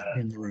 but not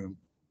in the room.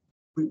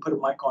 We put a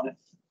mic on it.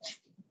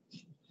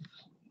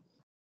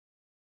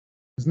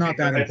 It's not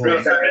that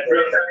important.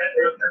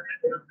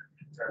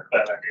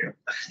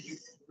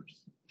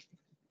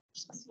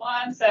 Just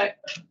 1 sec.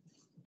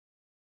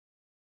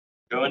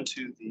 Go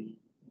into the.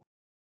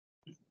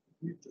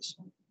 This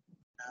one.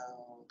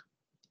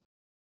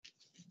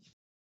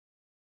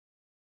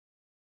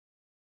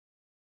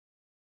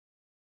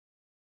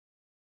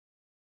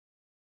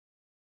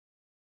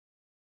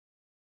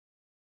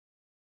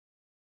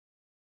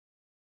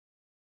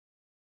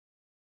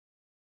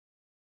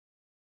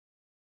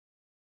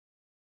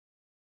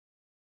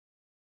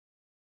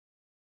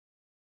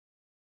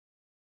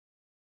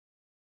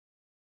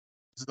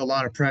 This is a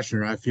lot of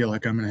pressure. I feel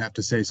like I'm going to have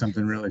to say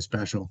something really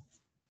special.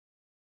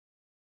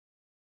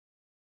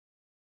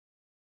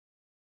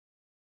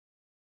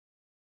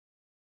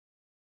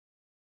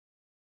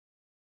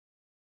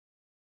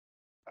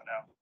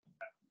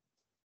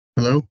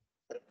 Hello?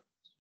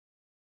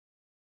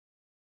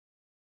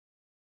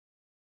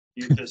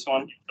 Use this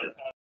one.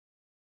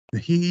 The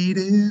heat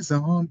is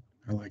on.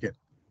 I like it.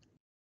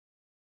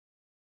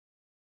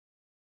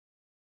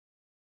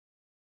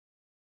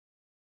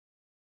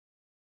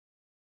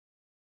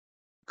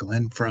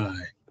 Glenn Fry.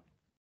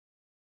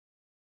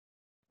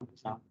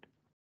 All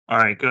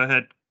right, go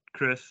ahead,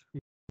 Chris.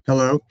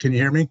 Hello, can you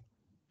hear me?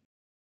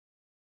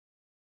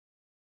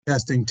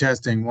 Testing,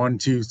 testing, 1,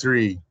 2,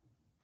 3.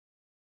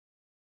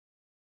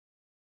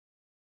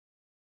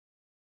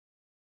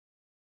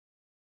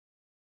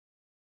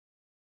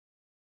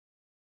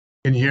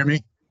 Can you hear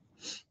me?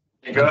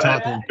 Go ahead.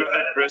 Talking. Go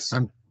ahead, Chris.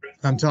 I'm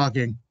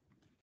talking.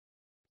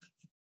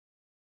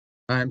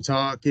 I'm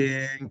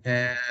talking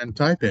and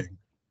typing.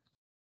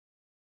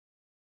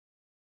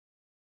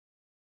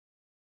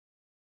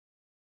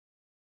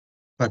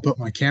 I put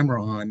my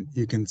camera on,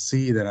 you can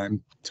see that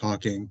I'm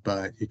talking,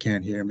 but you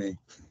can't hear me.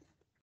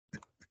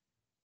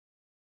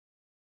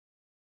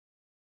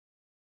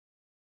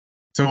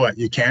 So what,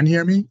 you can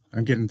hear me?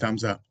 I'm getting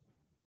thumbs up.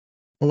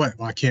 Oh, what?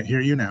 Well, I can't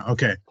hear you now.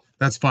 Okay,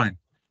 that's fine.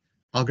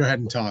 I'll go ahead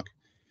and talk.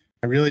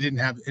 I really didn't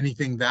have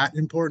anything that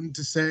important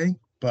to say,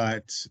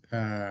 but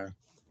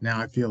now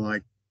I feel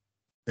like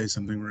say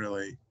something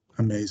really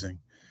amazing.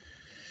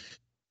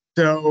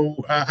 So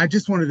I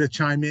just wanted to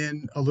chime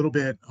in a little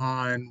bit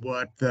on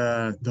what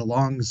the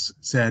Longs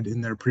said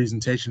in their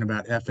presentation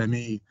about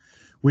FME.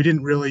 We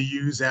didn't really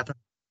use FME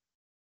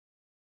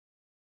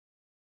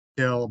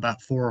until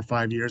about 4 or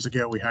 5 years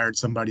ago. We hired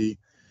somebody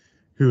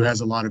who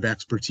has a lot of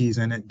expertise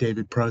in it,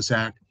 David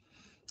Prosak.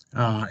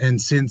 And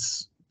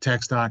since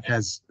TxDOT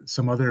has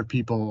some other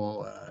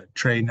people,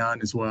 Trey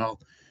Nunn as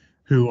well,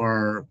 who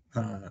are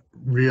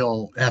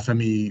real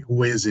FME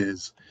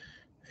whizzes.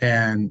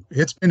 And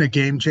it's been a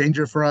game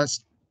changer for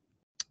us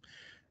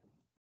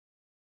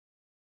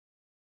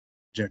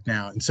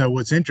now. And so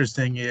what's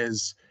interesting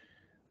is,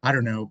 I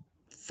don't know,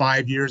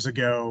 5 years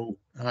ago,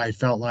 I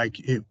felt like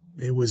it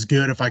was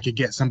good if I could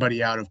get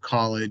somebody out of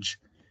college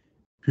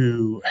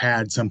who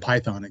had some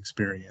Python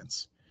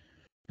experience.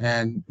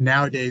 And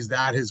nowadays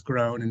that has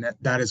grown and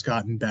that has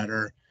gotten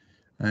better.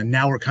 And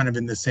now we're kind of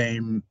in the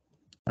same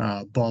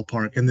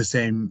ballpark, in the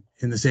same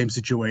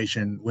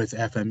situation with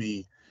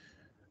FME.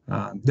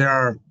 There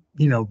are,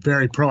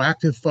 very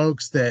proactive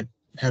folks that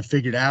have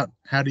figured out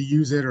how to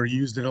use it or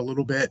used it a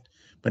little bit,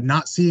 but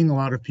not seeing a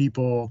lot of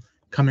people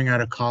coming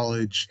out of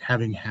college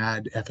having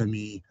had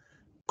FME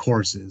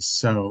courses.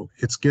 So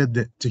it's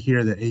good to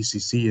hear that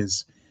ACC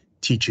is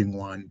teaching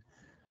one.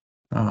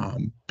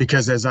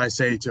 Because as I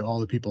say to all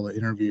the people that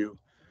interview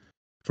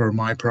for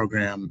my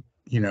program,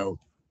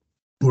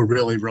 we're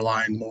really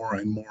relying more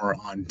and more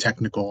on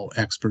technical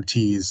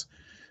expertise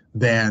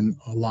than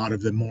a lot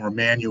of the more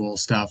manual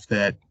stuff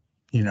that,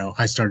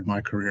 I started my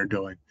career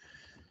doing.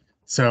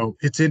 So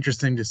it's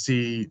interesting to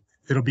see,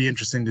 it'll be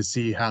interesting to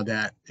see how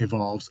that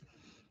evolves.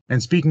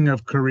 And speaking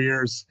of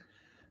careers,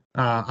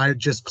 I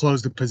just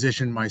closed a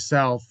position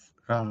myself,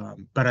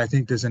 but I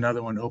think there's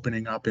another one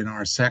opening up in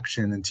our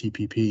section in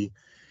TPP.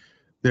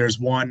 There's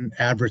one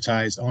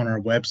advertised on our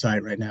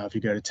website right now. If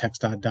you go to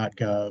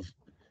texdot.gov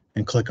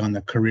and click on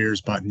the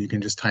careers button, you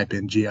can just type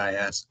in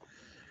GIS.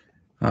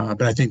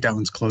 But I think that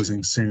one's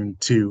closing soon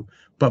too.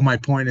 But my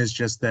point is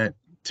just that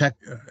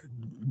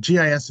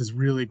GIS has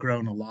really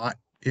grown a lot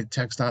at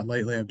TxDOT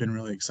lately. I've been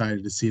really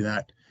excited to see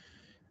that.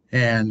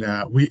 And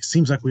it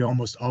seems like we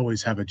almost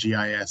always have a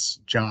GIS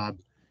job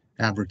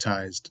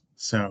advertised.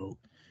 So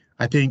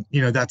I think,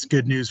 that's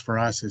good news for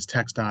us as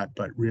TxDOT,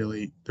 but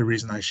really the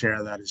reason I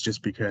share that is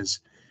just because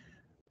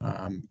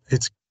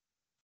its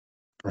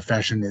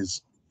profession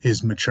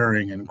is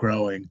maturing and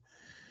growing,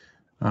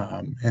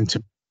 and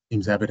to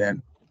seems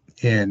evident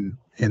in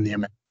the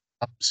amount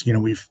of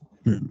jobs.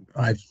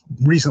 I've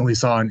recently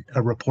saw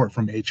a report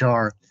from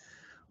HR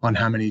on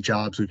how many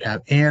jobs we've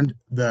had and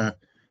the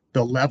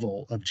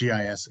level of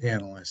GIS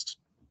analysts,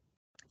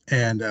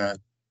 and they're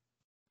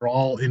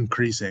all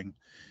increasing.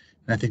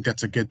 And I think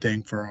that's a good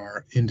thing for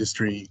our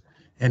industry,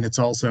 and it's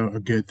also a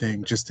good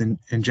thing just in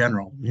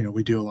general.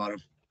 We do a lot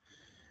of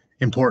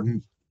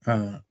important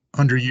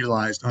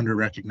underutilized,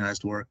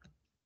 underrecognized work.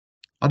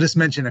 I'll just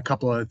mention a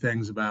couple other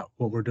things about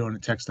what we're doing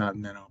at TxDOT,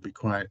 and then I'll be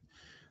quiet.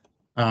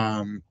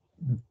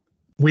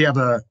 We have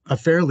a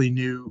fairly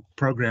new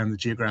program, the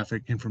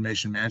Geographic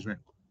Information Management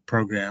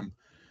Program.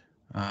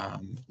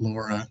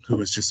 Laura, who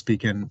was just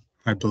speaking,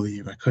 I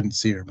believe, I couldn't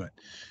see her, but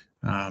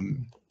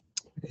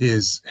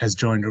has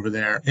joined over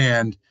there.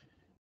 And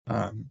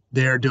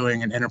they're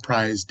doing an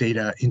enterprise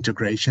data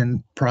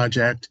integration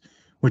project,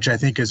 which I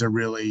think is a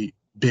really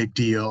big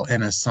deal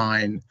and a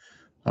sign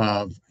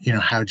of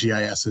how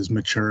GIS has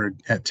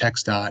matured at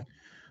TxDOT.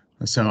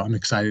 So I'm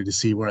excited to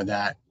see where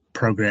that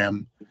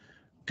program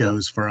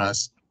goes for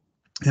us.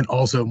 And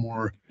also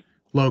more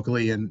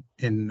locally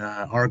in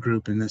our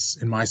group in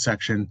my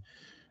section,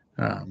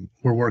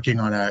 we're working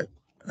on a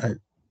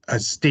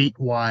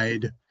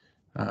statewide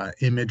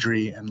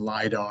imagery and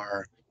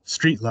LiDAR,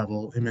 street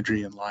level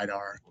imagery and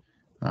LiDAR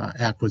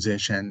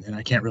acquisition. And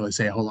I can't really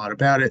say a whole lot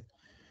about it.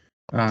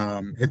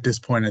 At this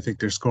point, I think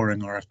they're scoring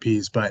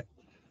RFPs, but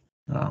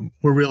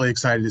we're really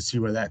excited to see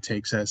where that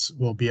takes us.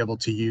 We'll be able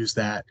to use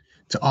that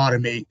to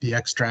automate the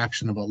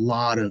extraction of a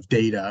lot of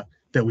data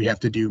that we have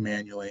to do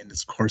manually. And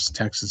of course,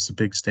 Texas is a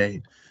big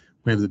state.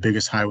 We have the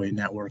biggest highway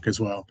network as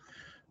well.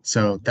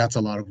 So that's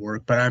a lot of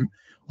work, but I'm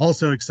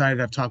also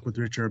excited. I've talked with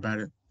Richard about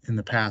it in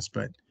the past,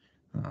 but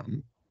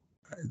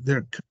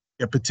there could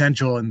be a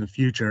potential in the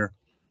future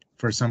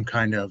for some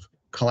kind of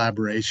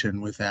collaboration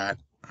with that.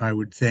 I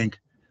would think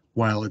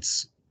while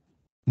it's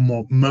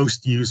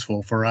most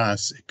useful for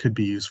us, it could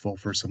be useful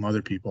for some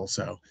other people.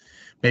 So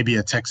maybe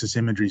a Texas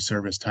Imagery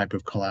Service type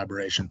of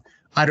collaboration.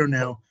 I don't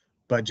know,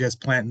 but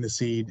just planting the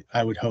seed,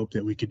 I would hope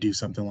that we could do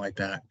something like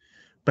that.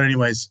 But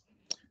anyways,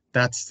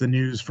 that's the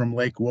news from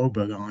Lake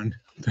Wobegon.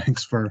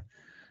 Thanks for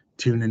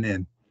tuning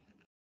in.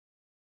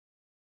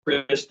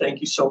 Chris,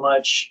 thank you so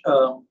much. Just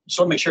want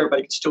to make sure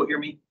everybody can still hear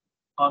me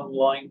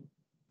online.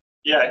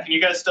 Yeah, can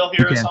you guys still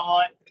hear us Okay.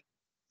 online?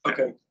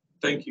 Okay,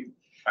 thank you.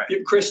 All right. Yeah,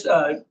 Chris,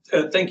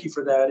 thank you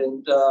for that.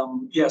 And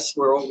yes,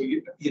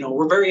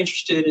 we're very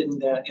interested in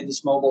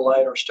this mobile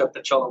LiDAR stuff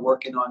that y'all are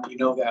working on. You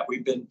know that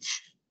we've been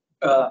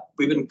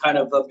kind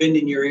of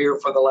bending your ear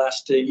for the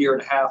last year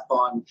and a half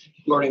on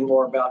learning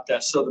more about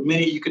that. So the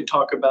minute you can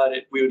talk about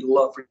it, we would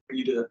love for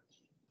you to,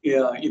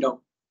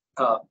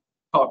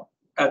 talk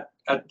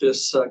at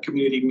this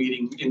community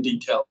meeting in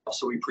detail.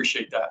 So we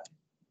appreciate that.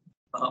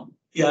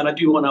 Yeah, and I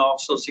do want to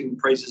also sing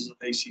praises of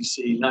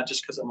ACC, not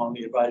just because I'm on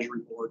the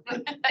advisory board,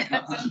 but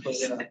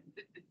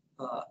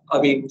I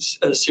mean,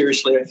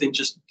 seriously, I think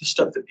just the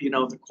stuff that,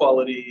 the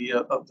quality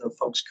of the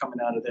folks coming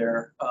out of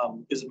there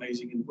is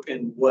amazing.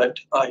 And what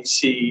I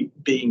see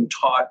being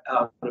taught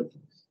out of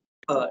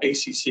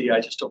ACC,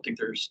 I just don't think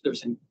there's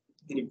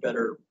any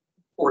better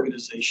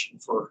organization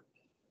for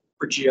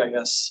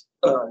GIS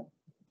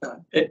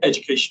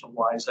educational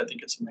wise. I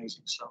think it's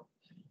amazing. So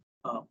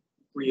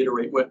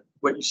reiterate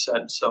what you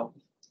said. So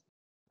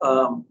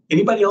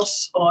anybody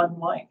else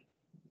online?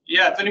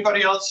 Yeah, if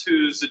anybody else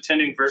who's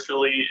attending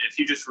virtually, if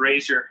you just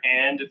raise your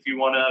hand if you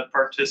want to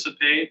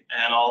participate,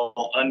 and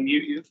I'll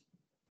unmute you.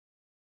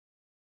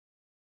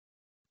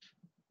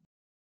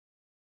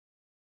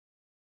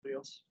 Anybody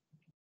else?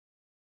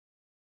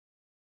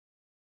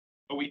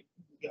 Oh, we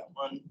got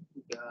one.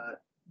 We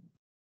got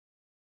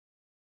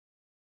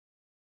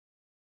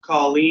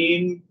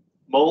Colleen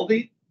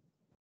Moldy.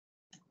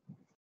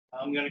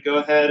 I'm going to go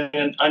ahead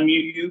and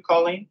unmute you,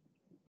 Colleen.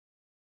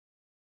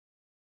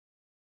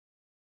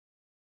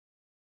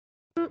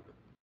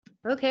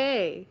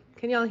 Okay,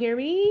 can y'all hear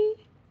me?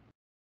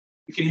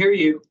 We can hear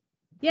you.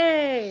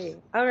 Yay!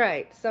 All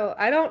right, so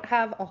I don't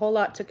have a whole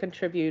lot to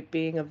contribute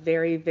being a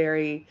very,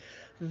 very,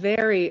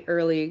 very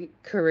early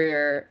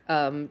career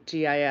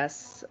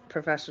GIS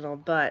professional,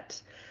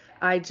 but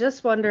I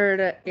just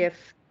wondered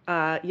if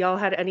y'all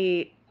had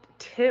any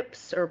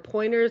tips or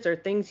pointers or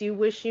things you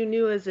wish you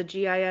knew as a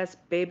GIS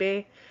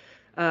baby.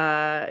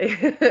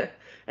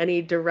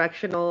 Any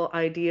directional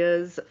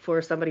ideas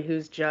for somebody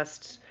who's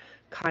just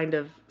kind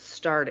of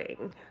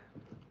starting?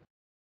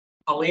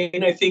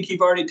 Colleen, I think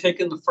you've already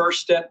taken the first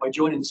step by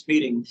joining this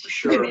meeting for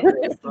sure.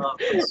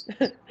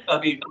 I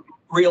mean,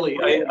 really,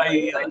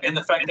 and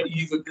the fact that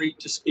you've agreed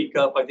to speak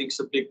up, I think is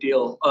a big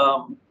deal.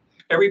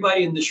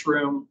 Everybody in this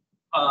room,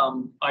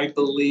 I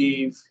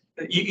believe,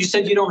 you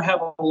said you don't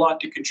have a lot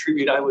to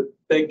contribute. I would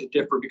beg to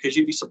differ because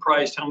you'd be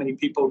surprised how many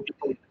people,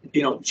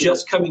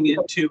 just coming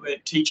into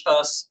it, teach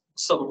us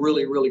some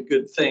really, really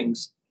good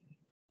things.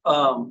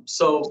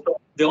 So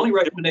the only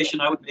recommendation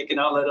I would make, and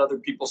I'll let other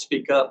people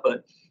speak up,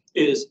 but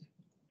is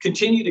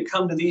continue to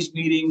come to these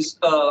meetings,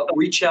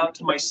 reach out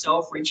to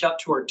myself, reach out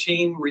to our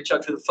team, reach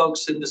out to the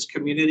folks in this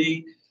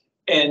community,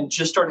 and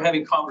just start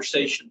having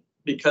conversation,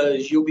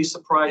 because you'll be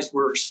surprised.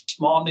 We're a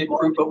small knit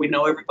group, but we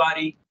know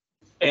everybody,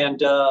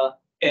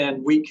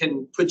 and we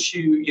can put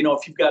you,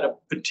 if you've got a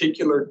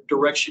particular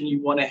direction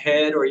you want to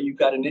head or you've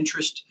got an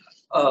interest,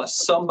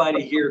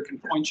 somebody here can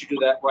point you to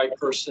that right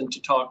person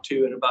to talk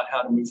to and about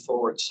how to move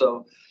forward.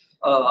 So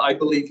I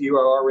believe you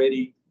are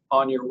already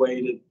on your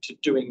way to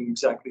doing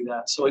exactly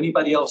that. So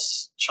anybody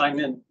else chime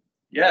in?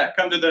 Yeah,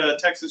 come to the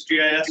Texas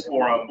GIS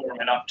Forum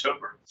in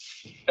October.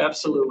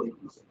 Absolutely.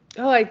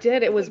 Oh, I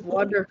did. It was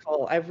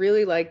wonderful. I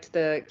really liked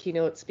the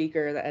keynote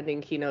speaker. The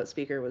ending keynote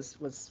speaker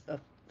was a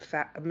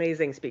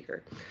amazing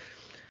speaker.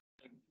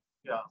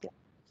 Yeah.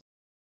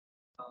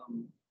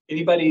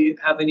 Anybody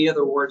have any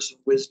other words of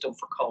wisdom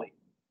for Colleen?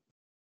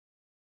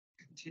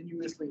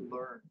 Continuously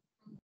learn.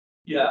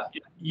 Yeah.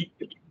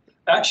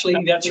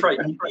 Actually, that's right.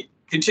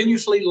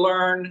 Continuously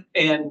learn,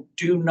 and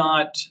do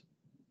not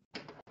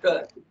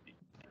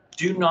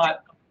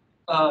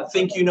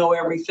think you know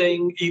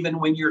everything. Even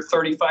when you're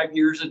 35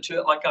 years into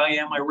it, like I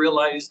am, I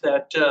realize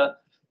that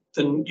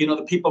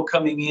the people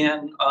coming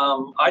in,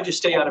 I just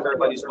stay out of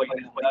everybody's way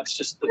now. That's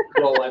just the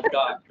role I've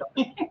got.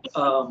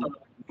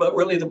 But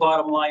really, the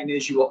bottom line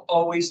is you will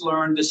always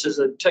learn. This is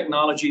a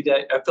technology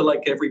that I feel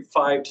like every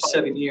 5 to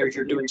 7 years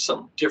you're doing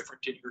something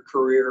different in your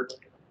career,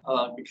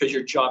 because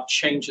your job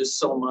changes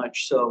so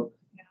much. So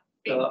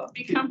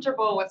be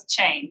comfortable with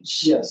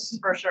change. Yes,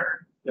 for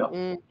sure. Yeah.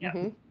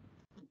 Mm-hmm.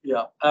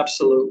 Yeah,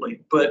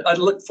 absolutely. But I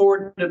look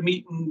forward to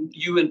meeting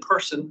you in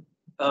person.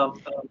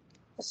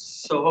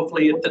 So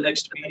hopefully at the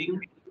next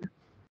meeting.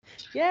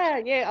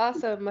 Yeah,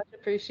 awesome. Much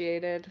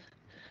appreciated.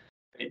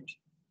 Great.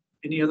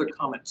 Any other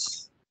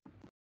comments?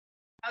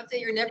 I would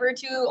say you're never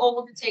too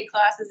old to take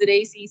classes at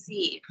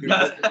ACC.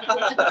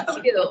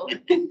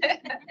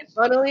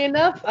 Funnily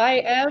enough,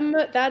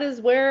 that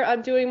is where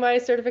I'm doing my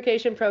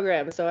certification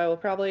program. So I will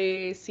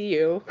probably see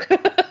you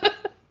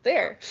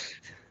there.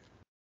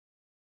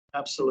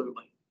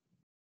 Absolutely.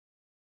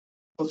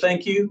 Well,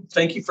 thank you.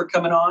 Thank you for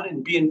coming on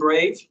and being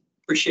brave.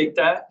 Appreciate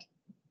that.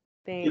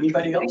 Thanks.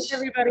 Anybody else? Thanks,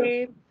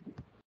 everybody.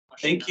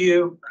 Thank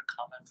you.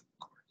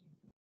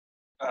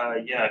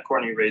 Yeah,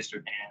 Courtney raised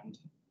her hand.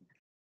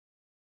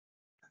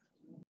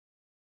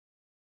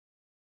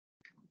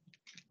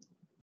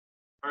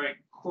 All right,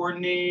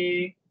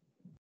 Courtney,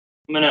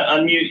 I'm gonna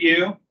unmute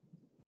you.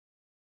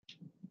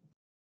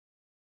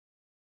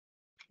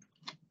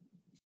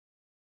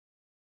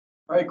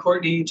 All right,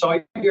 Courtney, it's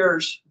all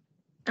yours.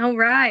 All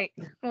right.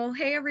 Well,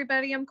 hey,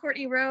 everybody. I'm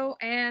Courtney Rowe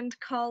and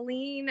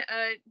Colleen.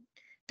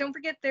 Don't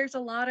forget, there's a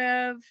lot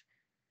of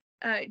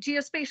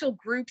geospatial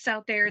groups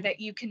out there that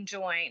you can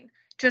join.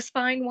 Just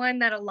find one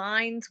that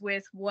aligns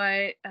with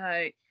what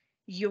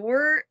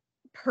your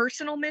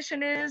personal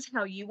mission is,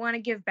 how you want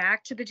to give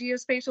back to the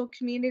geospatial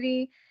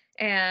community.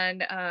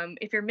 And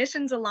if your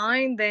missions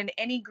align, then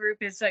any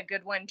group is a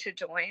good one to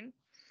join.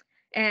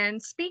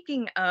 And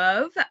speaking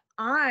of,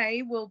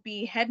 I will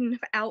be heading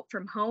out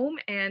from home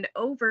and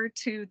over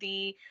to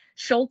the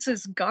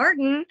Schultz's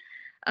Garden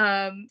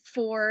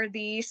for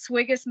the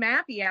Swigus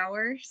Mappy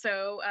Hour.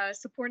 So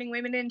supporting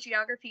women in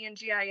geography and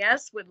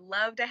GIS, would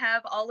love to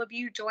have all of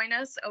you join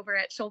us over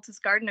at Schultz's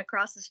Garden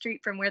across the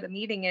street from where the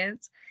meeting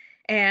is.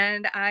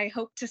 And I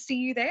hope to see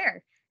you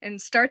there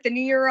and start the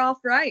new year off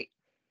right.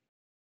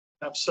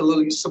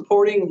 Absolutely.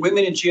 Supporting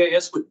women in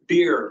GIS with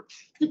beer.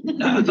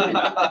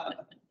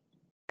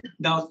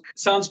 Now,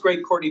 sounds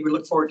great, Courtney. We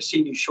look forward to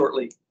seeing you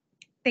shortly.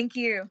 Thank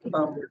you.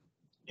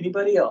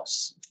 Anybody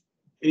else?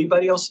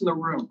 Anybody else in the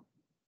room?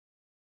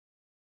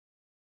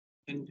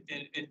 And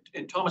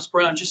Thomas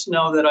Brown, just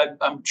know that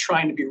I'm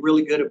trying to be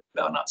really good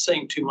about not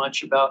saying too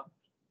much about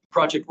the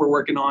project we're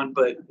working on,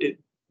 but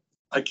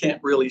I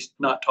can't really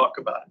not talk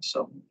about it.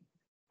 So,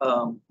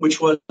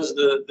 which was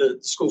the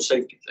school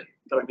safety thing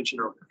that I mentioned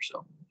earlier.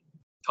 So,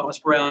 Thomas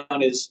Brown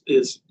is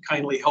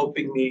kindly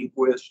helping me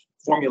with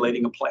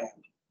formulating a plan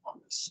on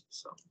this.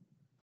 So,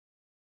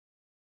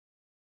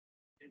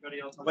 Anybody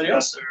else? Anybody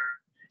else?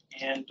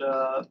 And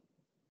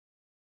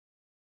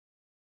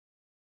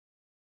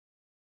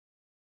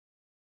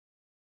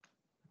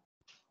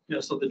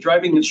yeah, so the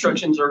driving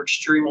instructions are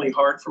extremely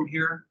hard from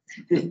here.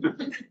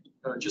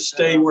 Just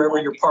stay wherever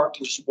you're parked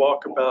and just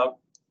walk about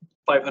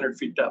 500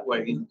 feet that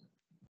way.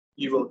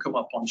 You will come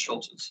up on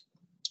Schultz's.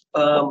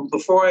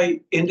 Before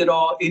I end it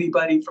all,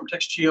 anybody from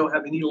TextGeo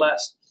have any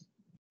last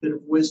bit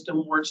of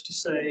wisdom words to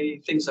say,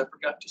 things I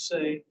forgot to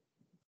say?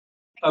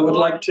 I would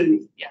like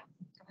to,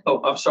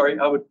 oh, I'm sorry.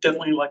 I would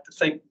definitely like to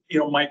thank,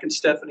 Mike and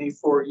Stephanie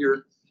for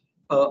your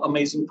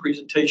amazing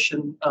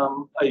presentation.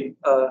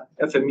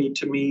 FME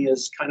to me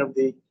is kind of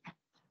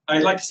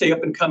I'd like to say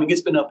up and coming.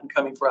 It's been up and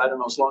coming for, I don't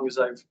know, as long as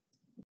I've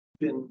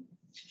been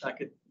back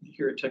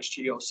here at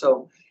TextGeo.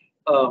 So,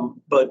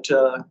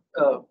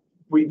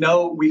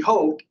 we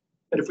hope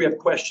that if we have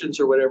questions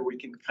or whatever, we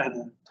can kind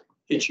of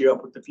hit you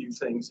up with a few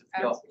things.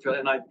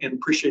 And I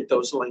appreciate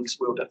those links.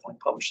 We'll definitely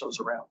publish those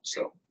around.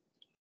 So,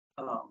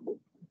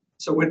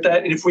 so with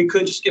that, and if we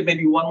could just give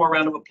maybe one more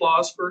round of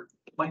applause for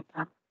Mike.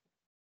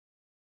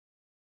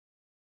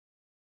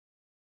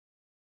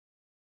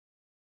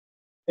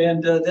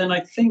 And then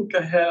I think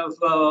I have,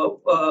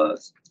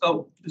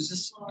 oh, is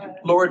this,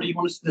 Laura, do you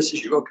want to, this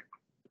is you, okay.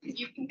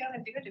 You can go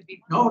and do it if you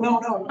want.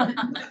 No.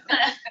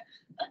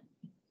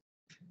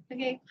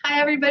 Okay, hi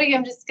everybody.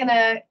 I'm just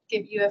gonna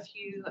give you a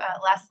few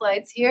last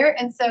slides here.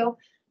 And so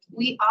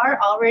we are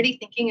already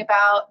thinking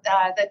about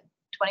the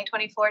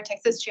 2024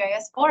 Texas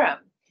GIS Forum.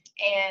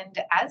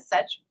 And as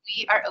such,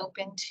 we are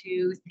open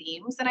to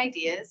themes and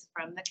ideas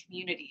from the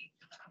community.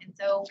 And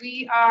so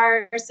we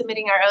are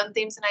submitting our own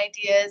themes and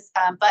ideas,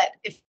 but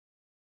if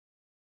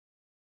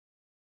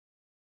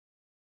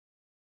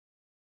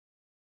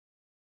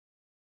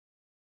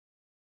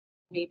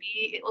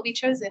maybe it will be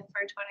chosen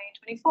for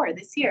 2024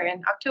 this year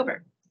in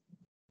October.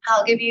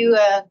 I'll give you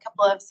a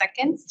couple of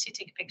seconds to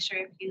take a picture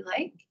if you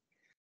like.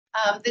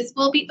 This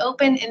will be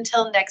open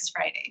until next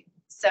Friday.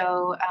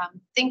 So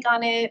think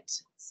on it,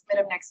 submit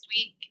them next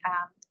week,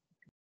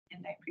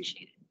 and I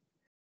appreciate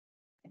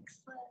it.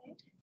 Next slide.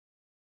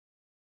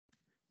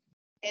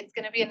 It's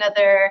going to be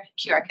another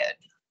QR code.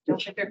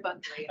 Don't put your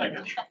phone through.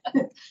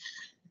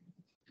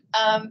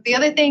 The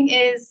other thing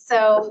is,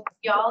 so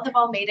y'all have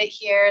all made it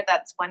here.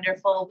 That's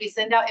wonderful. We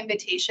send out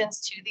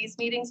invitations to these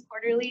meetings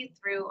quarterly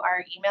through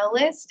our email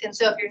list. And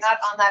so if you're not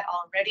on that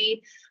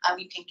already,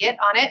 you can get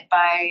on it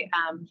by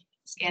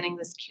scanning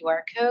this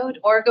QR code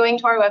or going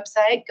to our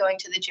website, going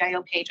to the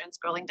GIO page and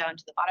scrolling down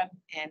to the bottom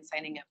and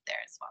signing up there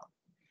as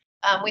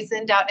well. We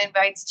send out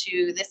invites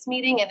to this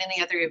meeting and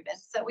any other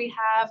events that we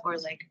have, or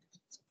like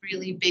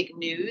really big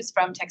news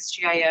from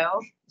TextGIO,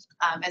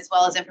 as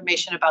well as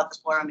information about the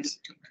forum in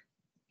October.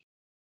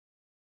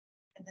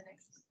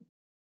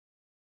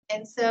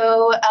 And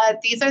so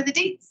these are the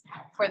dates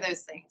for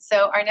those things.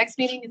 So our next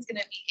meeting is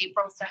going to be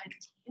April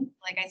 17th.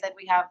 Like I said,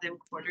 we have them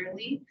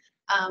quarterly.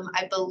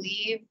 I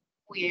believe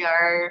we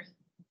are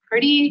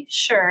pretty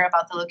sure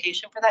about the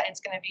location for that. It's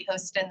going to be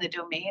hosted in the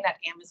domain at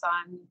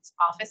Amazon's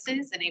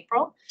offices in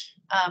April.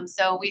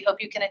 So we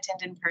hope you can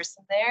attend in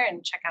person there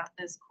and check out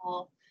those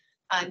cool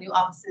new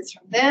offices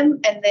from them.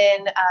 And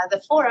then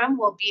the forum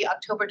will be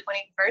October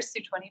 21st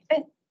through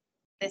 25th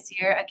this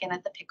year, again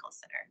at the Pickle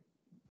Center.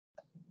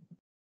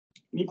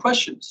 Any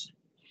questions?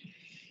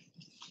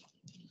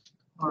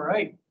 All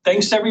right.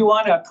 Thanks,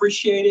 everyone. I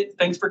appreciate it.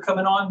 Thanks for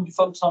coming on, you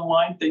folks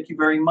online. Thank you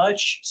very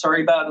much.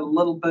 Sorry about a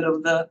little bit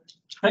of the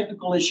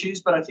technical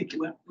issues, but I think it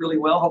went really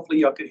well. Hopefully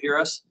y'all could hear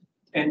us.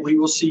 And we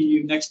will see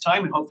you next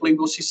time, and hopefully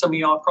we'll see some of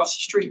y'all across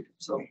the street.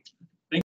 So